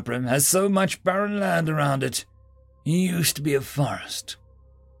Oberdaprum has so much barren land around it. It used to be a forest.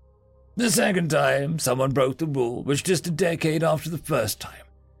 The second time someone broke the rule was just a decade after the first time.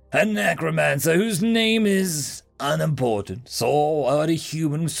 A necromancer whose name is unimportant saw what a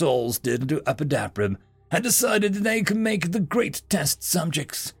human souls did to Oberdaprum and decided that they could make the great test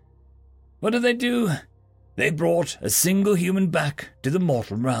subjects. What did they do? They brought a single human back to the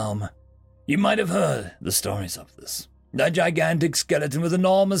mortal realm. You might have heard the stories of this. A gigantic skeleton with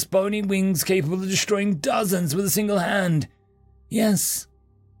enormous bony wings capable of destroying dozens with a single hand. Yes,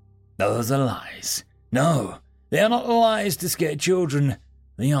 those are lies. No, they are not lies to scare children.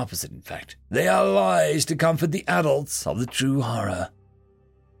 The opposite, in fact. They are lies to comfort the adults of the true horror.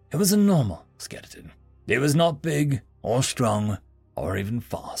 It was a normal skeleton. It was not big or strong or even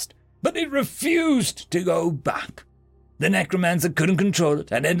fast, but it refused to go back. The necromancer couldn't control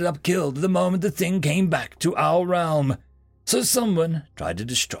it and ended up killed the moment the thing came back to our realm. So someone tried to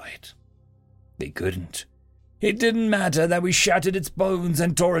destroy it. They couldn't. It didn't matter that we shattered its bones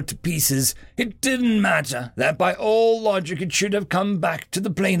and tore it to pieces. It didn't matter that by all logic it should have come back to the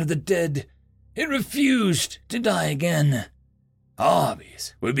plane of the dead. It refused to die again.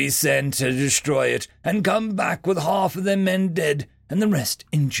 Armies would be sent to destroy it and come back with half of their men dead and the rest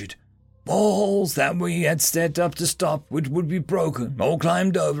injured. Walls that we had set up to stop which would be broken or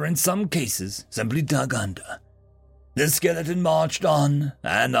climbed over, in some cases simply dug under. The skeleton marched on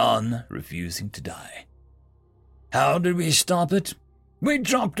and on, refusing to die. How did we stop it? We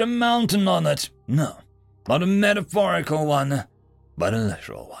dropped a mountain on it. No, not a metaphorical one, but a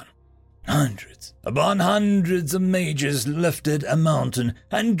literal one. Hundreds upon hundreds of mages lifted a mountain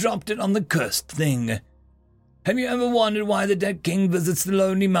and dropped it on the cursed thing. Have you ever wondered why the dead king visits the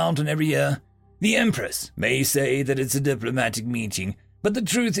lonely mountain every year? The empress may say that it's a diplomatic meeting, but the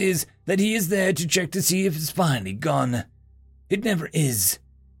truth is that he is there to check to see if it's finally gone. It never is.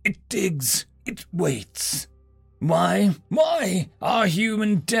 It digs. It waits. Why? Why are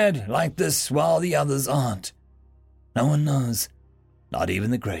humans dead like this while the others aren't? No one knows. Not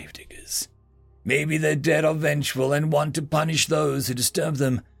even the gravediggers. Maybe they're dead or vengeful and want to punish those who disturb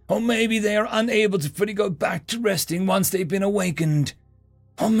them. Or maybe they are unable to fully go back to resting once they've been awakened.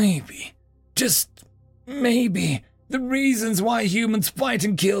 Or maybe, just maybe, the reasons why humans fight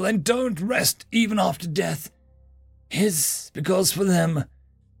and kill and don't rest even after death is because for them,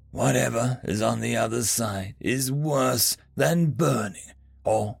 whatever is on the other side is worse than burning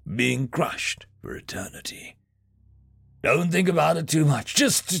or being crushed for eternity. Don't think about it too much.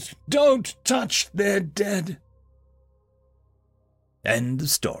 Just don't touch their dead. End of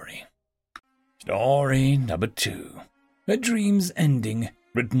story. Story number 2. A Dream's Ending,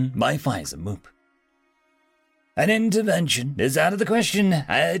 written by Pfizer Moop. An intervention is out of the question.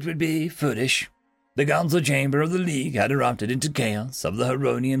 It would be foolish. The council chamber of the League had erupted into chaos. Of the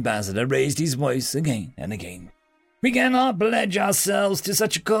Heroni ambassador raised his voice again and again. We cannot pledge ourselves to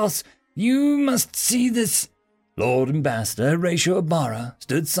such a course. You must see this. Lord Ambassador Horatio Ibarra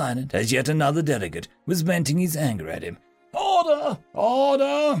stood silent as yet another delegate was venting his anger at him. Order!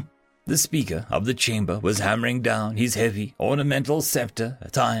 Order! The speaker of the chamber was hammering down his heavy ornamental scepter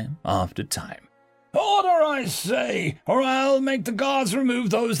time after time. Order, I say, or I'll make the guards remove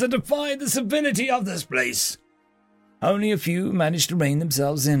those that defy the civility of this place. Only a few managed to rein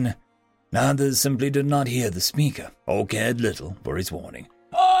themselves in. Others simply did not hear the speaker, or cared little for his warning.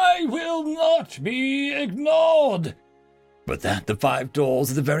 I will not be ignored. With that, the 5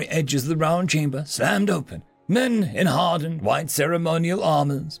 doors at the very edges of the round chamber slammed open. Men in hardened white ceremonial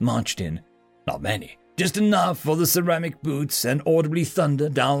armors marched in. Not many, just enough for the ceramic boots and audibly thunder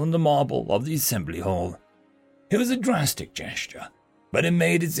down the marble of the assembly hall. It was a drastic gesture, but it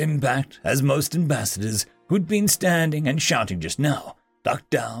made its impact as most ambassadors who'd been standing and shouting just now ducked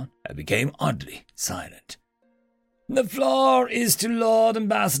down and became oddly silent. The floor is to Lord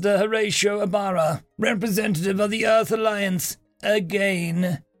Ambassador Horatio Ibarra, representative of the Earth Alliance,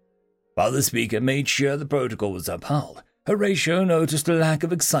 again. While the speaker made sure the protocol was upheld, Horatio noticed a lack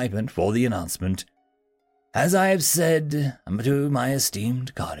of excitement for the announcement. As I have said to my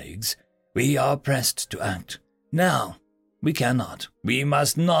esteemed colleagues, we are pressed to act. Now, we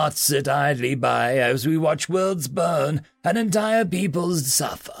must not sit idly by as we watch worlds burn and entire peoples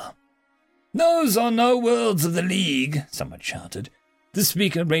suffer. Those are no worlds of the League, someone shouted. The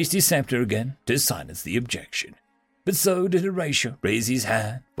speaker raised his scepter again to silence the objection. But so did Horatio raise his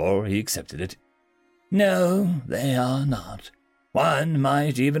hand, for he accepted it. No, they are not. One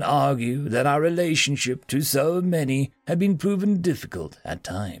might even argue that our relationship to so many had been proven difficult at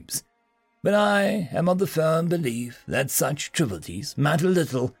times. But I am of the firm belief that such trivialities matter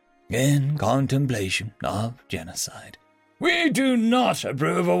little in contemplation of genocide. We do not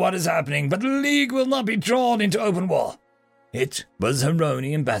approve of what is happening, but the League will not be drawn into open war. It was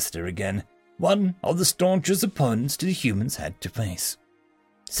Heroni Ambassador again, one of the staunchest opponents the humans had to face.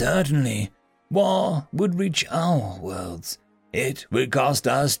 Certainly, war would reach our worlds. It would cost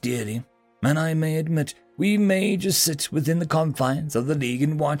us dearly, and I may admit we may just sit within the confines of the League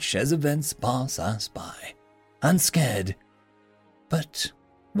and watch as events pass us by, unscared. But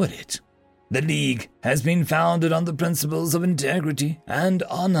would it? The League has been founded on the principles of integrity and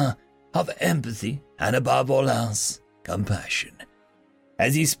honor, of empathy, and above all else, compassion.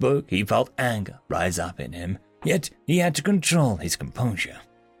 As he spoke, he felt anger rise up in him, yet he had to control his composure.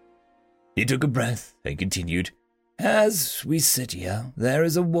 He took a breath and continued, As we sit here, there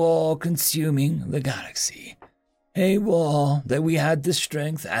is a war consuming the galaxy. A war that we had the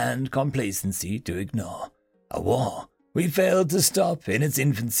strength and complacency to ignore. A war we failed to stop in its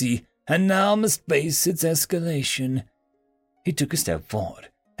infancy and now must face its escalation. He took a step forward.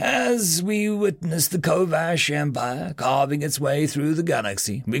 As we witness the Kovash Empire carving its way through the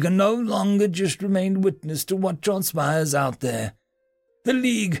galaxy, we can no longer just remain witness to what transpires out there. The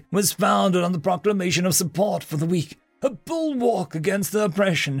League was founded on the proclamation of support for the weak, a bulwark against the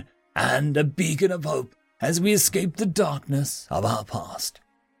oppression, and a beacon of hope as we escape the darkness of our past.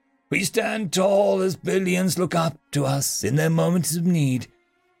 We stand tall as billions look up to us in their moments of need,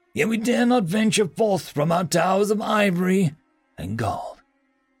 yet we dare not venture forth from our towers of ivory and gold.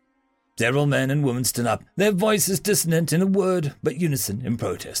 Several men and women stood up, their voices dissonant in a word but unison in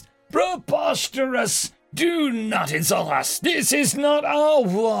protest. Preposterous! Do not insult us! This is not our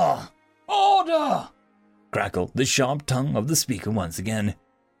war! Order! Crackled the sharp tongue of the speaker once again.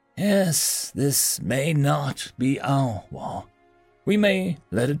 Yes, this may not be our war. We may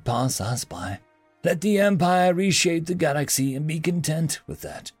let it pass us by. Let the Empire reshape the galaxy and be content with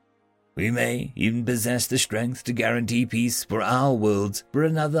that. We may even possess the strength to guarantee peace for our worlds for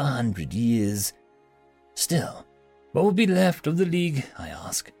another 100 years. Still, what will be left of the League, I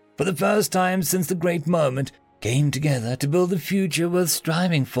ask? For the first time since the great moment came together to build a future worth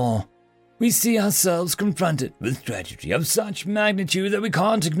striving for. We see ourselves confronted with tragedy of such magnitude that we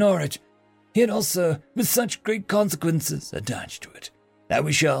can't ignore it, yet also with such great consequences attached to it, that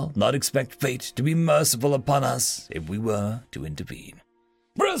we shall not expect fate to be merciful upon us if we were to intervene.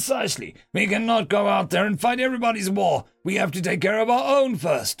 Precisely. We cannot go out there and fight everybody's war. We have to take care of our own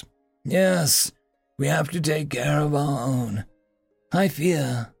first. Yes, we have to take care of our own. I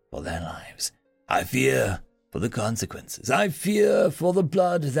fear for their lives. I fear for the consequences. I fear for the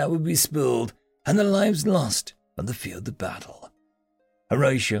blood that will be spilled and the lives lost on the field of battle."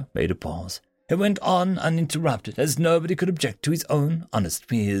 Horatio made a pause. It went on uninterrupted, as nobody could object to his own honest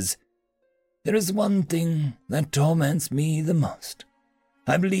fears. "There is one thing that torments me the most.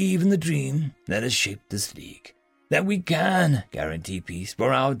 I believe in the dream that has shaped this league, that we can guarantee peace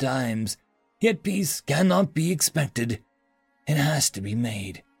for our times, yet peace cannot be expected. It has to be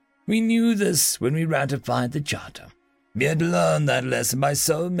made. We knew this when we ratified the Charter. We had learned that lesson by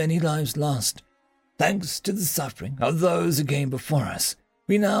so many lives lost. Thanks to the suffering of those who came before us,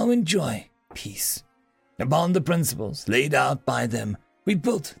 we now enjoy peace. Upon the principles laid out by them, we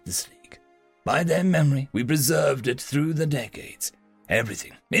built this league. By their memory, we preserved it through the decades.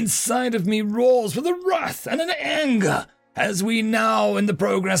 Everything inside of me roars with a wrath and an anger as we now in the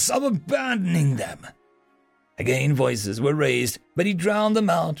progress of abandoning them." Again voices were raised, but he drowned them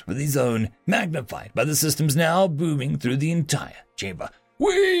out with his own, magnified by the systems now booming through the entire chamber.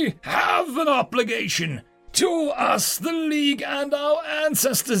 "We have an obligation to us, the League, and our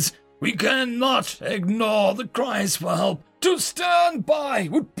ancestors. We cannot ignore the cries for help. To stand by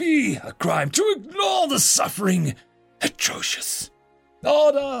would be a crime. To ignore the suffering, atrocious.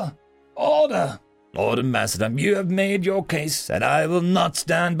 Order! Order! Lord Ambassador, you have made your case, and I will not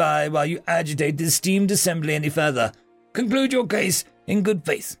stand by while you agitate this esteemed assembly any further. Conclude your case in good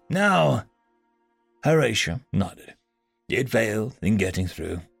faith. Now." Horatio nodded. He had failed in getting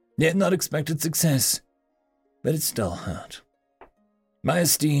through. He had not expected success, but it still hurt. "My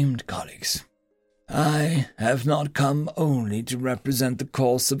esteemed colleagues, I have not come only to represent the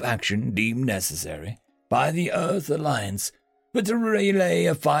course of action deemed necessary by the Earth Alliance, but to relay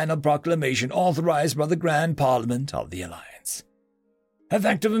a final proclamation authorized by the Grand Parliament of the Alliance.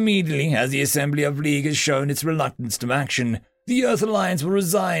 Effective immediately as the Assembly of League has shown its reluctance to action, the Earth Alliance will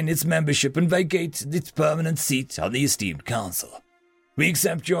resign its membership and vacate its permanent seat on the esteemed Council. We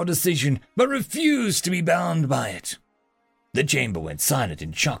accept your decision, but refuse to be bound by it." The chamber went silent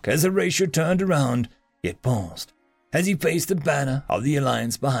in shock as Horatio turned around, yet paused, as he faced the banner of the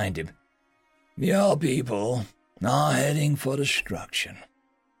Alliance behind him. "Your people are heading for destruction."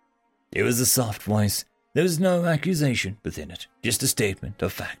 It was a soft voice. There was no accusation within it, just a statement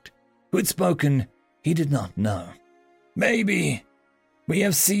of fact. Who had spoken, he did not know. "Maybe we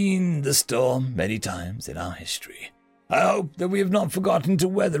have seen the storm many times in our history. I hope that we have not forgotten to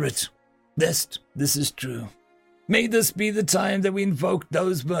weather it. Lest this is true. May this be the time that we invoke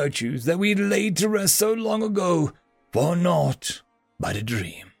those virtues that we laid to rest so long ago, for naught but a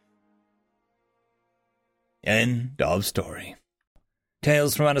dream." End of story.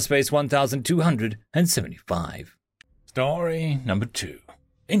 Tales from Outer Space 1275. Story number 2.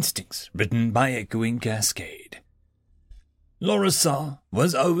 Instincts, written by Echoing Cascade. Lorissar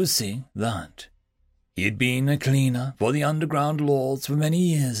was overseeing the hunt. He had been a cleaner for the Underground Lords for many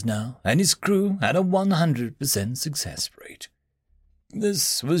years now, and his crew had a 100% success rate.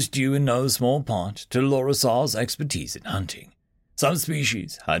 This was due in no small part to Lorissar's expertise in hunting. Some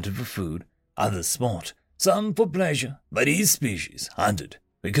species hunted for food, others sport, some for pleasure, but his species hunted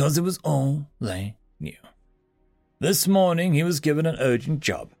because it was all they knew. This morning he was given an urgent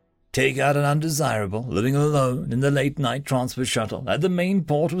job. Take out an undesirable living alone in the late-night transfer shuttle at the main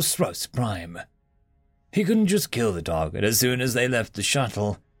port of Stros Prime. He couldn't just kill the target as soon as they left the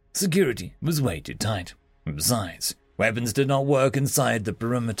shuttle. Security was way too tight. Besides, weapons did not work inside the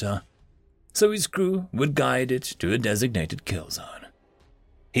perimeter, so his crew would guide it to a designated kill zone.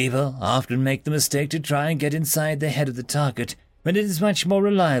 People often make the mistake to try and get inside the head of the target, when it is much more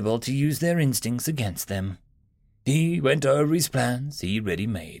reliable to use their instincts against them. He went over his plans he already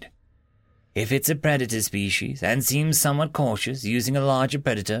made. If it's a predator species and seems somewhat cautious, using a larger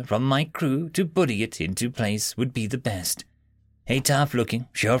predator from my crew to bully it into place would be the best. A tough-looking,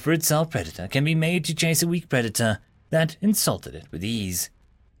 sure-for-itself predator can be made to chase a weak predator that insulted it with ease.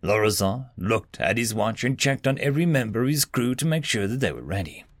 Lorissar looked at his watch and checked on every member of his crew to make sure that they were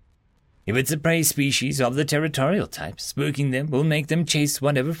ready. If it's a prey species of the territorial type, spooking them will make them chase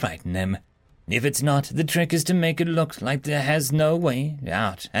whatever frightened them. If it's not, the trick is to make it look like there has no way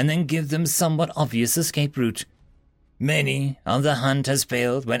out, and then give them somewhat obvious escape route. Many of the hunt has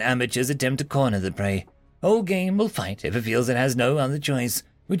failed when amateurs attempt to corner the prey. Old game will fight if it feels it has no other choice,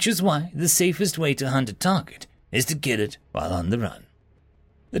 which is why the safest way to hunt a target is to kill it while on the run.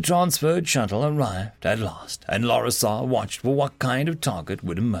 The transferred shuttle arrived at last, and Lorissar watched for what kind of target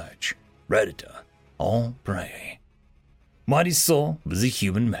would emerge, predator or prey. What he saw was a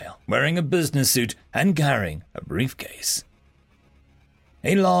human male, wearing a business suit and carrying a briefcase.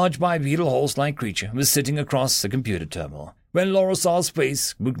 A large bipedal horse-like creature was sitting across the computer terminal, where Lorissar's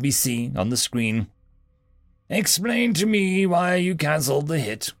face would be seen on the screen. Explain to me why you cancelled the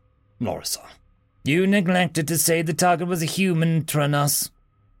hit. Lorissa. You neglected to say the target was a human, Trenos.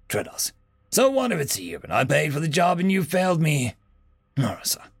 Trenos. So what if it's a human? I paid for the job and you failed me.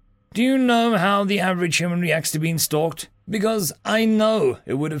 Lorissa. Do you know how the average human reacts to being stalked? Because I know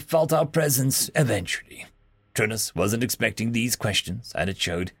it would have felt our presence eventually. Trenos wasn't expecting these questions, and it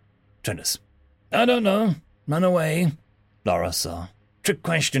showed. Trenos. I don't know. Run away. Lorissa. Trick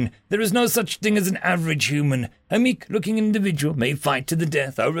question. There is no such thing as an average human. A meek-looking individual may fight to the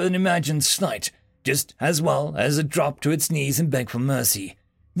death over an imagined slight, just as well as a drop to its knees and beg for mercy.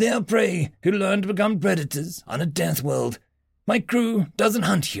 They are prey who learn to become predators on a death world. My crew doesn't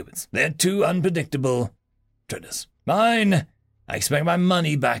hunt humans. They're too unpredictable. Trenos. Fine. I expect my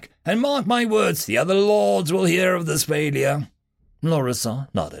money back, and mark my words, the other lords will hear of this failure. Lorissa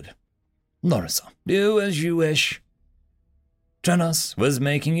nodded. Lorissa, do as you wish. Trenos was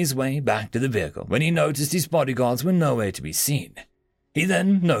making his way back to the vehicle when he noticed his bodyguards were nowhere to be seen. He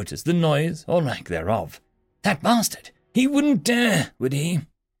then noticed the noise or lack thereof. That bastard! He wouldn't dare, would he?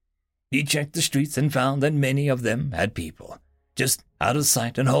 He checked the streets and found that many of them had people, just out of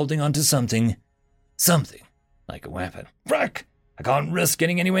sight and holding onto something like a weapon. Frack! I can't risk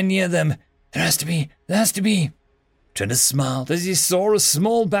getting anywhere near them. There has to be. Trenos smiled as he saw a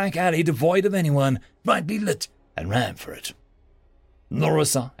small back alley devoid of anyone, brightly lit, and ran for it.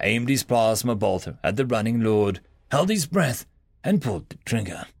 Lorissa aimed his plasma bolter at the running lord, held his breath, and pulled the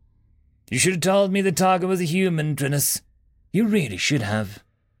trigger. You should have told me the target was a human, Trenos. You really should have.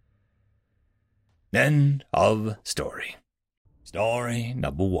 End of story. Story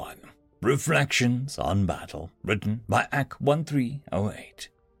number 1. Reflections on Battle, written by AK-1308.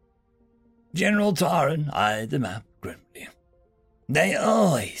 General Taran eyed the map grimly. They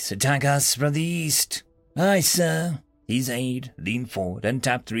always attack us from the east. Aye, sir. His aide leaned forward and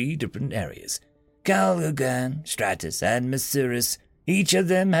tapped 3 different areas. Kalgugan, Stratus, and Masuris. Each of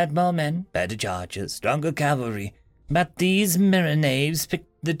them had more men, better chargers, stronger cavalry. But these mirror knaves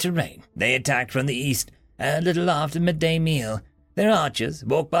picked the terrain. They attacked from the east, a little after midday meal. Their archers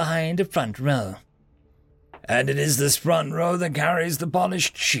walked behind a front row. And it is this front row that carries the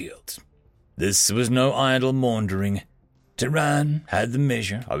polished shields. This was no idle maundering. Taran had the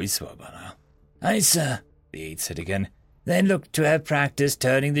measure of his sword by now. Aye, sir, the aide said again. They look to have practiced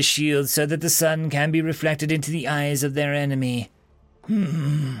turning the shield so that the sun can be reflected into the eyes of their enemy.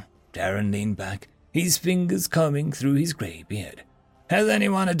 Taran leaned back, his fingers combing through his grey beard. Has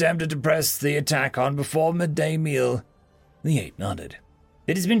anyone attempted to press the attack on before midday meal? The aide nodded.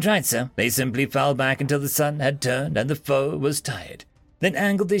 It has been tried, sir. They simply fell back until the sun had turned and the foe was tired, then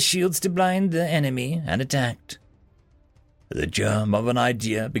angled their shields to blind the enemy and attacked. The germ of an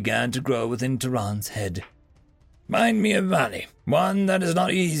idea began to grow within Taran's head. Find me a valley, one that is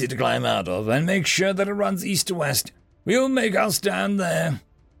not easy to climb out of, and make sure that it runs east to west. We'll make our stand there.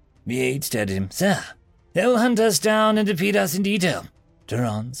 The aide stared at him. Sir, they'll hunt us down and defeat us in detail.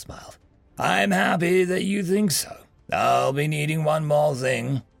 Taran smiled. I'm happy that you think so. I'll be needing one more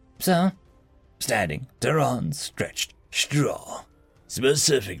thing. Sir? Standing, Taran stretched. Straw.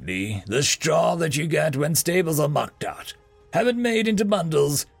 Specifically, the straw that you get when stables are mucked out. Have it made into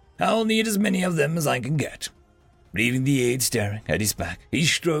bundles. I'll need as many of them as I can get. Leaving the aide staring at his back, he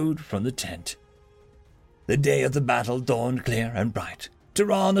strode from the tent. The day of the battle dawned clear and bright.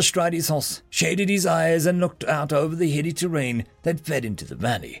 Taran astride his horse, shaded his eyes and looked out over the hilly terrain that fed into the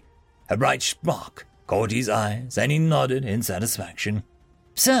valley. A bright spark caught his eyes, and he nodded in satisfaction.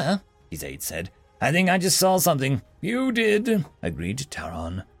 Sir, his aide said, I think I just saw something. You did, agreed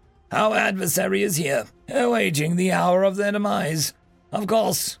Taran. Our adversary is here, awaiting the hour of their demise. Of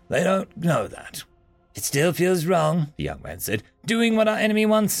course, they don't know that. It still feels wrong, the young man said. Doing what our enemy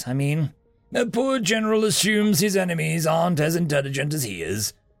wants, I mean. A poor general assumes his enemies aren't as intelligent as he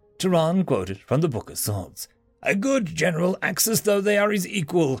is. Taran quoted from the Book of Swords. A good general acts as though they are his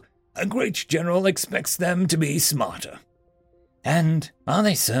equal. A great general expects them to be smarter. And are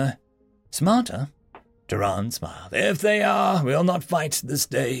they, sir? Smarter? Taran smiled. If they are, we'll not fight this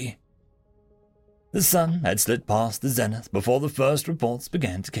day. The sun had slid past the zenith before the first reports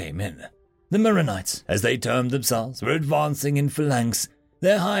began to come in. The Mirror-Knights, as they termed themselves, were advancing in phalanx,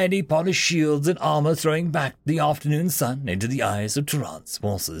 their highly polished shields and armor throwing back the afternoon sun into the eyes of Taran's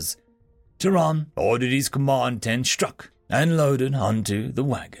forces. Taran ordered his command tent struck and loaded onto the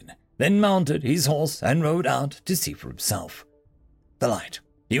wagon, then mounted his horse and rode out to see for himself. The light,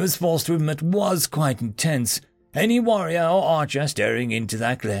 he was forced to admit, was quite intense. Any warrior or archer staring into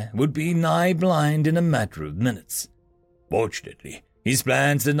that glare would be nigh blind in a matter of minutes. Fortunately, his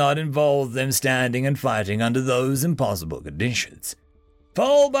plans did not involve them standing and fighting under those impossible conditions.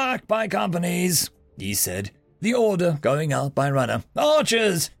 Fall back by companies, he said, the order going out by runner.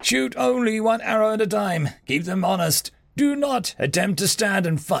 Archers, shoot only one arrow at a time. Keep them honest. Do not attempt to stand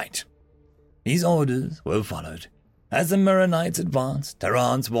and fight. These orders were followed. As the Maronites advanced,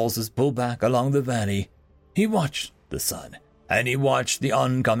 Tehran's forces pulled back along the valley. He watched the sun, and he watched the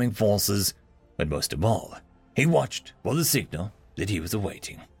oncoming forces, but most of all, he watched for the signal that he was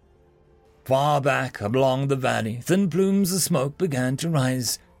awaiting. Far back along the valley, thin plumes of smoke began to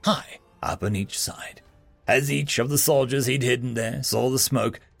rise high up on each side. As each of the soldiers he'd hidden there saw the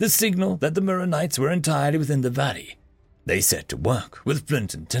smoke, the signal that the Maronites were entirely within the valley, they set to work with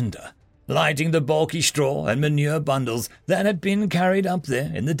flint and tinder, lighting the bulky straw and manure bundles that had been carried up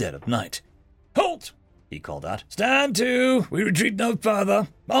there in the dead of night. "Halt!" he called out. "Stand to! We retreat no further.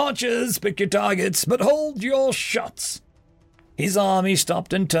 Archers, pick your targets, but hold your shots." His army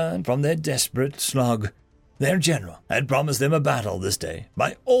stopped and turned from their desperate slog. Their general had promised them a battle this day.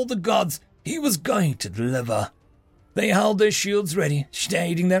 By all the gods, he was going to deliver. They held their shields ready,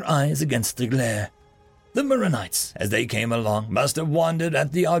 shading their eyes against the glare. The Maronites, as they came along, must have wondered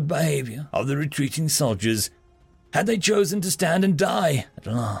at the odd behavior of the retreating soldiers. Had they chosen to stand and die at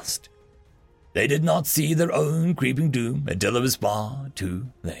last? They did not see their own creeping doom until it was far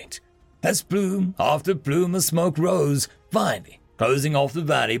too late. As plume after plume of smoke rose, finally closing off the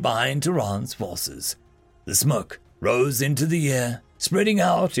valley behind Tehran's forces. The smoke rose into the air, spreading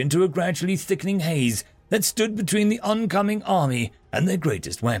out into a gradually thickening haze that stood between the oncoming army and their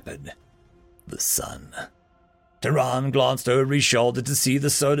greatest weapon, the sun. Tehran glanced over his shoulder to see the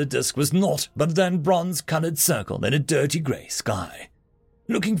solar disk was naught but that bronze-colored circle in a dirty grey sky.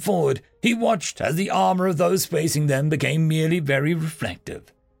 Looking forward, he watched as the armor of those facing them became merely very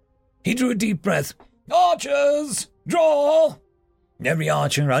reflective. He drew a deep breath. "Archers, draw!" Every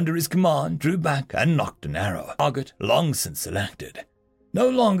archer under his command drew back and nocked an arrow, target long since selected. No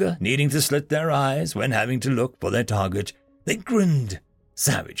longer needing to slit their eyes when having to look for their target, they grinned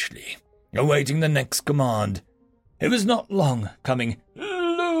savagely, awaiting the next command. It was not long coming.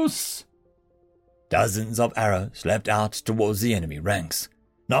 "Loose!" Dozens of arrows leapt out towards the enemy ranks,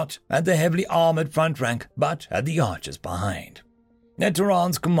 not at the heavily armored front rank, but at the archers behind. At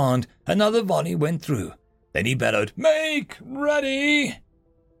Tehran's command, another volley went through. Then he bellowed, "Make ready!"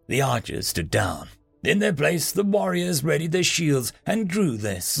 The archers stood down. In their place, the warriors readied their shields and drew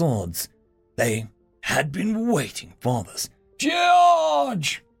their swords. They had been waiting for this.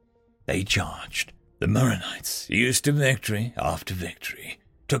 "Charge!" They charged. The Maronites, used to victory after victory,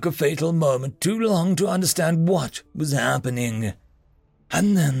 took a fatal moment too long to understand what was happening.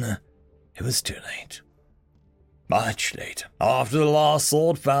 And then it was too late. Much later, after the last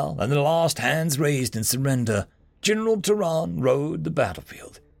sword fell and the last hands raised in surrender, General Tehran rode the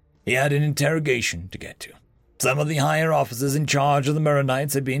battlefield. He had an interrogation to get to. Some of the higher officers in charge of the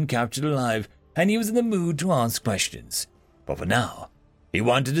Maronites had been captured alive, and he was in the mood to ask questions. But for now, he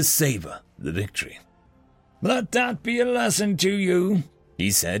wanted to savor the victory. "Let that be a lesson to you,"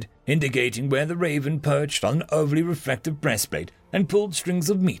 he said, indicating where the raven perched on an overly reflective breastplate and pulled strings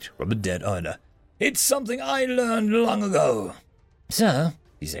of meat from a dead owner. "It's something I learned long ago." "Sir?"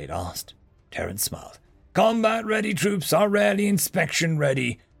 his aide asked. Terence smiled. "Combat-ready troops are rarely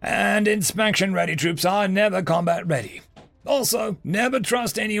inspection-ready, and inspection-ready troops are never combat-ready. Also, never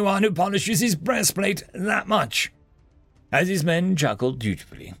trust anyone who polishes his breastplate that much." As his men chuckled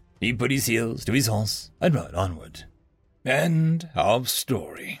dutifully, he put his heels to his horse and rode onward. End of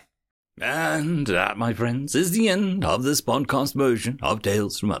story. And that, my friends, is the end of this podcast version of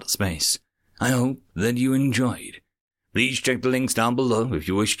Tales from Outer Space. I hope that you enjoyed. Please check the links down below if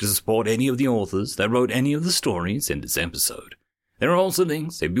you wish to support any of the authors that wrote any of the stories in this episode. There are also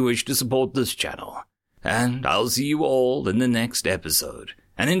links if you wish to support this channel. And I'll see you all in the next episode.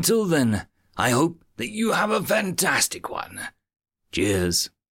 And until then, I hope that you have a fantastic one.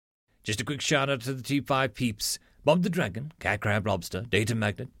 Cheers. Just a quick shout out to the T5 peeps. Bob the Dragon, Cat Crab Lobster, Data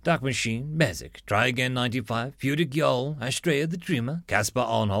Magnet, Dark Machine, Bezic, Try Again 95, Fudic Yol, Astrea the Dreamer, Caspar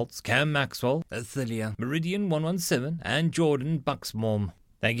Arnholtz, Cam Maxwell, Athelia, Meridian 117, and Jordan Bucksmorm.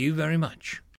 Thank you very much.